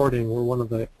one of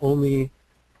the only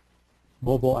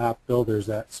mobile app builders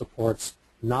that supports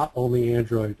not only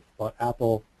Android but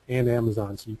Apple and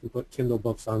Amazon. So you can put Kindle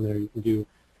books on there. You can do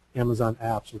Amazon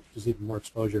apps, which is even more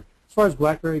exposure. As far as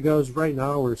BlackBerry goes, right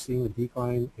now we're seeing a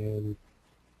decline, and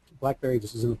BlackBerry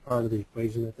just isn't a part of the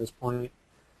equation at this point.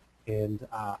 And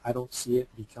I don't see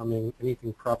it becoming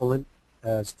anything prevalent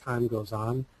as time goes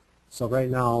on. So right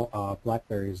now,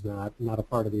 BlackBerry is not a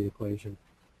part of the equation.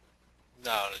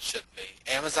 no, it shouldn't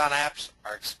be. Amazon apps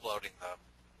are exploding, though.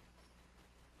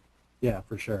 Yeah,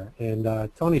 for sure.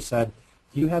 And Tony said,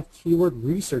 do you have keyword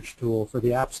research tool for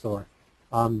the App Store?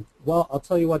 Well, I'll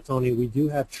tell you what, Tony, we do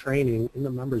have training in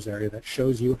the members area that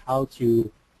shows you how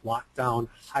to lock down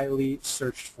highly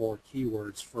searched for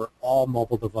keywords for all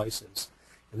mobile devices.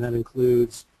 And that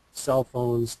includes cell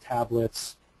phones,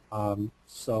 tablets.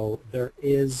 So there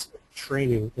is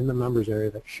training in the members area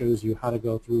that shows you how to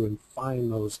go through and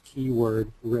find those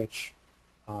keyword-rich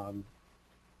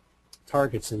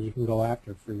targets that you can go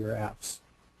after for your apps.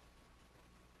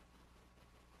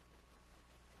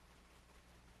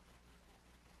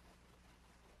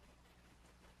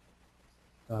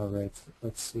 All right,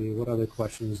 let's see. What other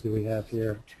questions do we have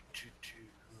here?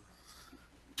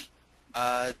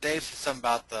 Dave said something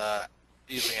about the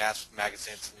using apps for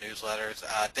magazines and newsletters.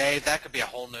 Dave, that could be a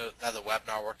whole another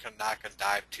webinar. We're not going to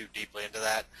dive too deeply into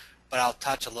that. but I'll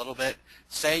touch a little bit.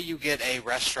 Say you get a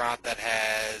restaurant that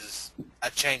has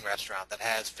a chain restaurant that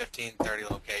has 15, 30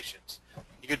 locations.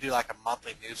 You could do like a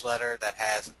monthly newsletter that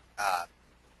has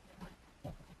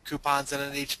coupons in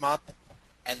it each month,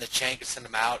 and the chain could send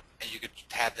them out, and you could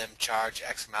have them charge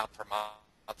X amount per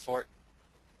month for it.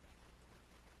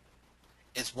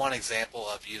 It's one example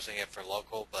of using it for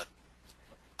local, but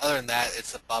other than that,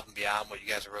 it's above and beyond what you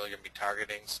guys are really going to be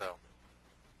targeting. So.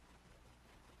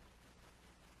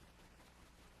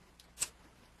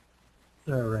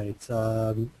 All right.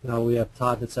 Now we have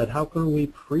Todd that said, how can we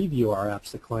preview our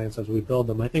apps to clients as we build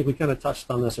them? I think we kind of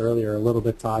touched on this earlier a little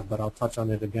bit, Todd, but I'll touch on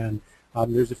it again.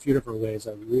 There's a few different ways.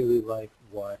 I really like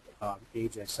what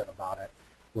AJ said about it,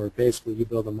 where basically you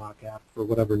build a mock app for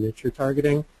whatever niche you're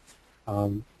targeting.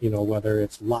 Whether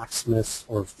it's locksmiths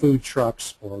or food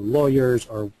trucks or lawyers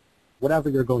or whatever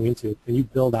you're going into, and you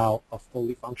build out a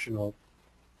fully functional,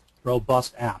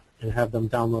 robust app and have them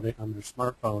download it on their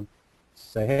smartphone.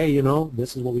 Say, hey,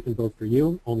 this is what we can build for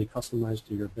you, only customized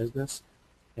to your business.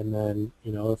 And then,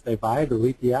 if they buy,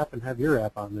 delete the app and have your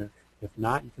app on there. If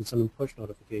not, you can send them push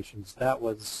notifications. That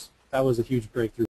was a huge breakthrough.